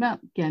හරිම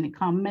කියන්නේ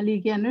කම්මැලි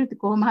කියන්නේ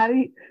කොහොම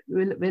හරි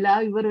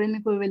වෙලාව ඉවර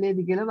වෙන්නේ කොයි වෙලේද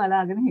කියලා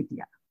බලාගෙන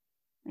හිටියා.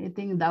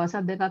 ඉතින් දවස්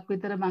දෙකක්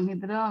විතර මං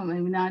හිතනවා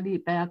විනාඩි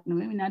පැයක්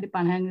නෙමෙයි විනාඩි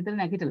 50න් විතර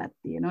නැගිටලක්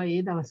තියෙනවා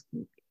ඒ දවස්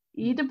කීපේ.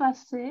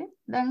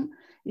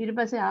 ඊට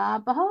පස්සේ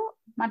ආපහු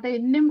මට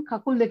එන්නේ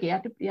කකුල් දෙක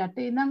යට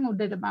ඉඳන්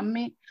උඩට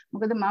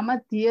මොකද මම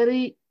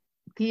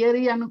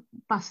තියරි යන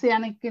පස්සේ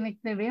යන කෙනෙක්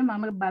නෙවෙයි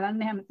මම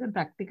බලන්නේ හැමතිස්සෙම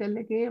ප්‍රැක්ටිකල්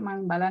එකේ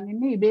මම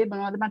බලන්නේ ඉබේ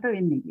මොනවද මට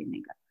වෙන්නේ කියන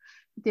එක.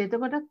 ඉතින්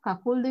එතකොට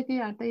කකුල්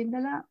දෙකේ යට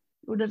ඉඳලා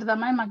උඩට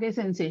තමයි මගේ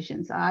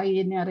සෙන්සේෂන්ස්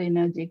ආයෙත් අර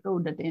එනර්ජි එක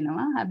උඩට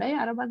එනවා.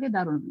 හැබැයි අර වගේ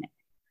දරුණු නෑ.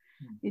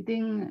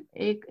 ඉතින්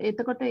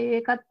එතකොට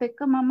ඒකත් එක්ක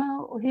මම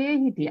ඔහේ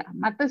හිටියා.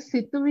 මට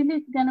සිතුවිලි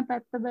ගැන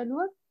පැත්ත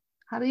බැලුවොත්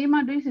හරියම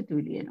අඩුයි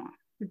සිතුවිලි එනවා.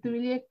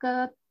 සිතුවිලි එක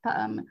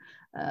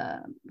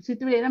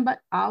සිතුවිලි එන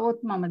ආවොත්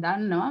මම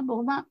දන්නවා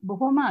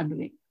බොහොම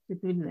අඩුයි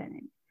සිතුවිලි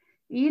දැනෙන්නේ.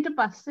 ඊට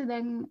පස්සේ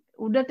දැන්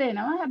උඩට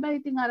එනවා.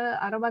 හැබැයි ඉතින්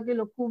අර වගේ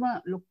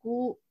ලොකු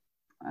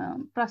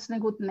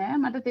ප්‍රශ්නකුත්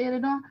නෑ. මට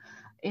තේරෙනවා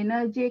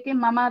එනර්ජි එකේ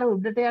මම අර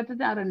උඩට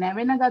යටට අර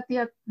නැවෙන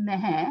ගතියක්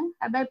නැහැ.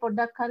 හැබැයි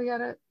පොඩ්ඩක් හරි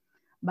අර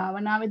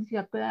භාවනාවේදී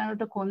ටිකක්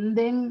වෙලාවට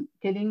කොන්දෙන්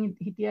කෙලින්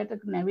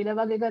හිටියට නැවිලා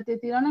වගේ ගතිය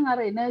තියෙනවා නම් අර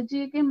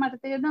එනර්ජි එකෙන්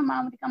මට තේරෙනවා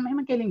මාව ටිකක් මෙහෙම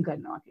කෙලින්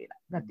කරනවා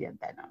කියලා ගතියක්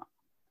දැනෙනවා.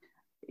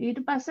 ඊට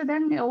පස්සේ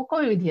දැන් ඕක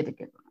ඔය විදිහට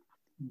කෙරුණා.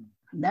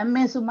 දැන්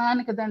මේ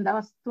සුමානක දැන්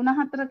දවස්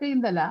 3-4ක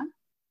ඉඳලා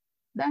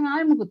දැන්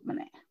ආයෙ මුකුත්ම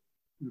නැහැ.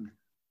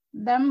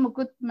 දැන්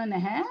මුකුත්ම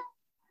නැහැ.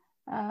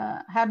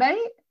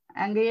 හැබැයි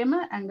ඇඟම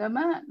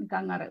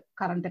නිකන් අර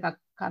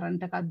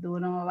කරන්ට් එකක්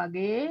දුවනවා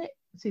වගේ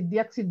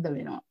සිද්ධියක් සිද්ධ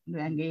වෙනවා.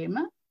 ඇඟේම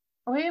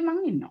ඔහේ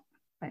මං ඉන්නවා.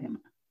 එහෙම.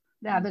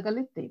 දැන් අද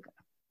කළෙත් ඒක.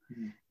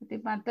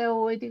 ඉතින් මට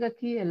ওই ටික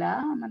කියලා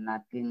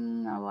මනකින්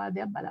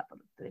අවවාදයක්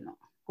බලාපොරොත්තු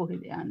වෙනවා.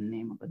 කොහෙද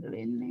යන්නේ මොකද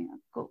වෙන්නේ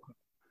අක්කෝ.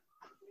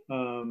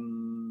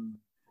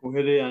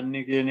 කොහෙද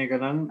යන්නේ කියන එක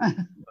නම්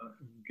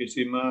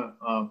කිසිම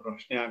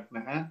ප්‍රශ්නයක්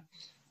නැහැ.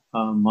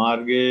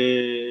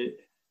 මාර්ගයේ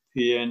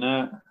තියෙන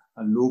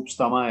ලූප්ස්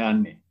තමයි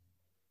යන්නේ.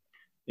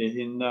 ඒ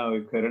හින්දා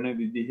ඔය කරන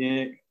විදිහේ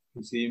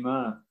කිසිම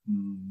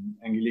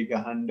ඇඟිලි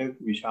ගහන්න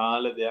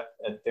විශාල දෙයක්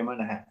ඇත්තෙම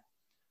නැහැ.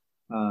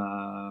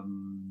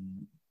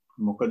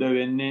 මොකද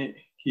වෙන්නේ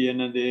කියන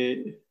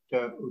දෙයට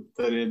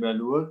උත්තරේ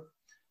බැලුවොත්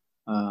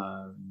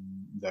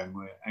දැන්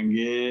ඔය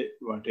ඇඟේ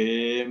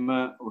වටේම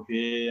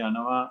ඔහේ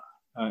යනවා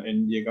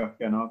එන්ජි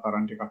එකක් යනවා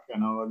කරන්ට් එකක්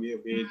යනවා වගේ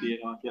ඔහේ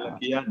තියෙනවා කියලා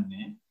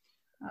කියන්නේ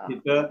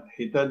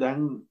හිත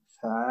දැන්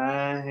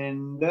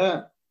සෑහෙන්න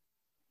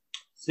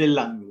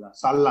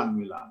සල්ලං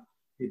වෙලා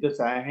හිත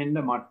සෑහෙන්න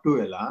මට්ටු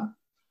වෙලා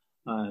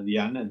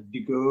යන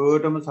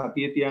දිගටම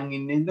සතිය තියන්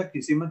ඉන්නේ ඉඳ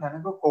කිසිම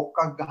තැනක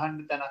කොක්කක් ගහන්න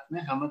තැනක්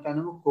නැහැ. හැම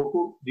තැනම කොකු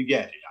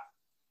දිගෑරිලා.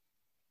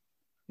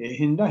 ඒ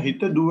හින්දා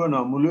හිත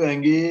දුවනවා මුළු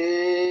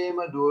ඇඟේම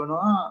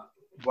දුවනවා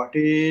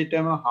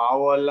වටේටම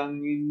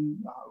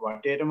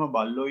වටේටම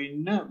බල්ලෝ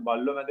ඉන්න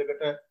බල්ලෝ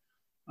මැදකට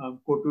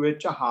කොටු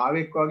වෙච්ච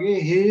හාවෙක් වගේ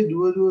හේ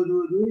දුව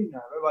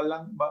ඉන්නවා.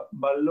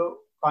 බල්ලෝ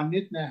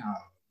කන්නේත්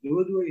නැහැ.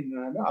 දුව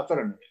ඉන්නවා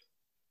අතරන.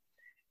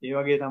 ඒ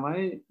වගේ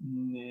තමයි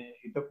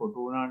හිත කොටු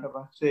වුණාට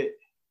පස්සේ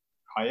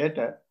කයට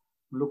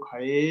මුළු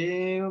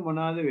කයේම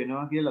මොනවාද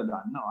වෙනවා කියලා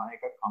දන්නවා.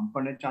 ඒක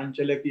කම්පන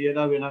චංචල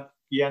කියලා වෙනත්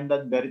කියන්නත්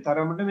බැරි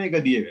තරමට මේක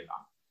දිය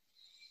වෙනවා.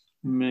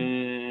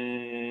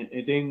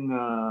 ඉතින්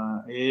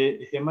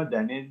එහෙම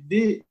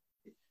දැනෙද්දි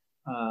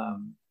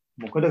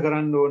මොකද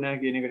කරන්න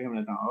ඕනෑ කියන එකට එහෙම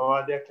නැත්නම්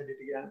අවවාදයක්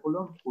හැටියට කියන්න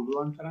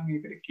පුළුවන් තරම්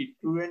ඒකට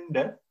කිට්ටු වෙන්න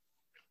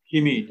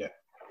හිමීට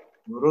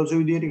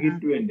ගොරෝසු විදියට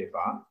කිට්ටු වෙන්න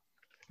එපා.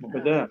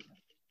 මොකද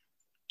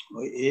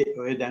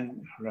ඔය දැන්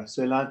රැස්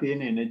වෙලා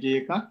තියෙන එනර්ජි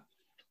එකක්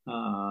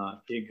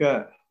ඒක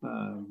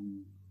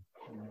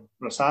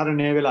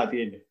ප්‍රසාරණය වෙලා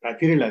තියෙන්නේ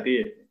පැතිරිලා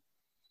තියෙන්නේ.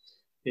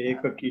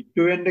 ඒක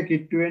කිට්ටු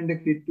වෙන්න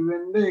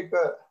ඒක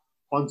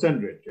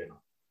කොන්සන්ට්‍රේට්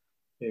වෙනවා.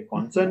 ඒ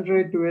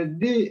කොන්සන්ට්‍රේට්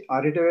වෙද්දී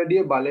අරිට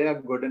වැඩිය බලයක්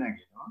ගොඩ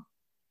නැගෙනවා.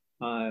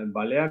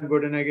 බලයක්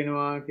ගොඩ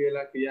නැගෙනවා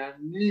කියලා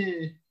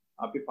කියන්නේ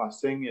අපි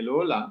පස්සෙන්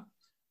එලෝලා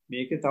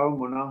මේකේ තව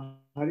මොනවා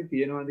හරි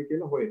තියෙනවද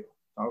කියලා හොයනවා.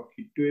 තව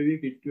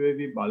කිට්ටු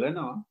වෙවි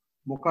බලනවා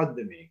මොකද්ද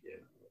මේ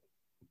කියලා.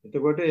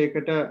 එතකොට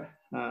ඒකට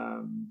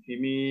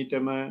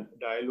හිමීටම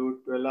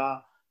ඩයිලූට් වෙලා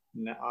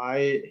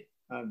ආයේ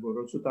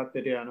ගොරෝසු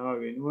තත්ත්වයට යනවා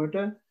වෙනුවට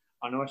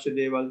අනවශ්‍ය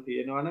දේවල්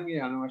තියෙනවා නම්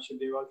ඒ අනවශ්‍ය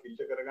දේවල්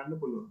ෆිල්ටර් කරගන්න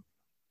පුළුවන්.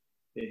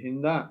 ඒ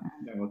හින්දා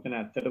දැන් ඔතන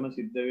ඇත්තටම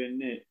සිද්ධ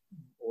වෙන්නේ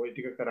ওই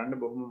ටික කරන්න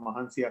බොහොම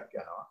මහන්සියක්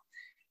යනවා.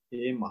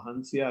 ඒ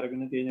මහන්සිය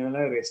අරගෙන තියෙන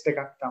වෙලාවේ රෙස්ට්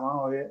එකක් තමයි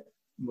ඔය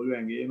මුළු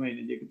ඇඟේම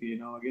එනර්ජි එක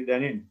තියෙනවා වගේ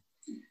දැනෙන්නේ.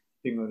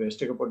 ඉතින් ඔය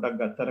රෙස්ට් එක පොඩ්ඩක්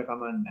ගත්තට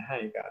කමක් නැහැ.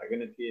 ඒක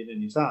අරගෙන තියෙන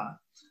නිසා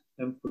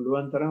දැන්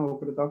පුළුවන් තරම්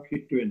ඕකට තව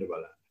කිට්ටු වෙන්න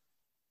බලන්න.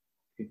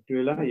 කිට්ටු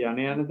වෙලා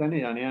යන තැන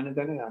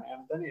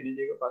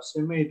එනර්ජි එක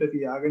පස්සෙම හිත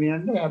තියාගෙන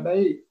යන්න.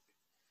 හැබැයි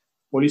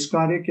පොලිස්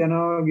කාර්යයක්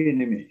යනවා වගේ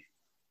නෙමෙයි.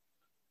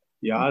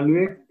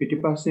 යාළුවෙක්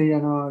පිටිපස්සේ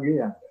යනවා වගේ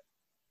යන්න.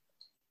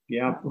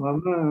 ගියාපුවම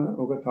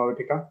ඔක තව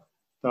ටිකක්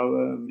තව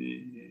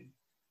මේ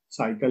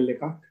සයිකල්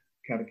එකක්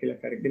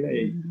කැරකිලා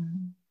එයි.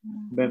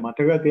 බෑ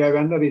මතක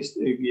තියාගන්න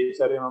ගිය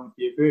සැරේ මම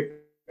කියපු එක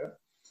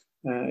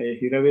ඒ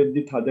හිර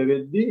වෙද්දි තද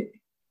වෙද්දි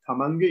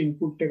තමන්ගේ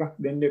ඉන්පුට් එකක්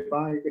දෙන්න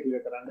එපා ඒක හිර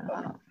කරන්න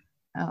තමයි.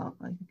 ඔව්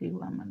ඒක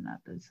කිව්වා මම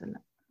නැත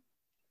ඉස්සලා.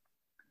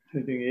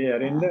 ඉතින් ඒ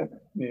අරින්ද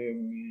මේ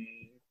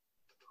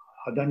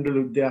හදන්න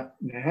ලුද්දයක්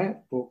නැහැ.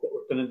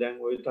 ඔතන දැන්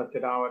ওই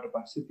තත්ත්වයට ආවට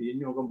පස්සේ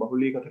තියෙන්නේ ඕක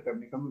බහුලීගත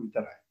කරන එකම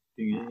විතරයි.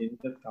 ඉතින් ඒ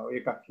හින්දා තව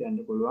එකක් කියන්න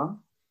පුළුවන්.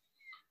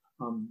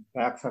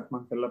 පැයක්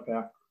සක්මන් කරලා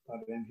පැයක්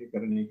පරියන්ක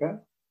කරන එක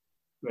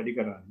වැඩි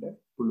කරන්න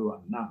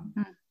පුළුවන් නම්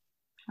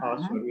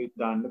ආස්වර්ගිත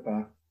දාන්න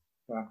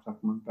පැයක්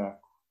සක්මන් පැයක්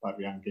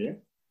පරියන්කය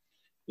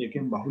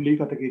ඒකෙන්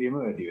බහුලීගත කිරීම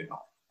වැඩි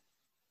වෙනවා.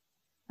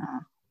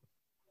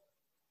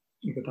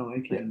 ඒක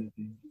තමයි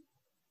කියන්නේ.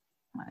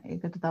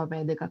 ඒකට තව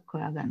පැය දෙකක්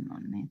හොයාගන්න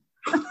ඕනේ.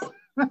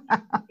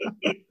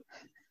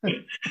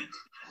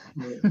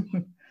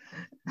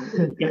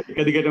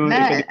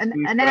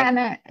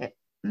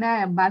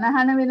 නෑ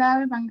බනහන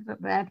වෙලාවේ මම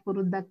රැට්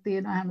පුරුද්දක්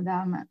තියෙනවා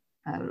හැමදාම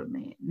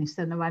මේ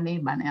නිස්සන වනේ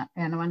බන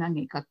යනවා නම්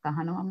එකක්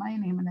අහනවමයි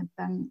එහෙම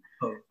නැත්නම්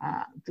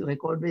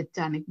රෙකෝඩ් වෙච්ච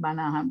අනික් බන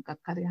අහම්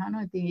එකක් හරි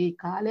අහනවා. ඉතින් ඒ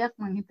කාලයක්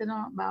මම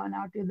හිතනවා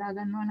භාවනාවට යොදා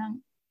ගන්නවා නම්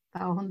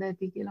තව හොඳ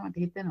ඇති කියලා මට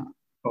හිතෙනවා.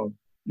 ඔව්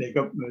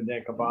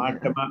ඒක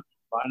පාටම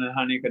බන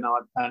අහන එක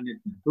නවත්තන්නේ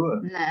නැතුව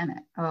නෑ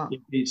ඔව්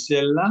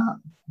ඉස්සෙල්ලා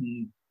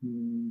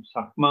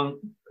සක්මන්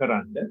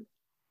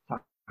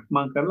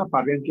කරලා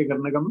පරියන්ක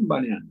කරන ගමන්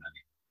බන යනවා.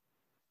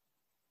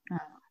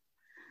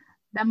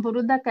 දැන්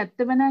පුරුද්දක්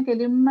ඇත්තම නැහැ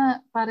කෙලින්ම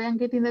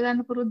පරයන්කෙට ඉඳ ගන්න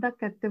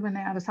පුරුද්දක් ඇත්තම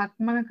නැහැ. අර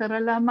සක්මන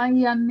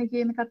කරලාමයි යන්නේ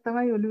කියන එකක්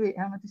තමයි ඔළුවේ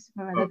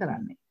හැමතිස්සෙම වැඩ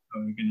කරන්නේ.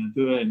 ඔව් ඒක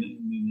නැතුව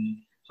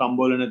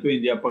සම්බෝල නැතුව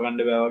ඉන්දියාප්ප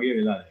ගන්න බෑ වගේ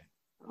වෙලා දැන්.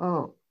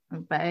 ඔව්.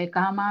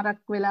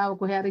 පැයකමාරක් වෙලාව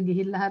කොහේ හරි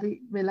ගිහිල්ලා හරි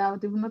වෙලාව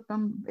තිබුණොත්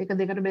මම ඒක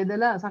දෙකට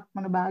බෙදලා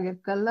සක්මන භාගයක්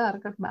කරලා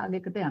අරකට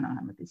භාගයකට යනවා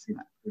හැමතිස්සෙම.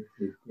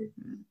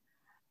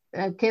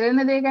 කෙරෙන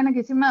දේ ගැන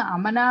කිසිම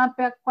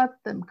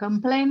අමනාපයක්වත්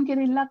කම්ප්ලයින්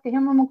කිරිල්ලක්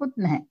එහෙම මොකුත්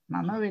නැහැ.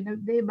 මම වෙන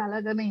දේ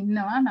බලගෙන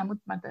ඉන්නවා.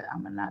 නමුත් මට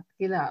අමනාප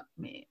කියලා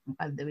මේ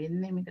මොකද්ද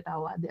වෙන්නේ මේකට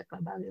අවවාදයක්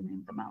ලබා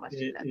ගැනීම තමයි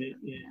අවශ්‍ය.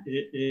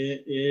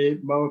 ඒ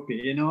බව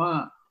පේනවා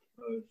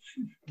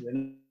වෙන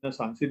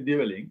සංසිද්ධිය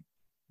වලින්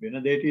වෙන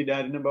දෙයක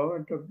ඉඩාරින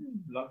බවට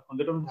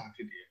හොඳටම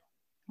සාක්ෂි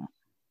තියෙනවා.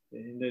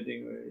 ඒ හින්දා ඉතින්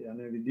යන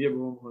විදිය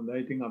බොහොම හොඳයි.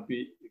 ඉතින් අපි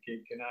එක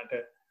එක්කෙනාට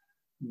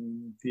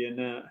තියෙන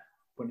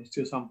පොනිස්ටි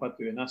සම්පත්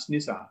වෙනස්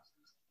නිසා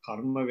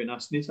කර්ම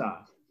වෙනස් නිසා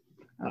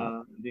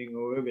ඉතින්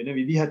ඔය වෙන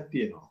විදිහක්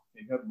තියෙනවා.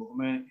 ඒක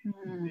බොහොම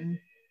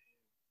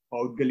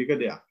පෞද්ගලික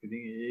දෙයක්.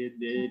 ඉතින් ඒ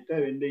දෙයට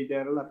වෙන්න ඉඩ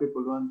ඇරලා අපි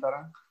පුළුවන්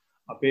තරම්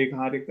අපේ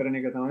කාර්ය කරන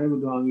එක තමයි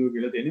බුදුහාමුදුරුවෝ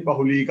කියලා තියෙන්නේ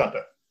බහුලීගත.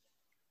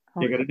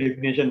 ඒකට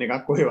ඩෙෆිනිෂන්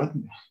එකක් කොහෙවත්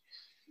නැහැ.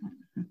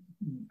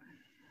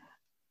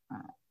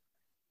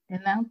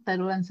 එනම්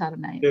තරුවන්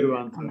සරණයි.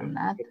 තරුවන්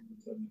සරණයි.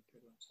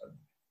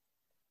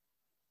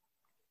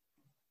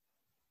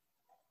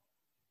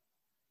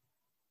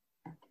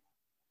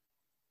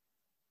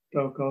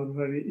 තව කවුරු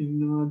හරි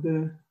ඉන්නවද?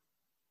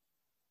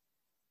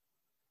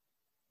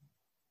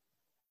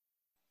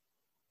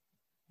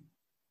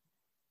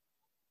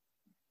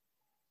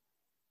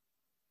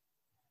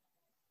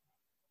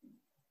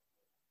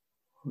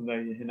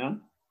 හොඳයි එහෙනම්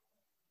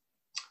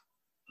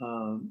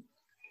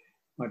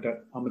මට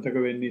අමතක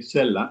වෙන්න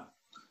ඉස්සෙල්ලා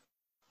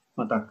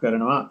මතක්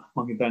කරනවා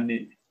මම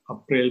හිතන්නේ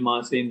අප්‍රේල්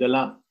මාසයේ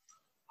ඉඳලා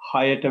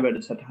 6ට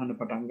වැඩසටහන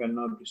පටන්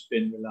ගන්නවා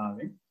බ්‍රිස්බේන්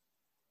වෙලාවෙන්.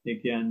 ඒ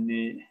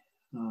කියන්නේ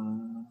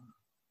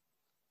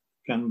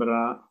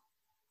කැන්බරා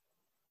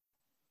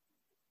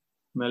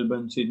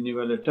මෙල්බන් සිඩ්නි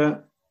වලට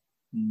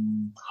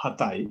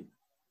 7යි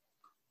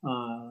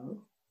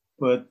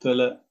පර්ත්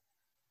වල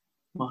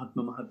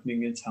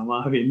මහත්මීන්ගෙන්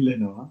සමාව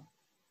ඉල්ලනවා.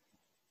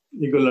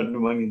 ඒගොල්ලන්ට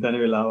මම හිතන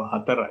වෙලාව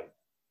 4යි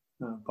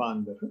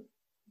පාන්දර.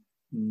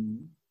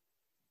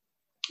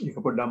 ඒක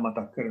පොඩ්ඩක්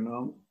මතක්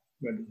කරනවා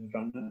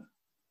වැඩසටහන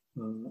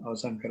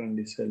අවසන්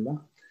කරන්න ඉස්සෙල්ලා.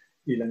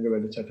 ඊළඟ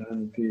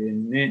වැඩසටහන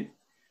තියෙන්නේ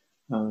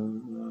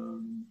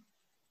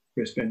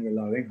බ්‍රිස්බේන්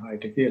වෙලාවෙන්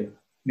 6ට කියලා.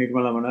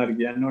 නිර්මල මොනවාරි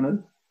කියන්න ඕනද?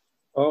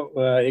 ඔව්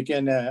ඒ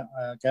කියන්නේ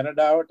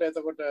කැනඩාවට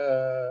එතකොට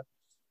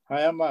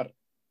 6මාර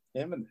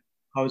එහෙමද?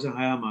 හවස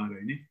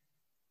 6මාරයිනේ.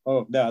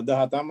 ඔව් දැන් අද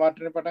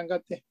 7මාරටනේ පටන්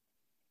ගත්තේ.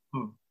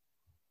 ඔව්.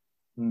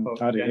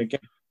 හරි ඒක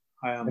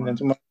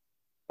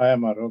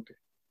අයමාර ඕකේ.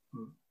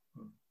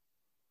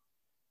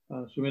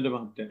 සුමේද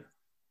මහත්තයා.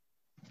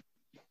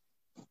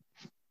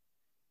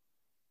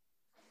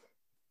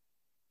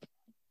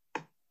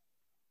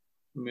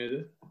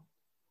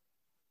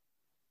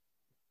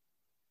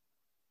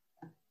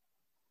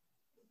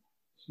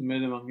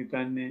 සුමේද මම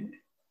හිතන්නේ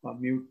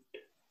මියුට්.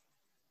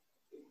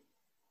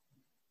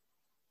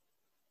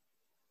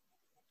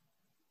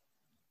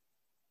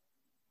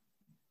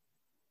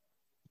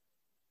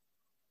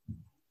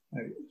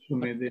 හරි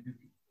සුමේද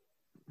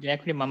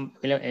ජයක්ලි මම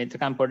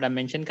එතකම් පොඩ්ඩක්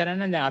මෙන්ෂන්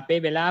කරන්න. දැන් අපේ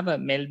වෙලාව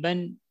මෙල්බන්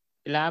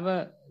වෙලාව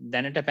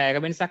දැනට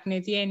පැයක වෙනසක්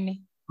නේ තියෙන්නේ.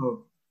 ඔව්.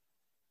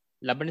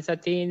 ලබන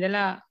සතියේ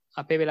ඉඳලා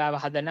අපේ වෙලාව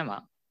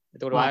හදනවා.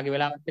 ඒතකොට ඔයාගේ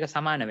වෙලාවත් එක්ක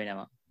සමාන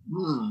වෙනවා.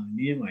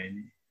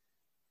 නියමයිනේ.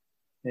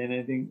 එහෙනම්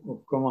ඉතින්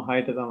ඔක්කොම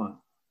 6ට තමයි.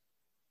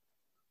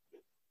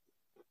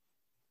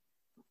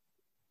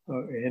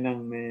 ඔව් එහෙනම්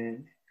මේ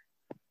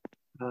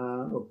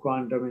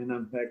ඔක්කොන්ටම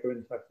එහෙනම් පැයක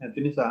වෙනසක්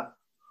නැති නිසා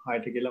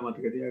 6ට කියලා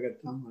මතක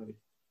තියාගත්තාම හරි.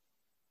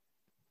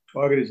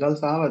 ඔයගේ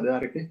රිසල්ට්ස් ආවද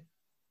අරකේ?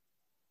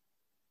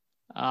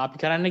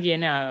 අපි කරන්න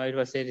කියන්නේ ඊට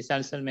පස්සේ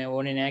රිසල්ට්ස් වල මේ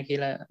ඕනේ නැහැ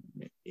කියලා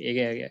ඒක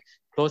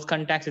ක්ලෝස්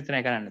කන්ටැක්ට්ස්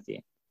විතරයි කරන්න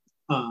තියෙන්නේ.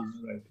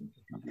 රයිට්.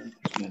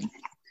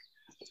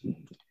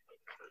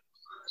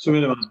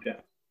 සුමේද මහත්තයා.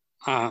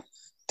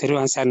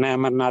 තිරුවන් සරණයි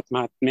අමරනාත්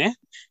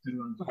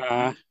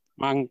මහත්මයා.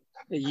 මං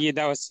ඊයේ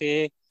දවසේ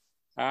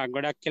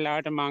ගොඩක්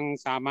වෙලාවට මං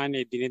සාමාන්‍ය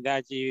දිනදා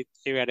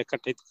ජීවිතේ වැඩ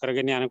කටයුතු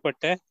කරගෙන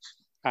යනකොට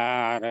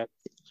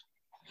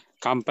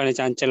කම්පන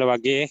චංචල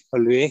වගේ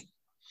ඔළුවේ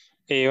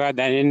ඒවා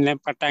දැනෙන්න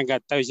පටන්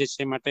ගත්තා.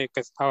 විශේෂයෙන් මට එක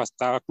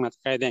අවස්ථාවක්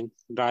මතකයි. දැන්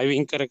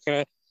ඩ්‍රයිවිං කර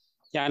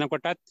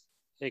යනකොටත්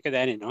ඒක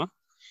දැනෙනවා.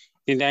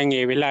 ඉතින් දැන්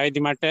ඒ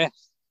වෙලාවේදී මට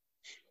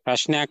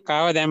ප්‍රශ්නයක්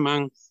ආවා. දැන්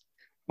මං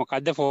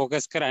මොකද්ද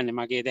ફોකස් කරන්නේ?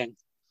 මගේ දැන්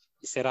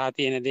ඉස්සරහා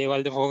තියෙන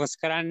දේවල්ද ફોකස්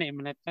කරන්නේ? එහෙම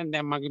නැත්නම්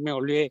දැන් මගේ මේ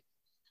ඔළුවේ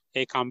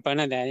ඒ කම්පන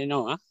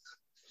දැනෙනවා.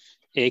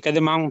 ඒකද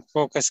මං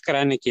ફોකස්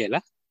කරන්න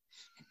කියලා.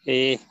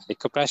 ඒ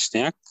එක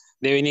ප්‍රශ්නයක්.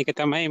 දෙවෙනි එක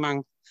තමයි මං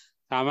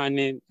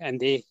සාමාන්‍යයෙන්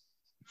ඇඳේ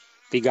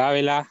තිගා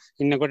වෙලා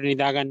ඉන්නකොට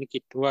නිදා ගන්න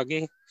කිට්ටු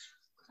වගේ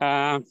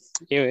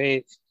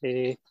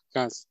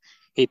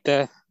හිත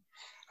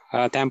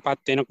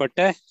තැම්පත් වෙනකොට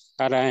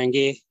අර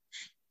ඇඟේ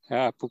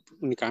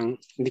නිකන්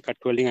ඉදි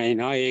කට්ටු වලින්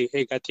අයිනවා.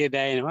 ඒ ගතිය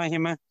දැනෙනවා.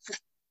 එහෙම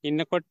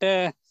ඉන්නකොට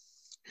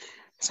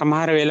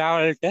සමහර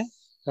වෙලාවලට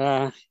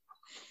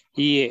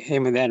ඊයේ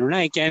එහෙම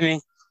දැනුණා. ඒ කියන්නේ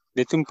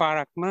දෙතුන්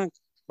පාරක්ම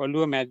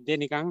ඔළුව මැද්දේ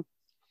නිකන්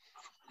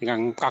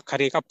කක්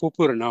හරි එකක්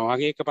පුපුරනවා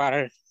වගේ එකපාර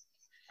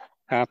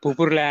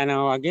පුපුරලා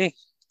යනවා වගේ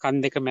කන්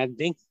දෙක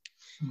මැද්දෙන්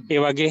ඒ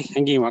වගේ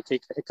හැඟීමක්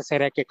එක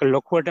සැරයක් එක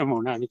ලොකුවටම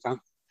වුණා නිකන්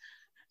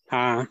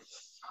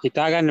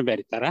හිතා ගන්න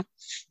බැරි තරම්.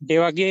 ඒ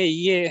වගේ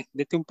ඊයේ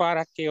දෙතුන්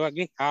පාරක් ඒ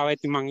වගේ ආවා.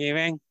 ඉතින් මම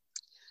ඒවෙන්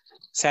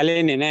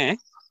සැලෙන්නේ නැහැ.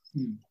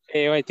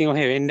 ඒවා ඉතින්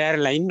ඔහෙ වෙන්න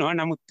ඇරලා ඉන්නවා.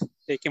 නමුත්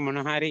ඒකේ මොන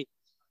හරි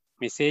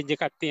මෙසේජ්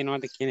එකක්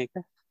තියෙනවද කියන එක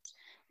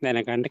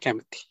දැනගන්න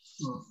කැමතියි.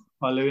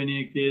 පළවෙනි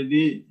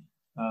එකේදී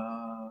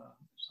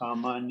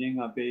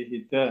සාමාන්‍යයෙන් අපේ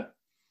හිත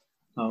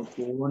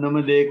ඕනම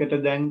දෙයකට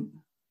දැන්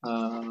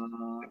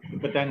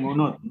එකටන්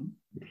වුණොත්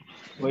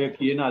ඔය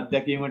කියන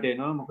අත්දැකීමට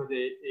එනවා. මොකද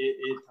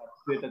ඒ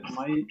තත්ත්වයට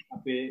තමයි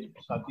අපේ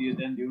සතිය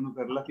දැන් දියුණු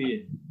කරලා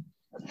තියෙන්නේ.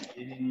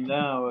 ඒ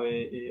හින්දා ඔය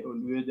ඒ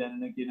ඔළුවේ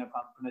දැනෙන කියන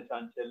කම්පන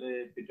චංචලයේ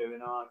පිට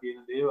වෙනවා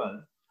කියන දේවල්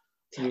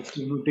ඒ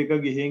කුණු ටික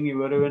ගිහින්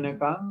ඉවර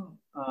වෙනකන්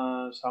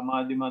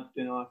සමාධිමත්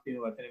වෙනවා කියන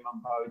වචනේ මම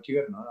පාවිච්චි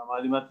කරනවා.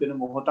 සමාධිමත් වෙන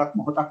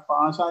මොහොතක්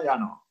පාසා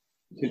යනවා.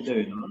 සිද්ධ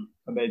වෙනවා.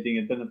 හැබැයි ඉතින්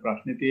එතන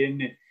ප්‍රශ්නේ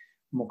තියෙන්නේ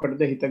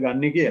මොකටද හිත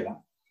ගන්නෙ කියලා.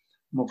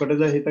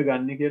 මොකටද හිත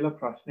ගන්නෙ කියලා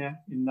ප්‍රශ්නයක්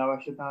ඉන්න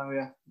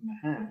අවශ්‍යතාවයක්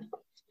නැහැ.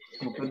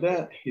 මොකද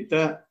හිත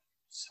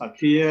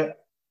සතිය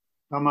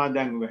තමයි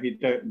දැන්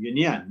හිත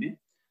ගෙනියන්නේ.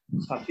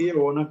 සතිය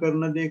ඕන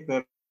කරන දේ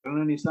කරන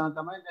නිසා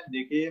තමයි දැන්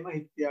දෙකේම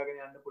හිත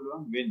තියාගෙන යන්න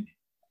පුළුවන් වෙන්නේ.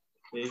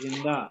 ඒ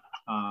හින්දා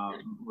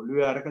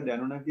ඔළුවේ අරක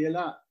දැනුණා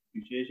කියලා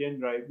විශේෂයෙන්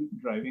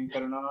ඩ්‍රයිවිං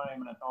කරනවා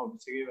එහෙම නැත්නම්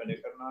ඔෆිස් එකේ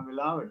වැඩ කරන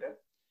වෙලාවට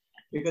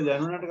ඒක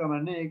දැනුණාට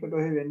කමන්නේ. ඒකට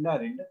ඔහෙ වෙන්න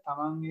ආරින්න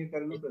තමන් මේ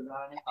කරන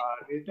ප්‍රධාන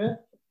කාර්යයට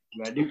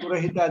වැඩිපුර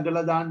හිත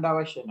ඇදලා දාන්න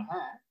අවශ්‍ය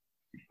නැහැ.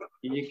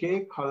 ඒකේ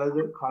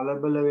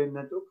කලබල වෙන්නේ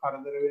නැතුව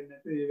කරදර වෙන්නේ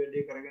නැතුව මේ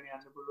වැඩේ කරගෙන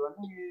යන්න පුළුවන්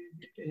නම් ඒ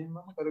විදිහට එහෙමම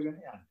කරගෙන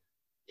යන්න.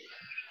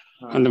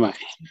 හොඳයි.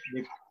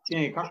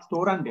 එකක්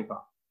තෝරන්න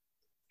එපා.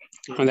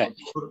 හොඳයි.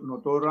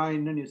 නොතෝරා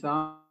ඉන්න නිසා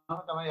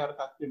තමයි අර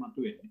තත්ත්වෙ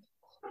මතුවෙන්නේ.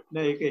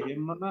 දැන් ඒක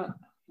හැමම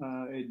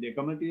ඒ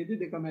දෙකම තියෙදි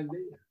දෙක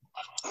මැද්දේ.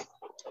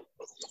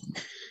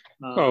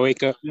 ඔව්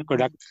ඒක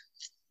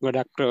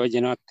ගොඩක්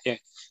ප්‍රයෝජනවත්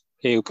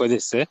ඒ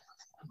උපදෙස්.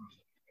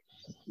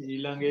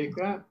 ඊළඟ එක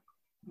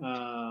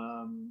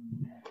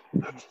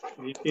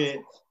ඒකේ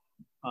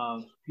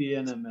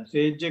කියන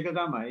මැසේජ් එක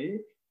තමයි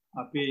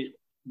අපි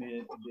මේ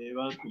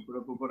දේවල්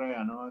පුපුර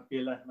යනවා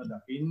කියලා එහෙම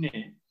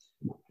දකින්නේ.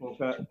 ඕක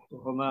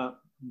කොහොම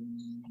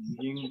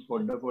ගිහින්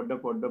පොඩ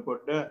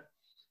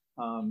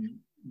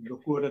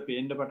ලොකුවට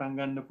පේන්න පටන්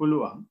ගන්න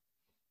පුළුවන්.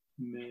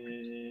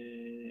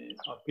 මේ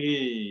අපි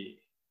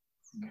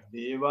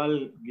දේවල්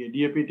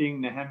gediya පිටින්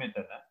නැහැ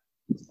මෙතන.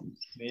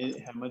 මේ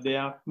හැම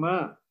දෙයක්ම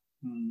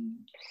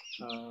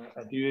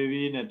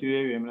ඇතිවේවී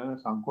නැතිවේවී එහෙම නැත්නම්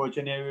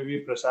සංකෝචනය වෙවි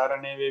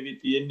ප්‍රසාරණය වෙවි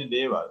තියෙන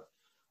දේවල්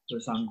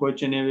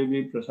සංකෝචනය වෙවි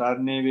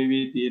ප්‍රසාරණය වෙවි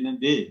තියෙන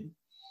දේ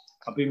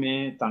අපි මේ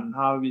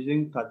තණ්හාව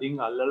විසින් තදින්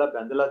අල්ලලා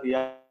බැඳලා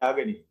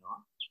තියාගෙන ඉන්නවා.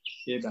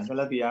 ඒ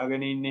බැඳලා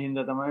තියාගෙන ඉන්න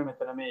හින්දා තමයි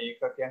මෙතන මේ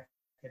ඒකකයක්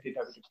හැටියට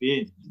අපිට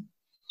පේන්නේ.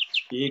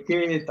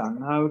 ඒකේ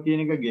තණ්හාව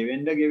කියන එක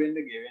ගෙවෙන්න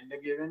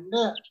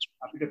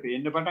අපිට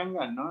පේන්න පටන්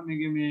ගන්නවා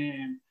මේකේ මේ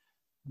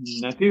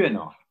නැති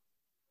වෙනවා.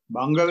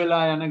 බංග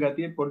වෙලා යන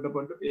ගතිය පොඩ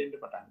පේන්න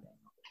පටන්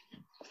ගන්නවා.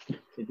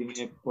 ඉතින්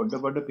මේ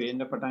පොඩ පේන්න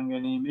පටන්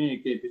ගැනීමේ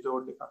එක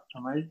එපිසෝඩ් එකක්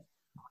තමයි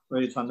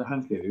ඔය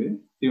සඳහන් කරුවේ.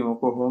 ඉතින්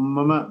ඔක කොහොමම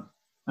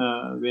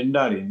වෙන්න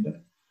ආරින්ද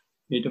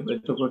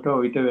එතකොට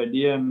ඔయిత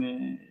වැඩිය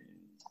මේ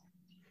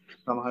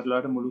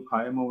සමහරట్లాට මුළු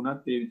කයම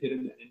වුණත් ඒ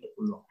විදිහට දැනෙන්න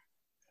පුළුවන්.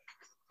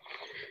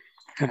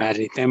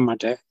 හරි දැන්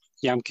මට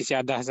යම් කිසි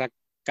අදහසක්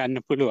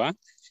ගන්න පුළුවන්.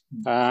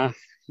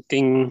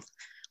 ඉතින්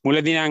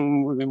මුලදී නම්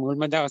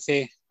මුල්ම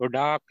දවසේ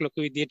ගොඩාක් ලොකු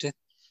විදිහට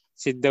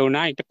සිද්ධ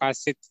වුණා. ඊට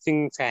පස්සෙත් ඉතින්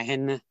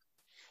සෑහෙන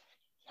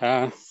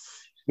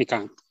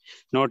නිකන්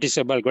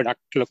noticeable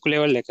ගොඩක් ලොකු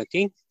level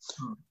එකකින්.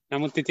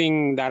 නමුත් ඉතින්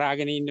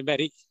දරාගෙන ඉන්න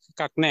බැරි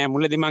එකක් නෑ.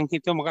 මුලදී මං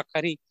හිතුවා මොකක්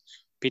හරි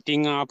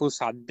පිටින් ආපු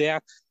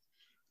සද්දයක්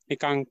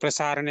නිකන්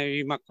ප්‍රසාරණය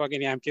වීමක්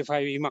වගේ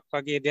ඇම්ප්ලිෆයි වීමක්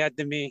වගේ දෙයක්ද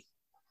මේ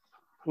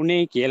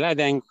උනේ කියලා.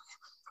 දැන්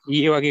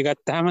ඊයේ වගේ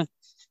ගත්තාම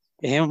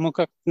එහෙම මොකක්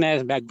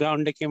නෑ.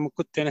 බෑග්ග්‍රවුන්ඩ් එකේ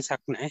මොකුත්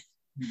වෙනසක් නෑ.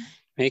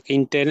 මේක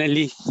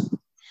ඉන්ටර්නලි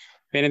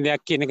වෙන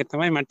දෙයක් කියන එක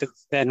තමයි මට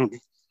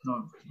දැනුනේ.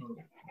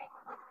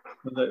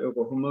 හොඳයි ඔක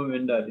කොහොම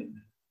වෙන්න ආදින්න.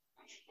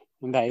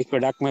 හොඳයි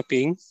ගොඩක්ම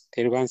පිං.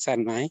 තෙරුවන්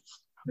සරණයි.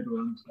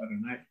 තෙරුවන්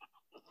සරණයි.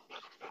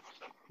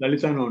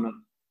 ලලිතා නෝනා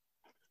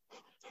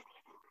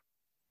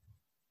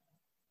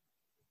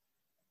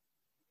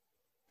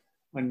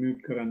අන්මියුට්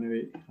කරන්න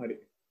වෙයි. හරි.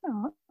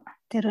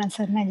 තෙරුවන්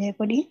සරණයි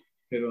ජයකොඩි.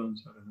 තෙරුවන්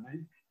සරණයි.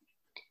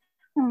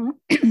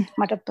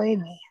 මට ඔය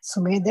මේ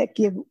සුමේද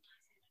කියපු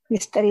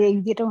විස්තරයේ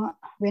විදිහටම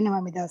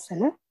වෙනවා මේ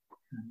දවස්වල.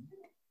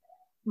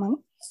 මම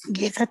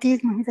ගිය සතියේ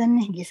මම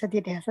හිතන්නේ ගිය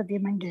සතියට එහා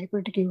සතියේ මම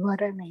ජයකොඩිට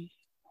කිව්වාර මේ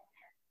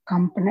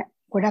කම්පන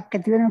ගොඩක්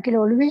ඇති වෙනවා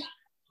කියලා ඔළුවේ.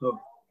 ඔව්.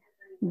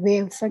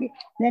 වේව්ස් වගේ.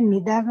 දැන්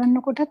නිදා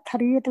ගන්නකොටත්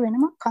හරියට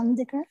වෙනම කන්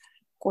දෙක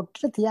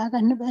කොටට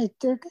තියාගන්න බෑ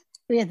එච්චරට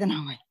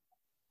වේදනාවයි.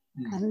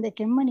 කන්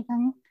දෙකෙන්ම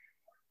නිකන්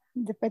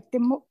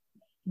දෙපැත්තෙම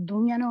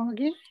දුම් යනවා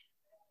වගේ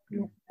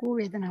ලොකු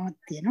වේදනාවක්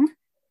තියෙනවා.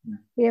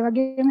 ඒ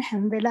වගේම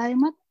හැම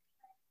වෙලාවෙමත්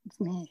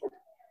මේ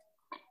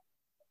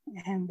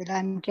හැම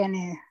වෙලාවෙම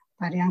කියන්නේ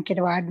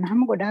පරියන්කේට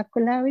වාඩිනහම ගොඩාක්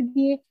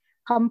වෙලාවෙදී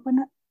කම්පන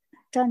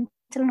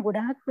චංචලන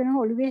ගොඩාක්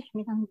වෙනවා ඔළුවේ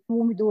නිකන්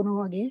භූමි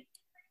දුවනවා වගේ.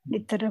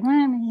 නිතරම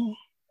මේ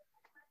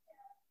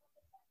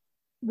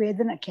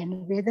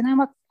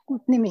වේදනාවක්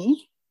නෙමෙයි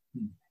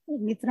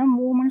නිතරම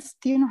මූවමන්ට්ස්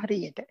තියෙන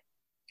හරියට.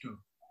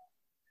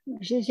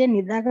 විශේෂයෙන්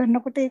නිදා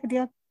ගන්නකොට ඒක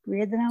ටිකක්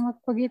වේදනාවක්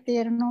වගේ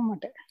තේරෙනවා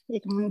මට.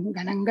 ඒක මම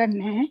ගණන්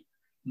ගන්නෑ.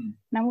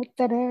 නමුත්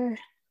අර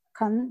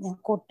කන්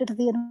කොට්ටට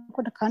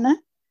තියෙනකොට කන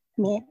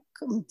මේ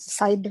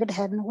සයිඩ් එකට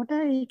හැරෙනකොට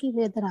ඒකේ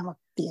වේදනාවක්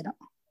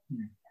තියෙනවා.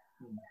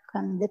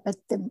 කන්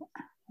දෙපැත්තෙම.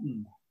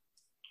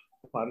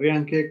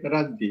 පර්යංකේ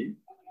කරද්දී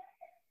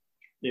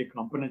ඒ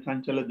කම්පන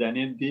චංචල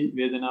දැනෙද්දී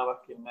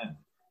වේදනාවක් එන්නේ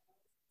නැහැ.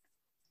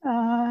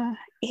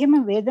 එහෙම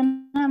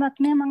වේදනාවක්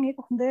නෑ. මම ඒක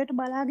හොඳට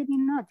බලාගෙන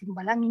ඉන්නවා. ඉතින්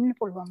බලන් ඉන්න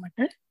පුළුවන් මට.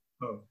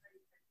 ඔව්.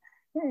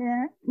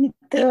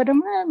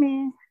 නිතරම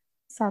මේ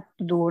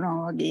සත්තු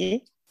දුවනවා වගේ.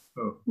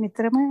 ඔව්.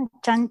 නිතරම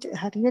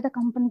හරියට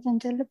කම්පන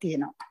චංචල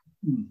තියෙනවා.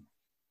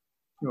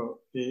 ඔව්.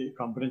 ඒ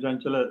කම්පන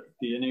චංචල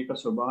තියෙන එක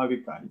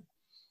ස්වභාවිකයි.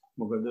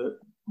 මොකද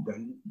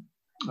දැන්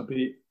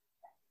අපි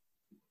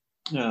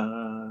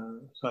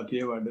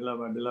සතිය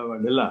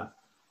වඩලා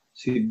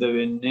සිද්ධ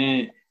වෙන්නේ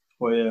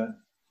ඔය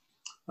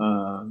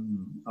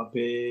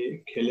අපේ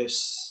කෙලස්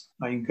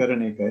අයින්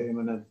කරන එක. එහෙම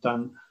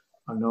නැත්නම්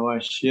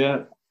අනවශ්‍ය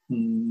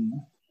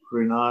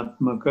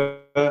ඍණාත්මක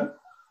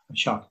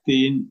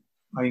ශක්තියින්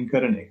අයින්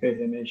කරන එක.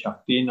 එහෙම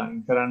ශක්තියින්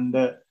අයින් කරන්න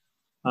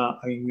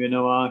අයින්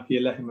වෙනවා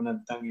කියලා එහෙම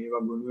නැත්නම්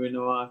ඒවා ගුණ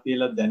වෙනවා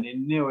කියලා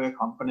දැනෙන්නේ ඔය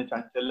කම්පන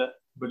චංචල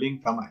වලින්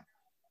තමයි.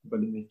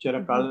 මොකද මෙච්චර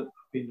කල්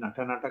අපි නට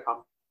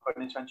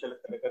කම්පන චංචල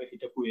කර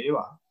හිටපු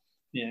ඒවා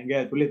මේ ඇඟ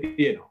ඇතුලේ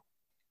තියෙනවා.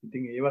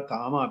 ඉතින් ඒවා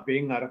තාම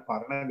අපෙන් අර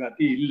පරණ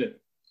ගති ඉල්ලන.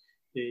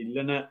 ඒ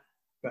ඉල්ලන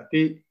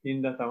ගති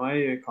හින්දා තමයි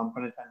ඒ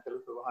කම්පන චංචල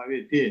ස්වභාවය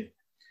තියෙන්නේ.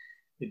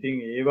 ඉතින්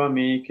ඒවා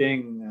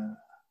මේකෙන්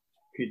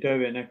පිට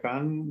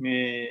වෙනකන්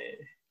මේ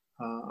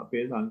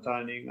අපේ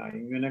සංසාරයෙන්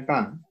අයින්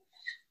වෙනකන්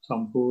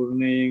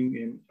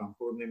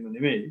සම්පූර්ණයෙන්ම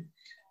නෙමෙයි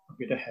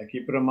අපිට හැකි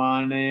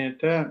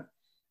ප්‍රමාණයට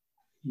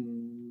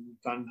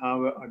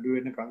තණ්හාව අඩු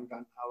වෙනකන්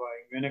තණ්හාව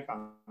අයින්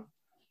වෙනකන්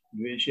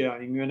ද්වේෂය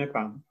අයින්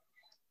වෙනකන්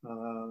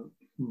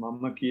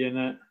මම කියන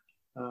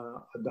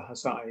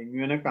අදහස අයින්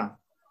වෙනකන්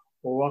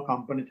ඕවා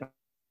කම්පන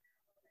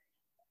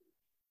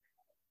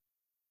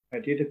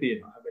හැටියට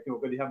තියෙනවා. හැබැයි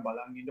ඔක දිහා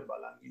බලන්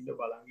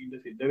ඉන්න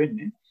සිද්ධ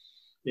වෙන්නේ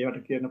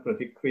ඒවට කියන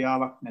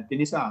ප්‍රතික්‍රියාවක් නැති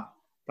නිසා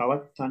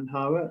තවත්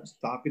තණ්හාව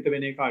ස්ථාපිත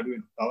වෙන එක අඩු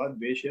වෙනවා. තවත්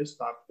ද්වේෂය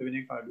ස්ථාපිත වෙන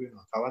එක අඩු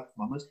වෙනවා. තවත්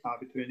මම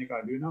ස්ථාපිත වෙන එක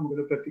අඩු වෙනවා.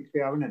 මොකද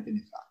ප්‍රතික්‍රියාව නැති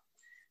නිසා.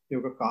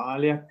 ඒක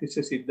කාලයක්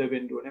තිස්සේ සිද්ධ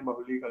වෙන්න ඕනේ,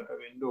 බහුලීකරණය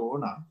වෙන්න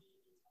ඕන.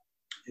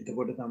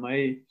 එතකොට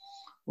තමයි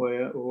ඔය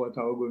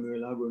තව ගොනු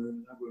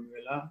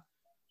වෙලා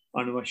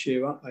අනවශ්‍ය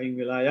ඒවා අයින්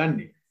වෙලා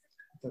යන්නේ.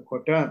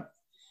 එතකොට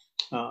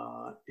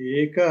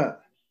ඒක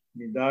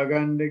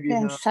නිදාගන්න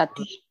ගියා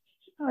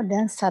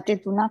දැන් සති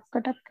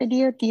 3කටත්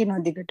වැඩිය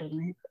තියෙනවා දිගටම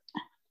මේක.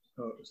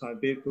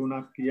 සති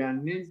 3ක්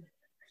කියන්නේ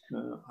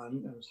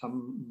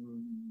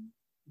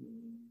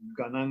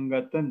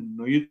ගණන්ගත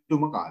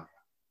නොයුතුම කාලයක්.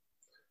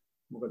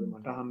 මොකද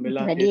මට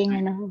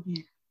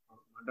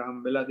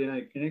හම්බෙලා තියෙන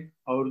එක්කෙනෙක්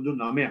අවුරුදු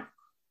 9ක්.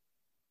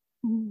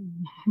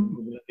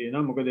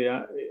 තියෙනවා මොකද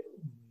එයා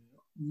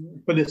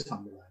උපදෙස්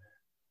හම්බෙලා නැහැ.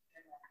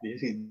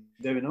 දේශින්ද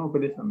වෙනවා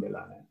උපදෙස්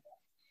හම්බෙලා නැහැ.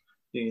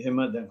 ඉතින් එහෙම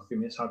දැන් අපි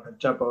මේ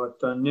සාකච්ඡා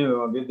පවත්වන්නේ ඔය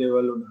වගේ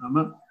දේවල් වුණාම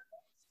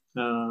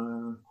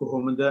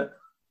කොහොමද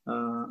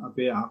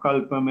අපේ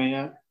ආකල්පමය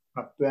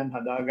තත්වයන්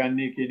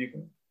හදාගන්නේ කියන එක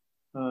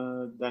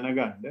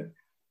දැනගන්න.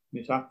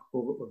 මිසක්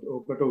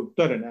ඔකට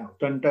උත්තර නෑ.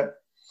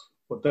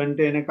 උතන්ට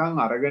එනකන්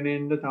අරගෙන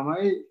එන්න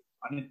තමයි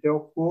අනිත්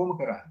ඔක්කොම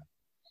කරන්නේ.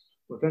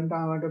 උතන්ට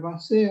ආවට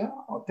පස්සේ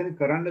ඔතන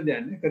කරන්න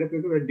දෙයක් නෑ.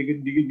 කරපේක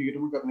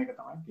දිගටම කරන එක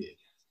තමයි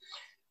තියෙන්නේ.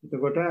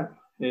 එතකොට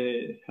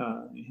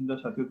හින්දා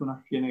සති 3ක්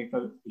කියන එක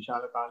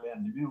විශාල කාලයක්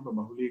නෙමෙයි. ඔක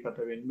බහුලීගත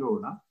වෙන්න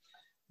ඕන.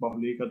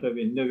 බහුලීගත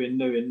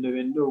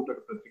වෙන්න ඔකට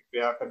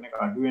ප්‍රතික්‍රියා කරන එක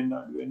අඩු වෙන්න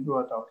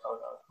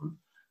තව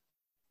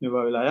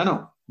මේවා වෙලා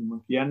යනවා. මම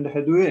කියන්න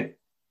හැදුවේ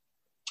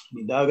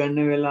නිදා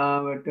ගන්න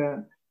වෙලාවට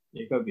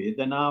ඒක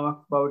වේදනාවක්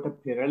බවට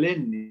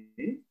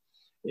පෙරලෙන්නේ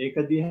ඒක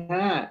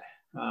දිහා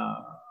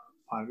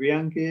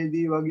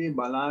පර්යංකේදී වගේ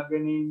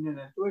බලාගෙන ඉන්න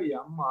නැතුව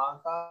යම්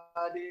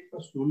ආකාරයක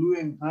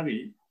සුළුෙන් හරි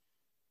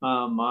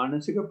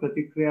මානසික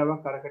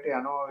ප්‍රතික්‍රියාවක් කරකට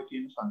යනවා ඔය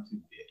කියන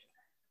සංසිද්ධියට.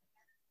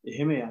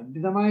 එහෙම යද්දි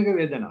තමයි ඒක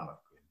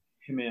වේදනාවක් වෙන්නේ.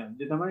 එහෙම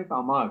යද්දි තමයි ඒක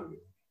අමාරු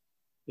වෙන්නේ.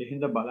 ඒ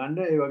හින්දා බලන්න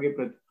ඒ වගේ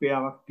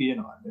ප්‍රතික්‍රියාවක්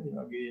තියෙනවද? ඒ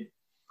වගේ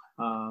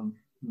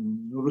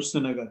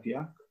නුරුස්සන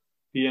ගතියක්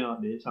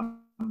තියෙනවද ඒ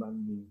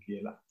සම්බන්ධයෙන්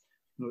කියලා.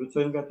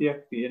 නුරුස්සන ගතියක්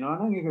තියෙනවා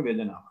නම් ඒක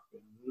වේදනාවක්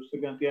වෙනවා. නුරුස්සන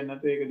ගතියක්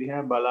නැත්නම් ඒක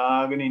දිහා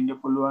බලාගෙන ඉන්න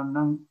පුළුවන්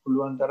නම්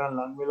පුළුවන් තරම්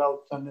ලං වෙලා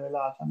උත්සන්න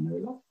වෙලා ආසන්න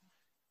වෙලා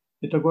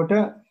එතකොට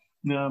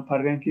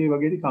පර්යංකේ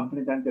වගේ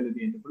කම්පැනි තැන්වල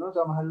තියෙන්න පුළුවන්.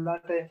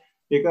 සමහරවිට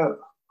ඒක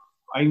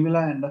අයින්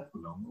වෙලා යන්නත්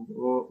පුළුවන්.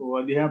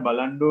 ඔය දිහා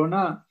බලන්න ඕන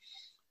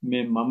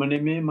මේ මම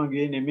නෙමෙයි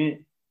මගේ නෙමෙයි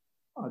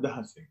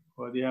අදහසෙන්.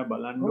 ඔය දිහා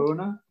බලන්න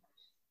ඕන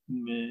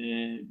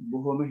මේ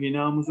බොහොම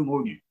හිනාමුසු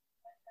මොහොනේ.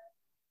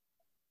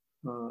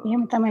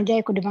 එහෙම තමයි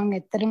ජයකුඩි මම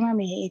ඇත්තටම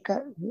මේක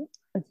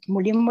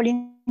මුලින්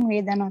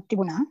වේදනාවක්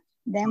තිබුණා.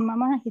 දැන්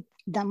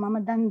මම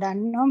දැන්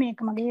දන්නවා මේක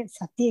මගේ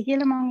සතිය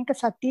කියලා. මම ඒක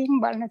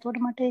සතියෙන් බලනකොට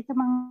මට ඒක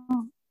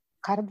මම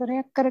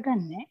කරදරයක්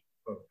කරගන්නේ.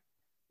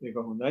 ඒක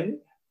හොඳයි.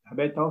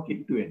 හැබැයි තව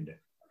කිට්ටු වෙන්න.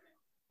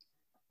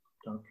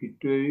 තව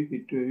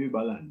කිට්ටු වෙවි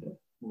බලන්න.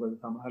 මොකද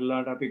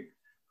සමහරලාට අපි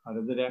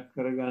කරදරයක්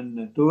කරගන්න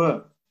නැතුව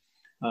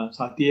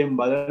සතියෙන්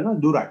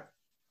බලන දුරයි.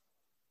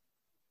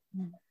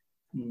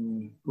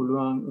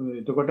 පුළුවන්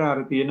එතකොට අර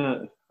තියෙන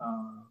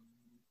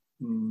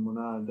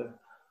මොනවාද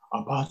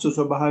අපහසු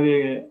ස්වභාවය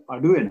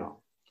අඩු වෙනවා.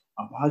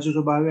 අපහසු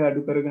ස්වභාවය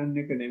අඩු කරගන්න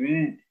එක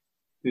නෙමෙයි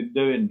සිද්ධ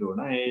වෙන්න ඕන.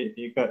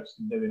 ඒක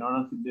සිද්ධ වෙනවා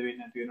නම් සිද්ධ වෙන්නේ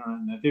නැති වෙනවා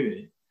නම් නැති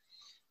වෙයි.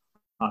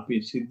 අපි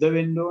සිද්ධ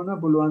වෙන්න ඕන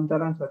පුළුවන්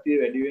තරම් සතිය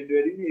වැඩි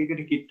වෙන්න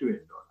ඒකට කිට්ටු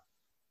වෙන්න ඕන.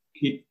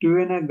 කිට්ටු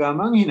වෙන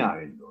ගමන් hina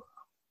වෙන්න ඕන.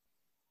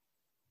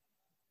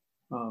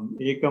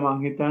 ඒක මං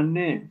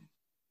හිතන්නේ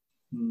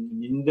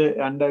නිින්ද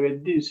යන්න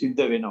වෙද්දි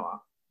සිද්ධ වෙනවා.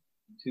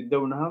 සිද්ධ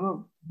වුණාම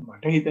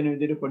මට හිතෙන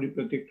විදිහට පොඩි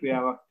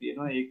ප්‍රතික්‍රියාවක්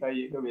තියෙනවා.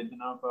 ඒකයි ඒක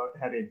වේදනාව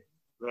බවට හැරෙන්නේ.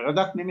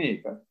 වැරදක් නෙමෙයි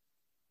ඒක.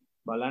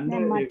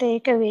 බලන්න මට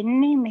ඒක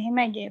වෙන්නේ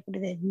මෙහෙමයි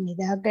ජයකුඩි.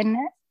 නිදාගන්න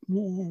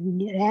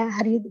රෑ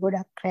හරියට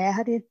ගොඩක් රෑ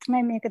හරියට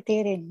තමයි මේක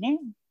තේරෙන්නේ.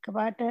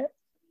 එකපාරට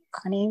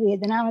කනේ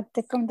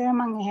වේදනාවත් එක්කම තමයි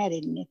මම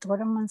ඇහැරෙන්නේ.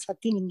 ඒතකොට මම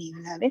සතියින් ඉන්නේ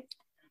වෙලාවෙත්.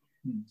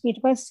 ඊට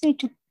පස්සේ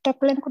චුට්ටක්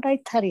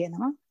වෙනකොටයි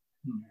හරියනවා.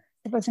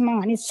 ඊට පස්සේ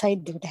මම අනිත්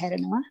සයිඩ් එකට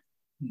හැරෙනවා.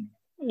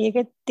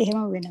 ඒකෙත් එහෙම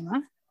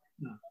වෙනවා.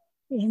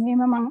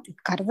 එහෙමම මම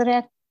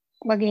කරදරයක්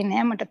වගේ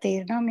නෑ. මට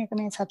තේරෙනවා මේක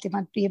මේ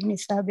සත්‍යමත් වීම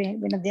නිසා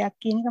වෙන දෙයක්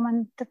කියන එක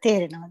මට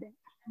තේරෙනවා දැන්.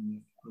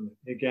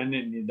 ඒ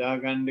කියන්නේ නිදා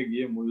ගන්න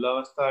ගිය මුල්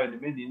අවස්ථාවේ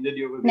නෙමෙයි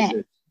නිින්දදී ඔබ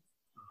වෙන්නේ.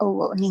 ඔව්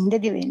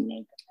නිින්දදී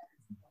වෙන්නේ.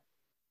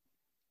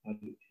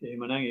 හරි.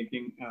 එහෙමනම්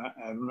එකකින්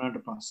අරුණාට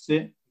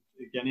පස්සේ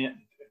ඒ කියන්නේ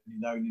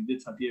නිදාගෙන ඉඳි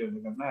සතිය වෙන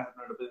කරන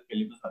අරුණාට පස්සේ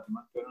කෙලිම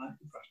සතිමත් කරන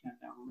ප්‍රශ්නයක්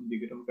නෑ. මොකද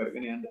දිගටම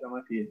කරගෙන යන්න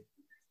තමයි තියෙන්නේ.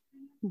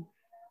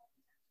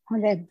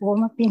 හොඳයි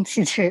බොහොම පිං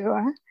සිද්ධ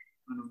වේවා.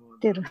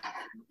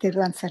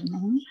 තිරුවන්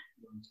සරණයි.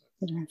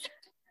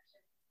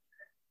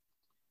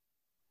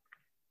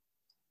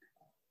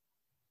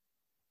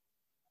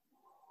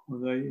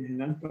 හොඳයි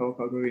එහෙනම් තව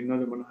කවුරු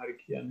ඉන්නවද මොන හරි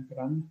කියන්න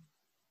කරන්න?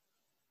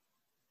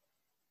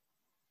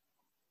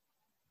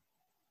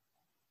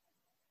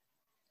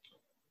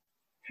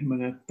 එහෙම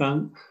නැත්නම්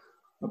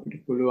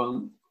අපිට පුළුවන්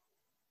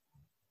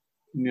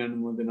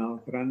ඥානමෝදනාව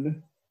කරන්න.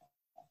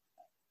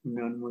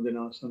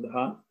 ඥානමෝදනාව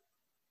සඳහා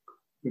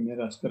පුණ්‍ය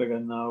රැස්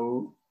කරගන්නා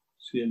වූ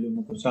සියලුම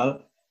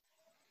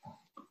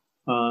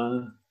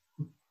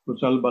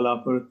කුසල්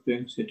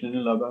බලාපොරොත්තුෙන් සිටින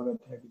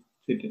ලබාගත හැකි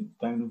සිටින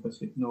තැනුක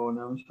සිටින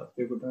ඕනෑම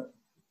සත්‍යයකට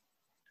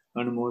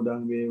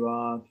අනුමෝදන්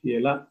වේවා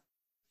කියලා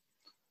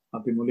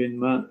අපි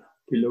මුලින්ම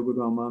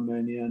පිළිගුරු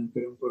අමාමෑණියන්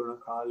පෙරම්පුරණ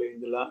කාලේ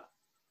ඉඳලා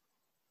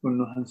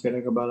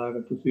උන්වහන්සේලක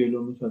බලාගත්තු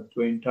සියලුම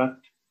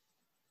සත්වයින්ටත්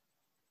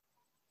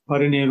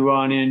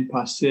පරිනිර්වාණයෙන්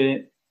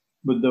පස්සේ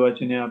බුද්ධ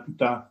වචනය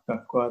අපිට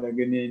දක්වා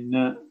රැගෙන ඉන්න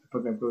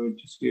අපගත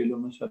වෙච්ච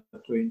සියලුම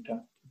සත්වයින්ටත්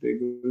අපේ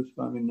ගුරු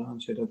ස්වාමීන්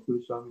වහන්සේට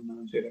ගුරු ස්වාමීන්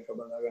වහන්සේලක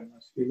බලා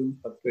ගන්න සියලුම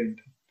සත්වයින්ට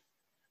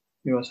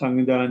මේවා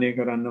සංවිධානය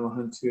කරන්න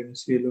මහන්සි වෙන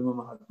සියලුම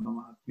මහත්ම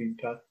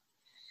මහත්මීන්ටත්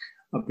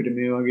අපිට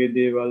මේ වගේ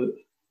දේවල්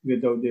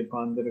වෙදව්දේ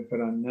පාන්දර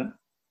කරන්න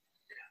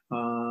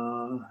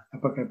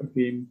අප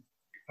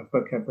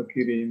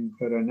කැපකිරීම්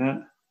කරන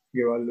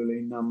ගෙවල් වල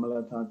ඉන්න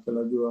අම්මලා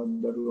තාත්තලා දුව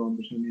දරුවෝ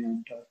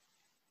අඹසමියන්ට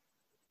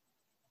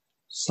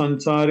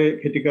සංසාරේ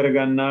කෙටි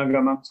කරගන්නා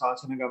ගමක්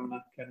ශාසන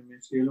ගමනක් යන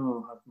මේ සියලුම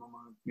මහත්ම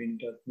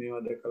මහත්මීන්ටත්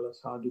මේවා දැකලා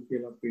සාදු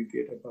කියලා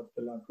ප්‍රීතියටපත්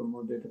වෙලා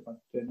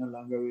ප්‍රමෝදයටපත් වෙන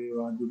ළඟ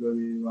වේවා දුර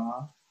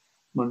වේවා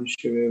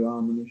මනුෂ්‍ය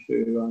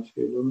වේවා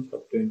සියලුම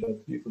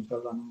සත්වයන්ටත් මේ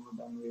කුසල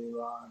අනුමෝදන්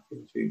වේවා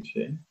කියන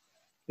ශීර්ෂයෙන්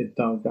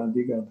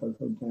එත්තාවතාදී ගාථා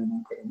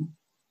සජ්ජායනා කරමු.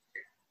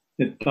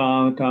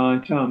 එත්තාවතා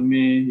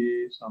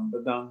චම්මේහි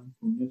සම්පදං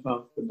පුඤ්ඤ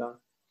සම්පදං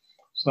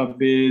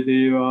සබ්බේ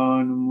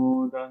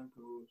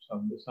දේවානුමෝදන්තු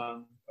සබ්බ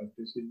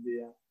සංපත්ති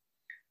සිද්ධියා.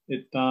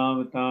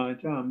 එත්තාවතා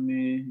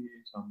චම්මේහි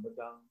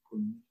සම්පදං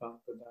පුඤ්ඤ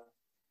සම්පදං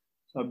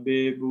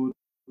සබ්බේ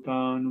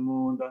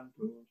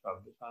භූතානුමෝදන්තු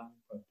සබ්බ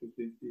සංපත්ති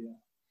සිද්ධියා.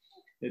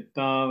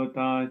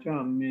 එත්තාවතා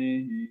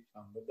චම්මේහි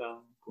සම්පදං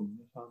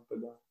පුඤ්ඤ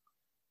සම්පදං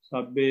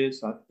සබ්බේ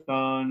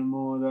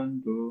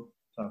සත්තානුමෝදන්තු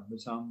සබ්බ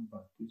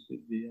සම්පත්ති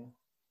සිද්ධියා.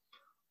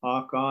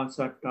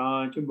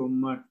 ආකාශට්ටා ච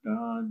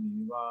බුම්මට්ටා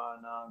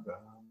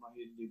දීවානාගා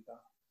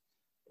මහිද්దికා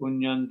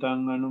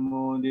පුඤ්ඤන්තං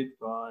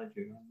අනුමෝදිत्वा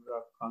චිරං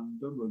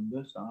රක්ඛන්තු බුද්ධ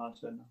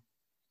ශාසනං.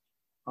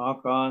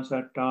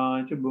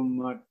 ආකාශට්ටා ච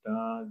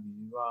බුම්මට්ටා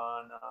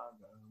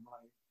දීවානාගා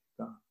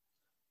මහිද්దికා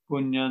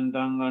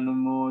පුඤ්ඤන්තං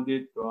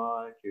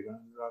අනුමෝදිत्वा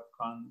චිරං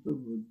රක්ඛන්තු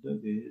බුද්ධ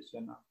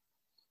දේශනං.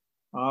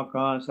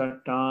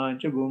 ආකාශට්ටා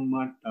ච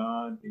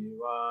බුම්මට්ටා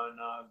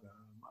දීවානාගා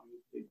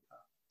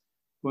මහිද්దికා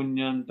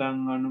පුඤ්ඤන්තං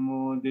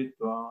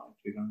අනුමෝදිत्वा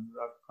චිරං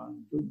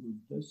රක්ඛන්තු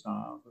බුද්ධ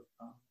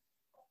ශාවකං.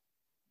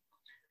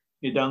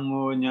 ඉදං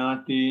හෝ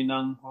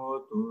ඥාතිනං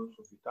හෝතු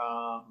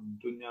සුඛිතා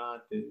හුන්තු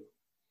ඥාතයෝ.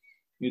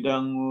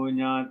 ඉදං හෝ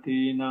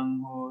ඥාතිනං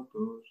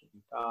හෝතු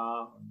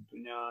සුඛිතා හුන්තු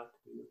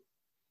ඥාතයෝ.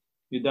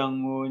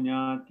 ඉදං හෝ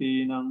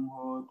ඥාතිනං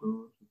හෝතු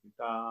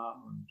සුඛිතා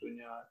හුන්තු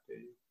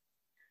ඥාතයෝ.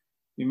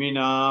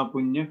 ඉමිනා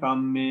පුඤ්ඤ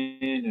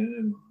කම්මේන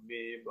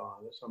මේ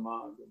බාල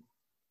සමාගමු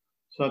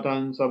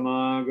සතං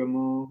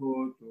සමාගමෝ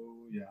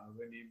හෝතු යාව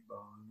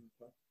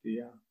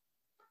නිබ්බානපත්තිය.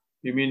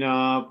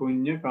 ඉමිනා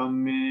පුඤ්ඤ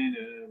කම්මේන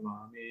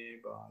මාමේ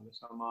බාල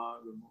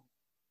සමාගමෝ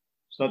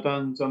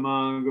සතං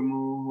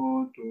සමාගමෝ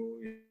හෝතු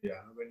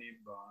යාව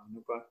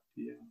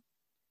නිබ්බානපත්තිය.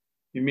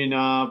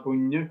 ඉමිනා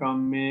පුඤ්ඤ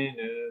කම්මේන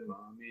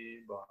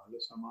මාමේ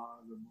බාල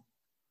සමාගමෝ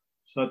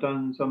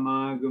සතං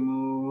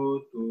සමාගමෝ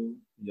හෝතු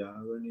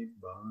යාව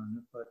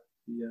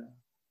නිබ්බානපත්තිය.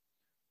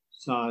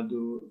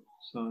 සාදු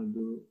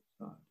සාදු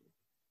සාදු.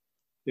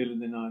 සියලු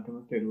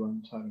දෙනාටම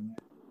තෙරුවන් සරණයි.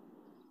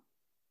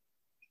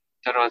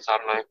 තෙරුවන්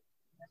සරණයි.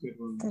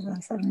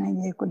 තෙරුවන්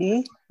සරණයි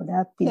කුඩේ.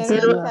 ගොඩාක්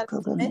පිළිසෙරුවා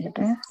ප්‍රෝග්‍රෑම් එකට.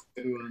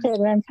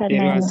 තෙරුවන්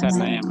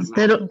සරණයි.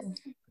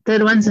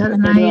 තෙරුවන්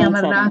සරණයි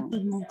අමරනාත්.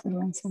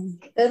 තෙරුවන් සරණයි.